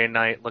Friday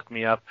night, look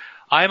me up.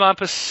 I'm on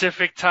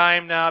Pacific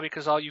time now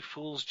because all you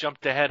fools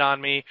jumped ahead on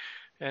me.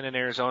 And in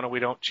Arizona, we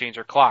don't change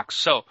our clocks.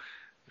 So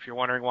if you're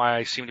wondering why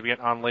I seem to be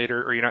on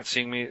later or you're not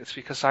seeing me, it's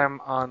because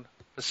I'm on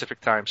Pacific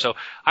time. So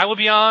I will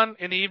be on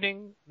in the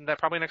evening,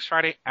 probably next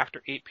Friday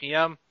after 8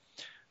 p.m.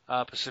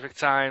 Pacific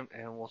time,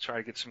 and we'll try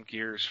to get some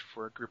Gears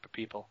for a group of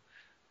people.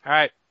 All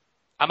right.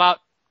 I'm out.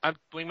 I'm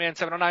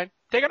Wingman709.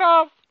 Take it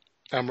off.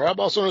 I'm Rob,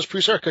 also known as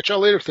Presar. Catch y'all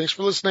later. Thanks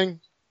for listening.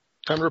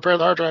 Time to repair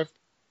the hard drive.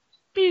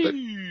 Peace.